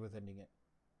I'm okay with ending it.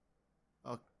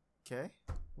 Okay.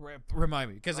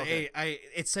 Remind me, because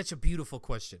it's such a beautiful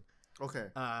question. Okay.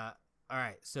 All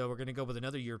right, so we're gonna go with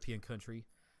another European country.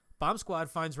 Bomb squad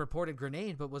finds reported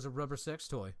grenade, but was a rubber sex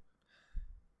toy.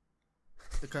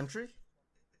 The country?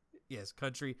 Yes,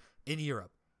 country in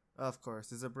Europe. Of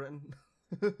course. Is it Britain?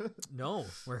 No,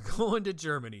 we're going to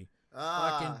Germany.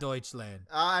 Fucking Deutschland.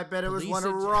 I bet it was one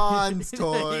of Ron's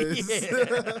toys.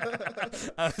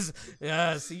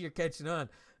 See, you're catching on.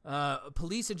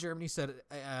 Police in Germany said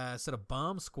a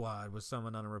bomb squad was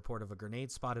summoned on a report of a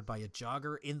grenade spotted by a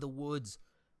jogger in the woods.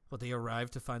 But they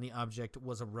arrived to find the object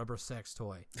was a rubber sex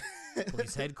toy.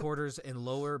 Police headquarters in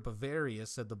Lower Bavaria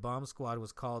said the bomb squad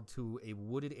was called to a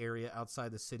wooded area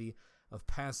outside the city of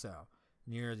Passau,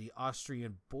 near the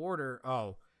Austrian border.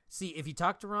 Oh, see, if you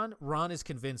talk to Ron is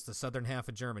convinced the southern half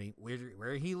of Germany,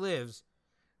 where he lives,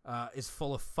 is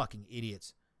full of fucking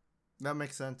idiots. That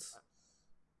makes sense.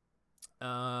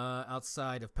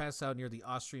 Outside of Passau near the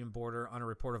Austrian border on a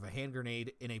report of a hand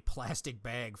grenade in a plastic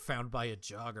bag found by a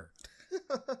jogger.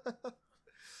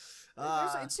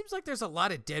 It seems like there's a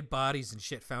lot of dead bodies and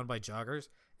shit found by joggers.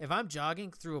 If I'm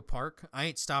jogging through a park, I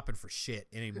ain't stopping for shit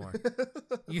anymore.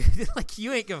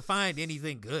 You ain't gonna find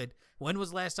anything good. When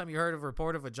was the last time you heard of a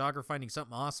report of a jogger finding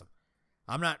something awesome?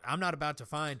 I'm not about to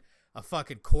find a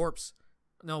fucking corpse.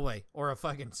 No way. Or a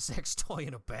fucking sex toy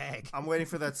in a bag. I'm waiting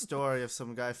for that story of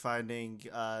some guy finding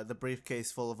the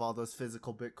briefcase full of all those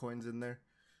physical bitcoins in there.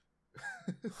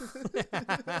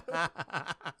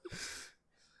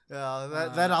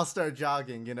 Then I'll start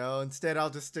jogging, Instead, I'll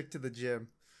just stick to the gym.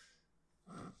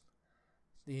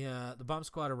 The bomb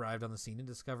squad arrived on the scene and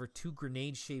discovered 2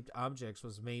 grenade-shaped objects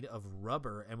was made of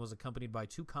rubber and was accompanied by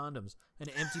 2 condoms, an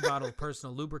empty bottle of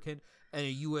personal lubricant, and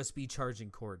a USB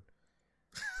charging cord.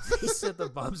 They said the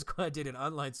bomb squad did an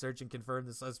online search and confirmed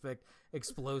the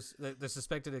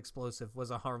suspected explosive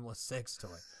was a harmless sex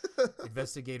toy.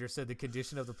 Investigators said the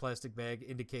condition of the plastic bag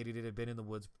indicated it had been in the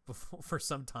woods for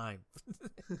some time.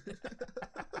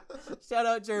 Shout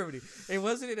out Germany. It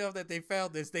wasn't enough that they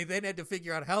found this. They then had to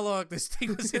figure out how long this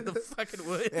thing was in the fucking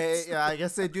woods. Hey, yeah, I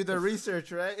guess they do their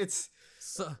research, right?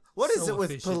 What is it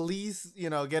with efficient. Police,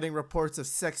 getting reports of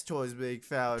sex toys being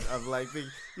found, of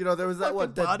there was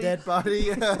that dead body?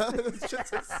 It's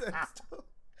just a sex toy.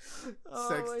 Oh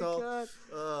my god.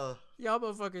 Y'all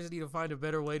motherfuckers need to find a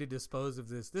better way to dispose of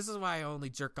this. This is why I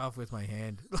only jerk off with my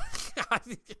hand.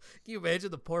 Can you imagine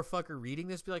the poor fucker reading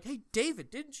this? Be like, hey, David,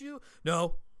 didn't you?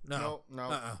 No.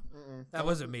 That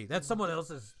wasn't me. That's someone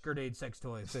else's grenade sex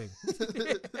toy thing.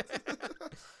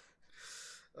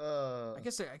 I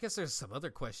guess there's some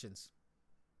other questions.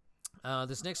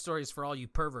 This next story is for all you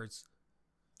perverts.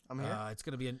 I'm here. It's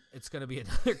gonna be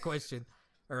another question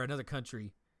or another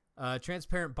country.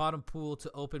 Transparent bottom pool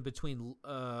to open between.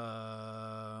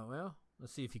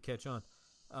 Let's see if you catch on.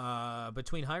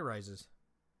 Between high rises.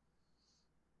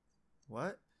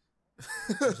 What?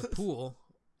 There's a pool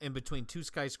in between 2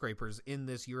 skyscrapers in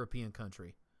this European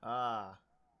country.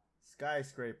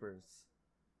 Skyscrapers.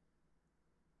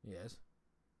 Yes.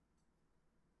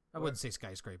 I wouldn't say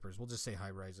skyscrapers. We'll just say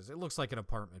high rises. It looks like an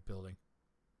apartment building.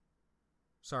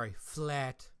 Sorry,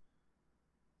 flat.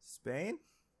 Spain?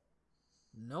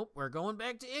 Nope, we're going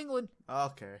back to England.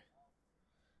 Okay.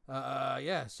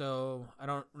 Yeah, so I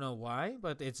don't know why,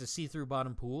 but it's a see-through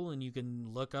bottom pool, and you can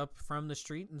look up from the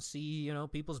street and see,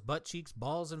 people's butt cheeks,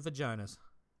 balls, and vaginas.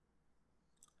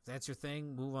 If that's your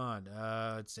thing, move on.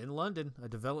 It's in London. A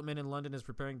development in London is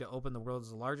preparing to open the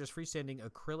world's largest freestanding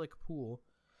acrylic pool.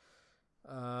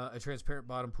 A transparent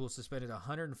bottom pool suspended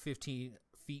 115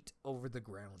 feet over the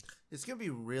ground. It's going to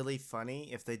be really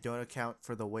funny if they don't account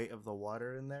for the weight of the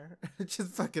water in there. It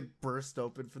just fucking burst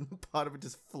open from the bottom. It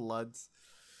just floods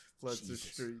the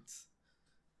streets.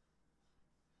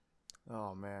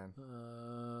 Oh, man.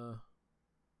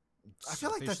 I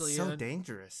feel like that's so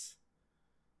dangerous.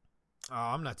 Oh,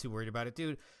 I'm not too worried about it,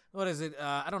 dude. What is it?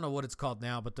 I don't know what it's called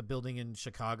now, but the building in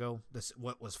Chicago,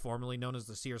 what was formerly known as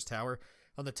the Sears Tower,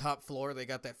 on the top floor, they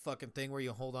got that fucking thing where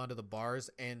you hold onto the bars,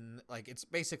 and it's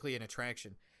basically an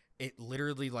attraction. It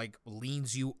literally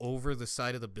leans you over the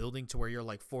side of the building to where you're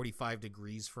 45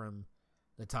 degrees from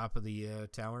the top of the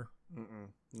tower.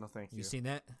 No, thank you. You seen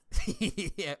that?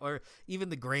 Yeah, or even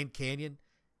the Grand Canyon.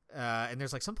 And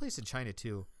there's some place in China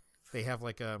too. They have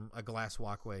a glass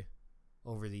walkway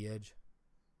over the edge.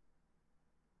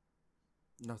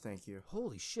 No, thank you.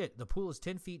 Holy shit. The pool is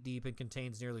 10 feet deep and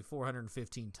contains nearly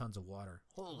 415 tons of water.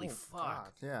 Holy fuck.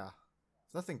 God, yeah.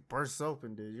 If that thing bursts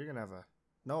open, dude, you're going to have a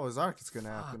Noah's Ark. It's going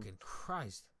to happen. Fucking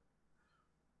Christ.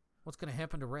 What's going to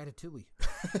happen to Ratatouille?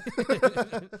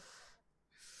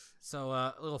 So,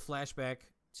 a little flashback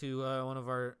to one of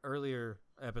our earlier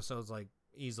episodes,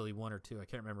 easily 1 or 2. I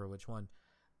can't remember which one.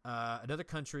 Another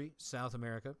country, South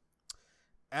America.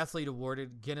 Athlete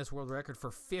awarded Guinness World Record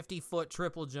for 50-foot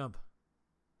triple jump.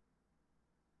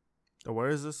 Oh, where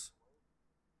is this?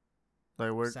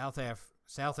 Where? South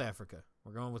Africa.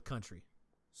 We're going with country.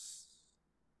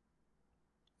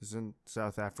 Isn't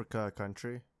South Africa a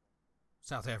country?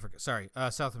 South Africa. Sorry,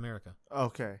 South America.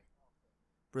 Okay.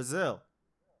 Brazil.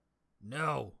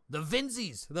 No. The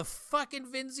Vinzies. The fucking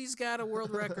Vinzies got a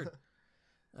world record.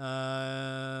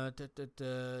 Yolimar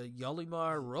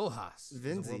Rojas is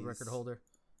the world record holder.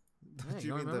 Do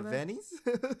you mean the Vannies?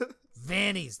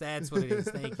 Vannies, that's what it is.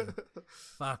 Thank you.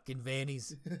 Fucking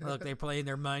Vannies. Look, they're playing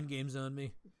their mind games on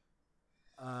me.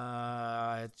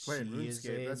 Playing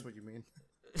RuneScape, that's what you mean.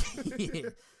 Yeah.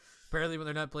 Apparently when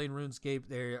they're not playing RuneScape,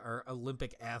 they are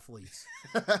Olympic athletes.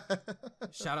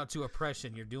 Shout out to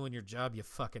Oppression. You're doing your job, you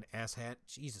fucking asshat.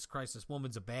 Jesus Christ, this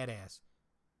woman's a badass.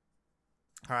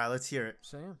 All right, let's hear it.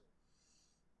 Sam.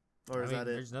 Or is that it?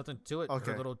 There's nothing to it.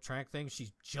 Okay. Her little track thing, she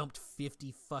jumped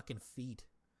 50 fucking feet.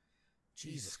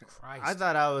 Jesus Christ. I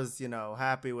thought I was,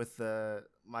 happy with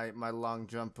my long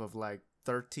jump of like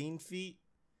 13 feet.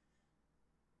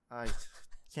 I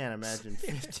can't imagine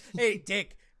 15. Hey,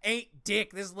 Dick. Ain't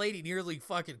Dick. This lady nearly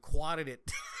fucking quadded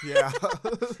it. Yeah.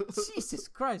 Jesus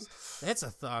Christ. That's a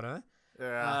thought, huh?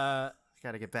 Yeah.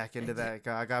 Gotta get back into that.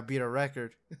 I gotta beat a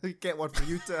record. Get one for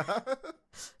Utah.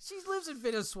 She lives in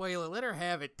Venezuela. Let her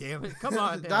have it, damn it. Come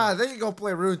on. Nah, they can go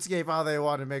play RuneScape all they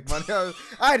want to make money.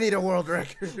 I need a world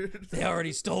record. They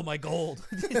already stole my gold.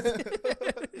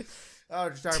 Oh,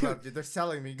 just talking about they're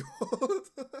selling me gold.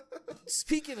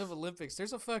 Speaking of Olympics,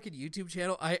 there's a fucking YouTube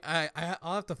channel.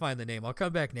 I'll have to find the name. I'll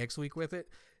come back next week with it.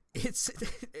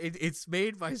 It's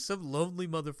made by some lonely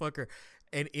motherfucker,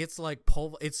 and it's like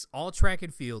it's all track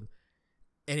and field.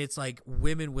 And it's like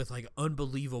women with like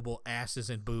unbelievable asses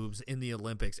and boobs in the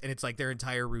Olympics. And it's like their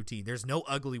entire routine. There's no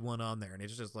ugly one on there. And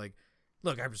it's just like,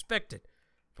 look, I respect it,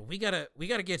 but we gotta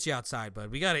get you outside, bud.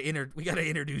 We gotta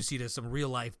introduce you to some real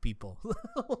life people.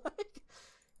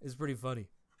 It's pretty funny.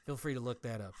 Feel free to look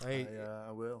that up. I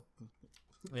will.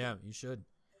 Yeah, you should.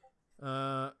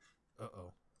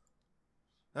 Uh-oh.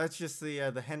 That's just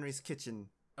the Henry's Kitchen.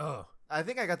 Oh. I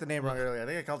think I got the name wrong earlier. I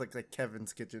think I called it like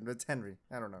Kevin's Kitchen, but it's Henry.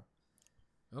 I don't know.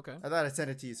 Okay. I thought I sent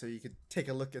it to you so you could take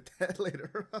a look at that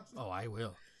later on. Oh, I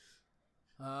will.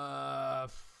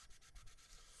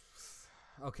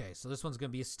 Okay, so this one's going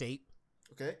to be a state.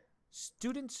 Okay.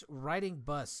 Students riding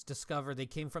bus discover they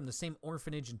came from the same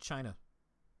orphanage in China.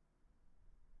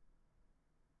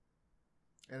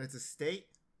 And it's a state?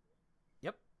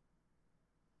 Yep.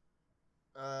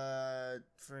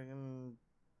 Friggin'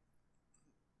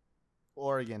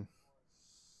 Oregon.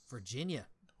 Virginia.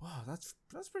 Wow, that's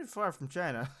pretty far from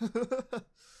China.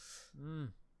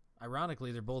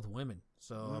 Ironically, they're both women,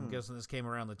 so I'm guessing this came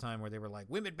around the time where they were like,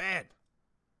 women bad.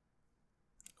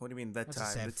 What do you mean that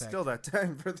That's time? it's still that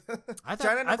time for the I thought,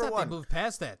 China number one. They moved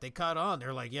past that. They caught on.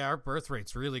 They're like, yeah, our birth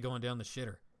rate's really going down the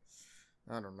shitter.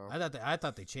 I don't know. I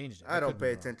thought they changed it. I don't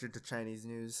pay attention to Chinese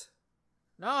news.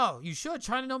 No, you should.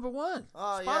 China number one.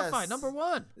 Oh, Spotify yes. number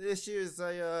one. The issue is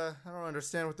I don't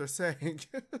understand what they're saying.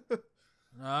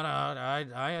 No,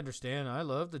 I understand. I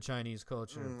love the Chinese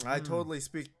culture. I totally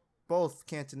speak both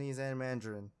Cantonese and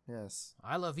Mandarin. Yes.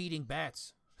 I love eating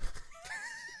bats.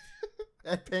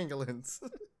 And pangolins.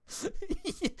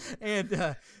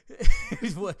 And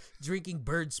what, drinking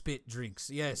bird spit drinks.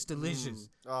 Yes, delicious.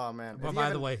 Oh man. Well, by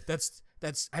the way, that's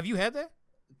have you had that?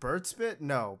 Bird spit?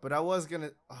 No, but I was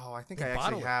gonna. Oh, I think I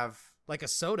actually have. Like a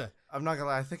soda. I'm not gonna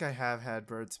lie. I think I have had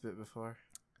bird spit before.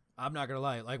 I'm not gonna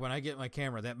lie. Like when I get my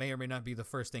camera, that may or may not be the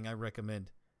first thing I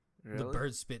recommend. Really? The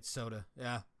bird spit soda.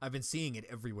 Yeah, I've been seeing it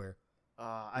everywhere.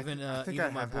 I think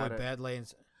even my have boy had it.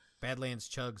 Badlands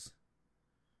Chugs.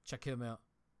 Check him out.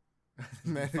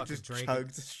 Man, he fucking just drink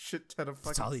chugs a shit ton of fucking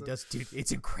That's all he stuff. does, dude.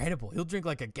 It's incredible. He'll drink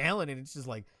like a gallon, and it's just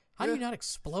like, how do you not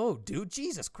explode, dude?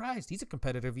 Jesus Christ, he's a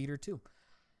competitive eater too.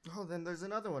 Oh, then there's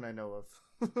another one I know of.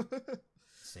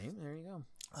 Same. There you go.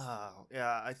 Oh,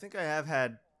 yeah. I think I have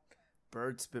had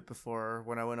bird spit before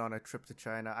when I went on a trip to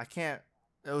China.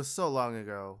 It was so long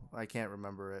ago. I can't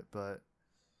remember it, but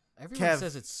Everyone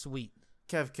says it's sweet.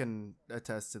 Kev can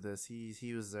attest to this.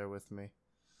 He was there with me.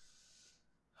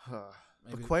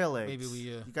 Maybe, but quail eggs. Maybe we.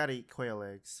 You gotta eat quail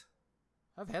eggs.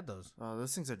 I've had those Oh,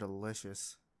 those things are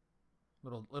delicious.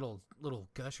 little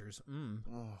gushers.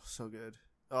 Oh, so good.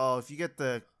 Oh, if you get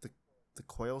the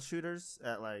quail shooters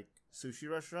at like sushi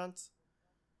restaurants,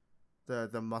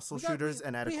 the mussel shooters,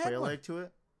 and add a quail egg to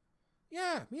it.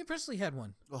 Yeah, me and Presley had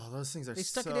one. Oh, those things are. They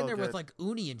stuck so it in there good. with like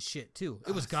uni and shit too.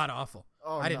 It was god awful.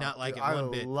 Oh, I did not like it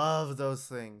one bit. I love those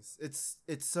things. It's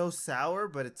so sour,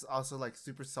 but it's also like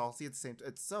super salty at the same time.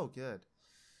 It's so good.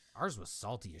 Ours was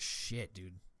salty as shit,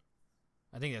 dude.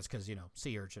 I think that's because,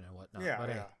 sea urchin and whatnot. Yeah, but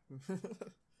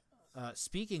hey.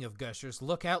 Speaking of gushers,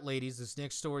 look out, ladies. This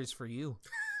next story's for you.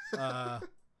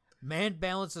 Man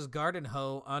balances garden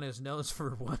hoe on his nose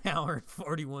for 1 hour and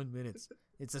 41 minutes.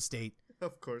 It's a state.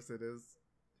 Of course it is.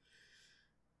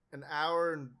 An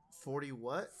hour and 40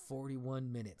 what?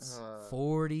 41 minutes.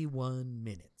 41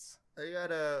 minutes. I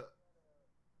gotta...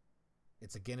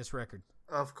 It's a Guinness record.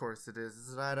 Of course it is.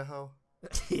 Is it Idaho?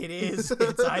 It is.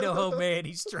 It's Idaho man.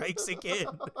 He strikes again.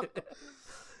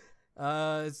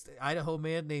 It's the Idaho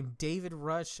man named David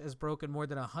Rush has broken more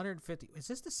than 150. Is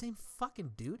this the same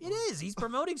fucking dude? It is. He's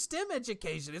promoting STEM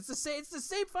education. It's the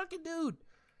same fucking dude.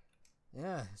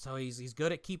 Yeah. So he's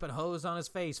good at keeping hose on his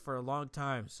face for a long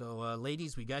time. So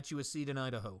ladies, we got you a seat in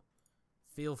Idaho.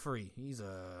 Feel free. He's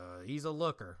a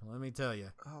looker. Let me tell you.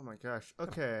 Oh my gosh.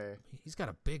 Okay. He's got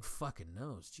a big fucking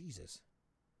nose. Jesus.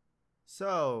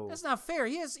 So That's not fair.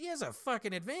 He has a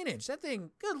fucking advantage. That thing,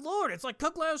 good lord, it's like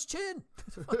Kuk Lao's chin.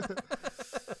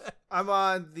 I'm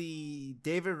on the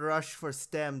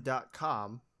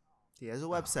davidrushforstem.com. He has a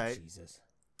website. Oh, Jesus.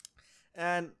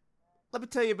 And let me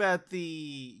tell you about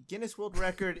the Guinness World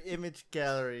Record image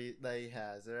gallery that he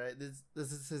has. All right,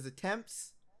 this is his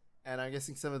attempts, and I'm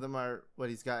guessing some of them are what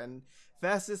he's gotten.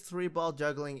 Fastest 3-ball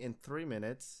juggling in 3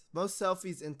 minutes. Most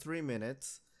selfies in 3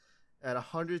 minutes at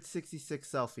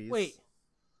 166 selfies. Wait,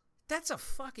 that's a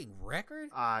fucking record?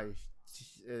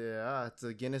 Yeah, it's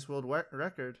a Guinness World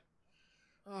Record.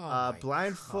 Oh,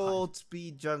 blindfold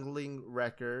speed juggling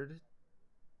record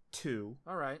 2.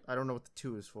 All right. I don't know what the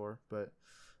 2 is for, but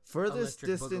furthest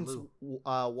Electric distance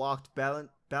walked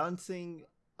balancing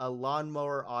a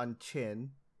lawnmower on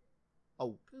chin.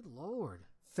 Oh, good lord.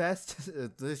 This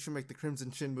should make the Crimson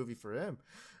Chin movie for him.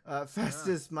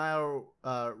 Fastest mile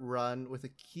run with a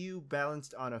cue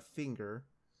balanced on a finger.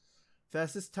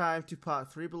 Fastest time to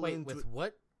pop 3 balloons. Wait, with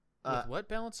what? With what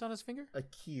balanced on his finger? A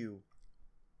cue.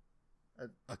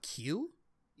 A cue?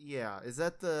 Yeah, is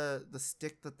that the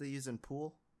stick that they use in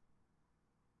pool?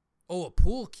 Oh, a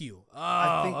pool cue. Oh,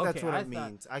 I think okay. that's what it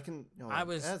means. I can. No, I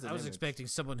was expecting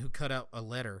someone who cut out a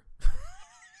letter.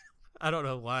 I don't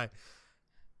know why.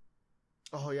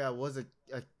 Oh yeah, it was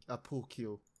a pool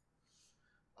cue.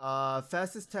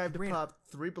 Fastest time to pop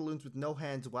 3 balloons with no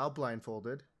hands while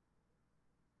blindfolded.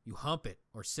 You hump it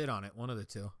or sit on it, one of the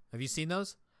two. Have you seen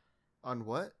those? On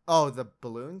what? Oh, the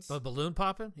balloons? The balloon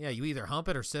popping? Yeah, you either hump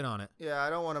it or sit on it. Yeah, I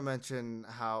don't want to mention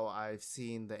how I've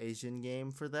seen the Asian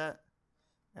game for that,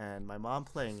 and my mom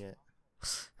playing it.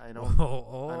 I don't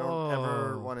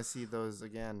ever want to see those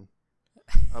again.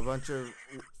 A bunch of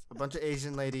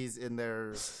Asian ladies in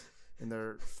their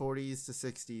 40s to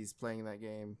 60s playing that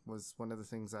game was one of the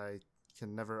things I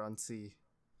can never unsee.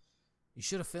 You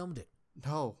should have filmed it.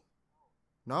 No.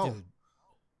 Dude,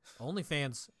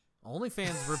 OnlyFans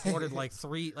reported like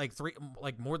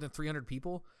more than 300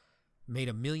 people made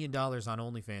 $1 million on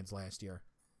OnlyFans last year.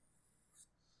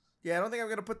 Yeah, I don't think I'm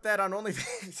gonna put that on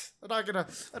OnlyFans. I'm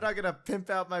not gonna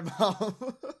pimp out my mom.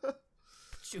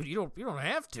 Dude, you don't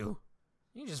have to.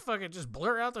 You just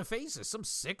blur out their faces. Some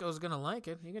sicko's gonna like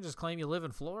it. You can just claim you live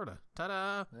in Florida.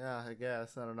 Ta-da! Yeah, I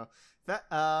guess. I don't know.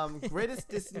 Greatest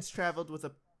distance traveled with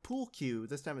a pool cue.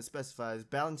 This time it specifies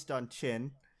balanced on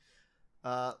chin.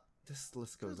 This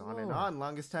list goes on and on.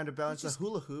 Longest time to balance a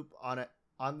hula hoop on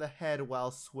the head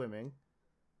while swimming.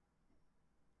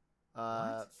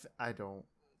 I don't.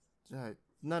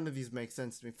 None of these make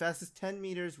sense to me. Fastest 10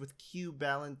 meters with cue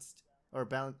balanced or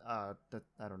balance. I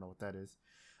don't know what that is.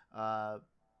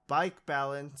 Bike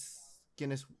balance,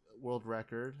 Guinness World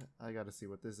Record. I gotta see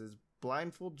what this is.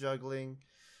 Blindfold juggling,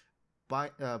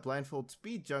 blindfold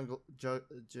speed juggle,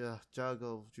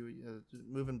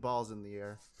 moving balls in the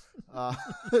air.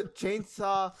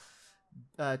 Chainsaw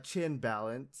chin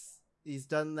balance. He's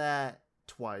done that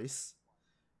twice.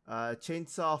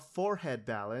 Chainsaw forehead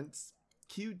balance.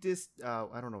 I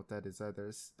don't know what that is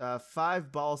either.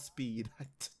 5 ball speed.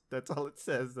 That's all it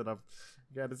says. And I've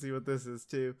got to see what this is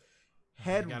too.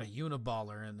 You got a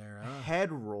uniballer in there, huh?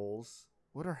 Head rolls.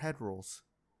 What are head rolls?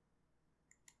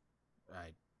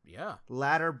 Yeah.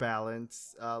 Ladder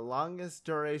balance. Longest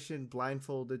duration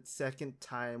blindfolded second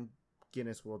time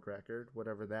Guinness World Record.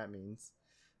 Whatever that means.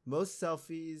 Most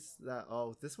selfies.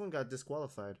 This one got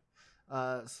disqualified.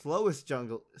 Slowest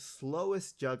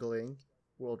juggling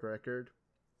world record.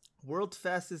 World's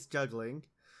fastest juggling.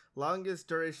 Longest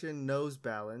duration nose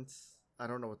balance. I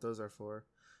don't know what those are for.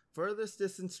 Furthest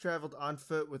distance traveled on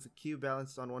foot with a cue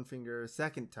balanced on one finger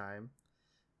second time.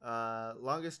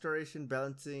 Longest duration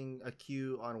balancing a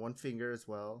cue on one finger as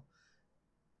well.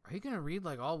 Are you going to read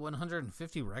like all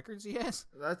 150 records he has?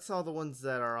 That's all the ones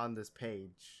that are on this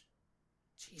page.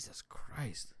 Jesus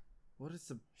Christ. What is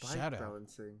the bike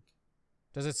balancing?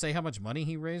 Does it say how much money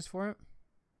he raised for it?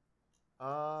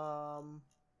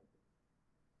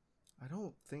 I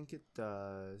don't think it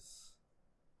does.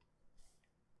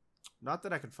 Not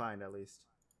that I can find, at least.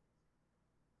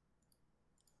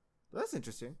 But that's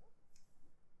interesting.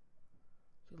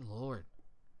 Good Lord.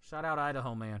 Shout out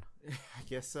Idaho, man. I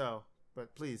guess so.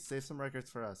 But please, save some records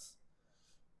for us.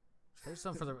 Save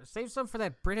some for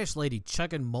that British lady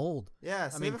chugging mold. Yeah,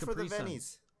 save it for the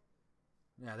Vennies.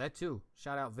 Yeah, that too.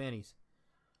 Shout out Vennies.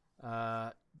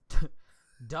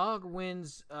 Dog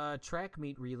wins track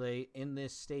meet relay in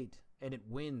this state, and it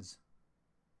wins.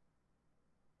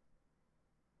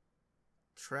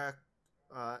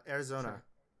 Arizona.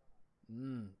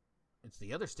 It's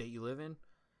the other state you live in.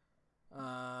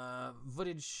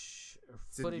 Footage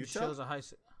shows a high.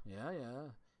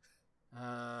 Yeah.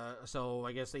 So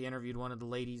I guess they interviewed one of the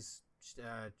ladies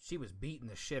she was beating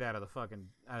the shit out of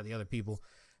the other people,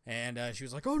 and she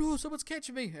was like, "Oh no, someone's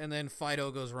catching me!" And then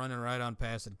Fido goes running right on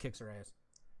past and kicks her ass.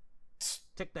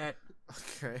 Take that.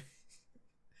 Okay.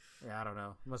 Yeah, I don't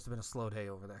know. Must have been a slow day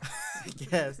over there. I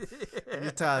guess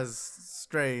Utah's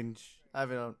strange. I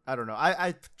don't know.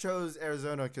 I chose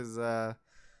Arizona because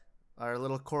our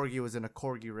little corgi was in a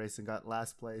corgi race and got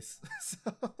last place. So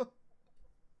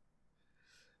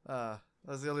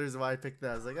that's the only reason why I picked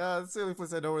that. I was like, that's the only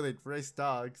place I know where they race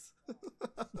dogs.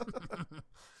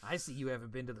 I see you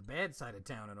haven't been to the bad side of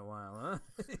town in a while,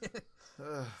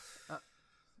 huh?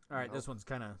 All right, This one's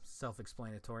kind of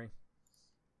self-explanatory.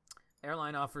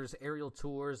 Airline offers aerial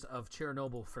tours of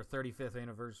Chernobyl for 35th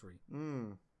anniversary.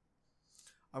 I'm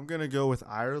going to go with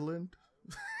Ireland.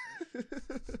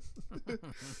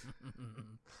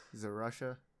 Is it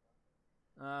Russia?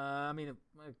 I mean,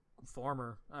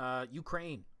 former.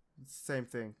 Ukraine. Same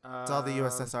thing. It's all the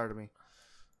USSR to me.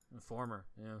 Former,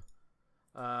 yeah.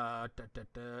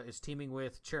 Is teaming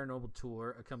with Chernobyl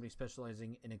Tour, a company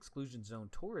specializing in exclusion zone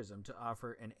tourism, to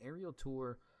offer an aerial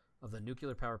tour of the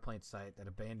nuclear power plant site that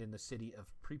abandoned the city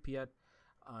of Pripyat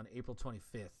on April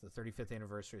 25th, the 35th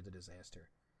anniversary of the disaster.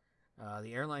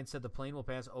 The airline said the plane will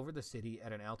pass over the city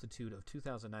at an altitude of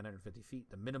 2,950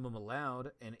 feet. The minimum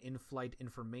allowed and in-flight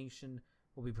information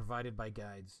will be provided by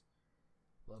guides.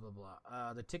 Blah, blah,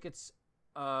 blah. The tickets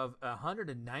of a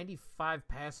 195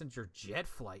 passenger jet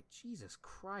flight. Jesus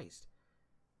Christ.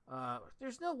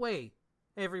 There's no way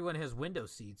everyone has window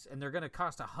seats, and they're going to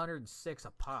cost $106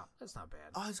 a pop. That's not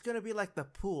bad. Oh, it's going to be like the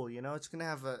pool, It's going to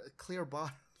have a clear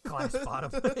bottom. Glass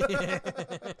bottom.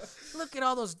 Look at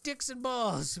all those dicks and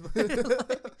balls.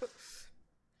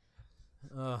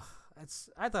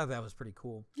 I thought that was pretty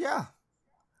cool. Yeah.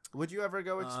 Would you ever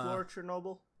go explore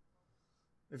Chernobyl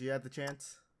if you had the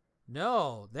chance?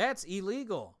 No, that's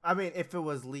illegal. I mean, if it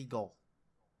was legal.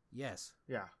 Yes.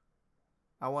 Yeah.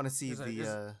 I want to see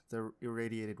the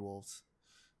irradiated wolves.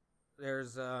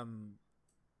 There's a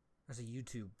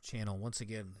YouTube channel. Once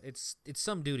again, it's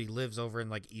some dude. He lives over in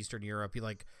like Eastern Europe. He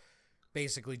like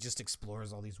basically just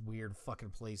explores all these weird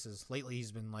fucking places. Lately,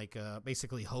 he's been like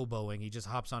basically hoboing. He just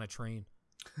hops on a train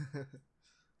and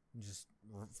just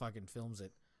fucking films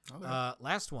it. Okay.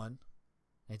 Last one.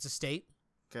 It's a state.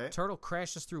 Okay. Turtle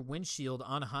crashes through windshield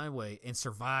on a highway and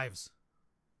survives.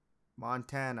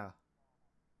 Montana.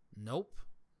 Nope.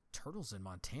 Turtles in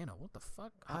Montana. What the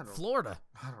fuck? Florida.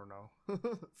 I don't know.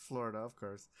 Florida, of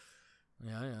course.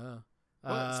 Yeah.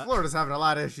 Well, Florida's having a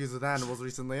lot of issues with animals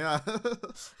recently, huh?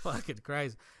 Fucking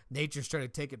Christ. Nature's trying to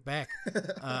take it back.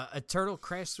 A turtle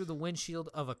crashed through the windshield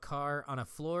of a car on a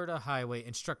Florida highway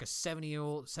and struck a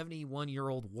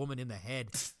 71-year-old woman in the head.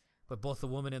 But both the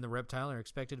woman and the reptile are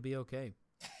expected to be okay.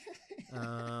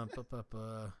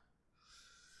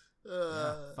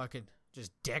 Fucking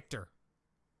just decked her.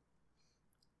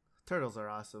 Turtles are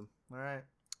awesome. All right.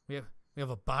 We have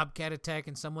a bobcat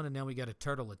attacking someone, and now we got a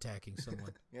turtle attacking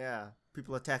someone. Yeah.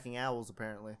 People attacking owls,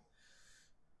 apparently.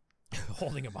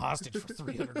 Holding him hostage for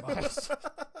 300 miles.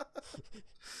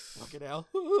 Fucking owl.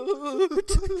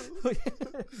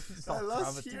 I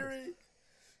lost hearing.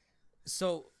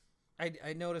 So,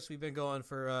 I noticed we've been going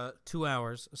for 2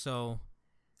 hours, so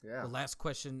yeah. The last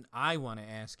question I want to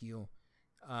ask you,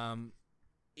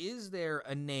 is there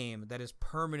a name that is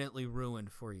permanently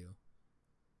ruined for you?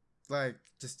 Like,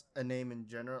 just a name in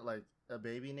general? Like, a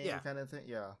baby name kind of thing?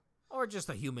 Yeah. Or just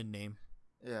a human name?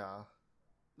 Yeah.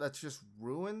 That's just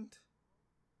ruined?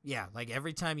 Yeah, like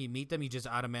every time you meet them, you just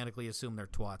automatically assume they're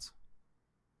twats.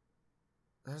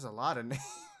 There's a lot of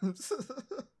names.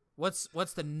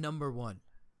 What's the number one?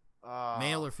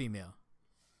 Male or female?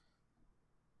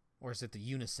 Or is it the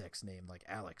unisex name, like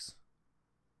Alex?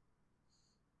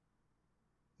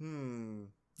 You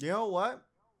know what?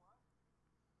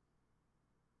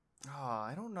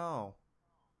 I don't know.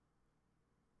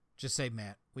 Just say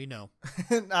Matt. We know.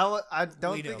 I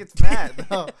don't think it's Matt.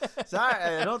 No. Sorry,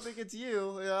 I don't think it's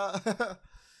you. Yeah.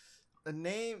 A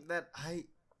name that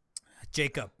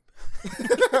Jacob.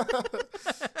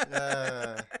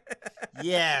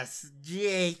 Yes,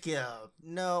 Jacob.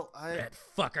 No, that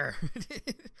fucker.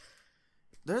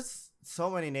 There's so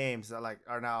many names that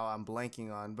I'm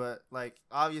blanking on, but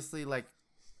obviously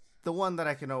the one that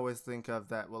I can always think of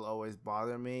that will always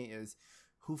bother me is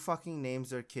who fucking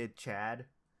names their kid Chad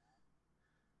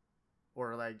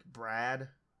or Brad.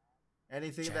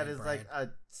 Anything Chad, that is Brad. A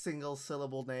single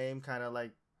syllable name kind of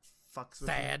fucks with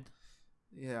Thad.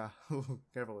 me. Yeah,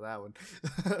 careful with that one.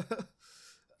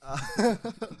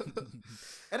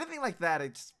 Anything like that,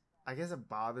 I guess it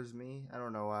bothers me. I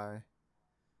don't know why.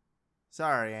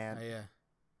 Sorry, Ann. Yeah.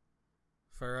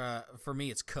 For me,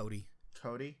 it's Cody.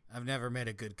 Cody. I've never met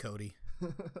a good Cody.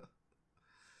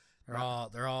 They're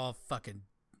all fucking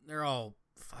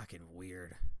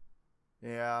weird.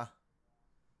 Yeah.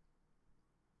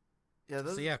 Yeah.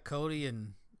 So yeah, Cody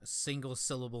and single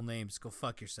syllable names. Go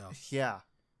fuck yourself. Yeah.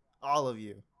 All of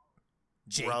you.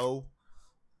 Bro.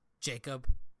 Jacob.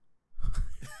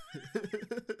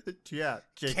 Yeah.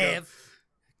 Jacob.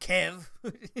 Kev.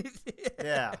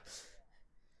 Yeah.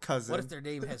 Cousin. What if their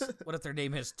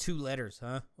name has 2 letters,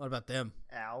 huh? What about them?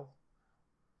 Al.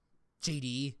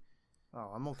 JD.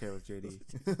 Oh, I'm okay with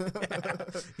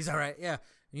JD. He's all right. Yeah.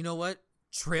 You know what?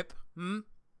 Trip.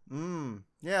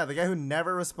 Yeah, the guy who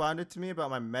never responded to me about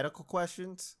my medical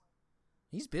questions.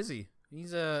 He's busy.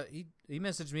 He's he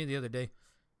messaged me the other day.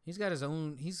 He's got his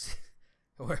own.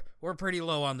 We're pretty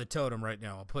low on the totem right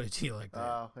now. I'll put it to you like that.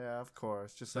 Oh yeah, of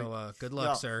course. Just so like, good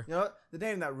luck, sir. You know what? The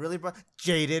name that really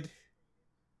Jaded.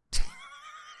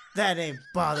 That name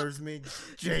bothers me.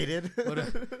 Jaded. But,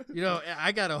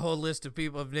 I got a whole list of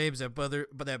people of names that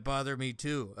bother me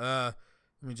too. Let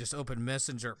me just open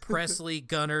Messenger. Presley,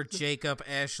 Gunnar, Jacob,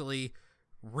 Ashley,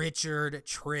 Richard,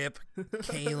 Tripp,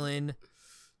 Kaylin,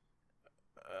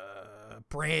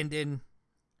 Brandon,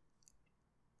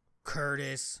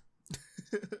 Curtis.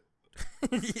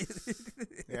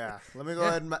 Yeah, let me go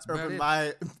ahead and open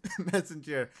my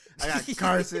Messenger. I got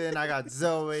Carson, I got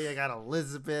Zoe, I got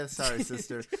Elizabeth, sorry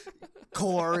sister,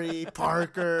 Corey,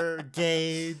 Parker,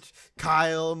 Gage,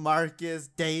 Kyle, Marcus,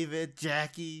 David,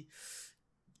 Jackie.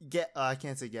 I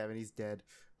can't say Gavin, he's dead.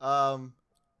 I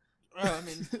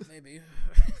mean, maybe.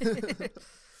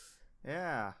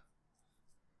 Yeah.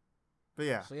 But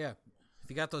yeah. So yeah, if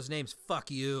you got those names,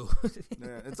 fuck you.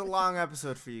 Yeah, it's a long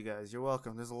episode for you guys. You're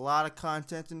welcome. There's a lot of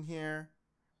content in here.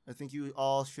 I think you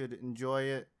all should enjoy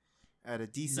it at a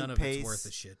decent None of pace. it's worth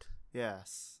a shit.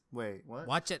 Yes. Wait, what?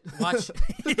 Watch it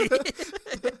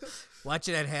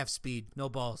at half speed. No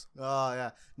balls. Oh,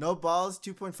 yeah. No balls,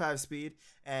 2.5 speed.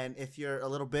 And if you're a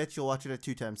little bitch, you'll watch it at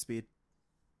 2 times speed.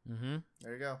 Mm-hmm.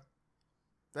 There you go.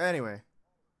 But anyway,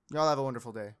 y'all have a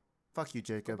wonderful day. Fuck you,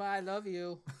 Jacob. Bye. Love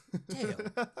you.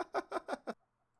 Damn.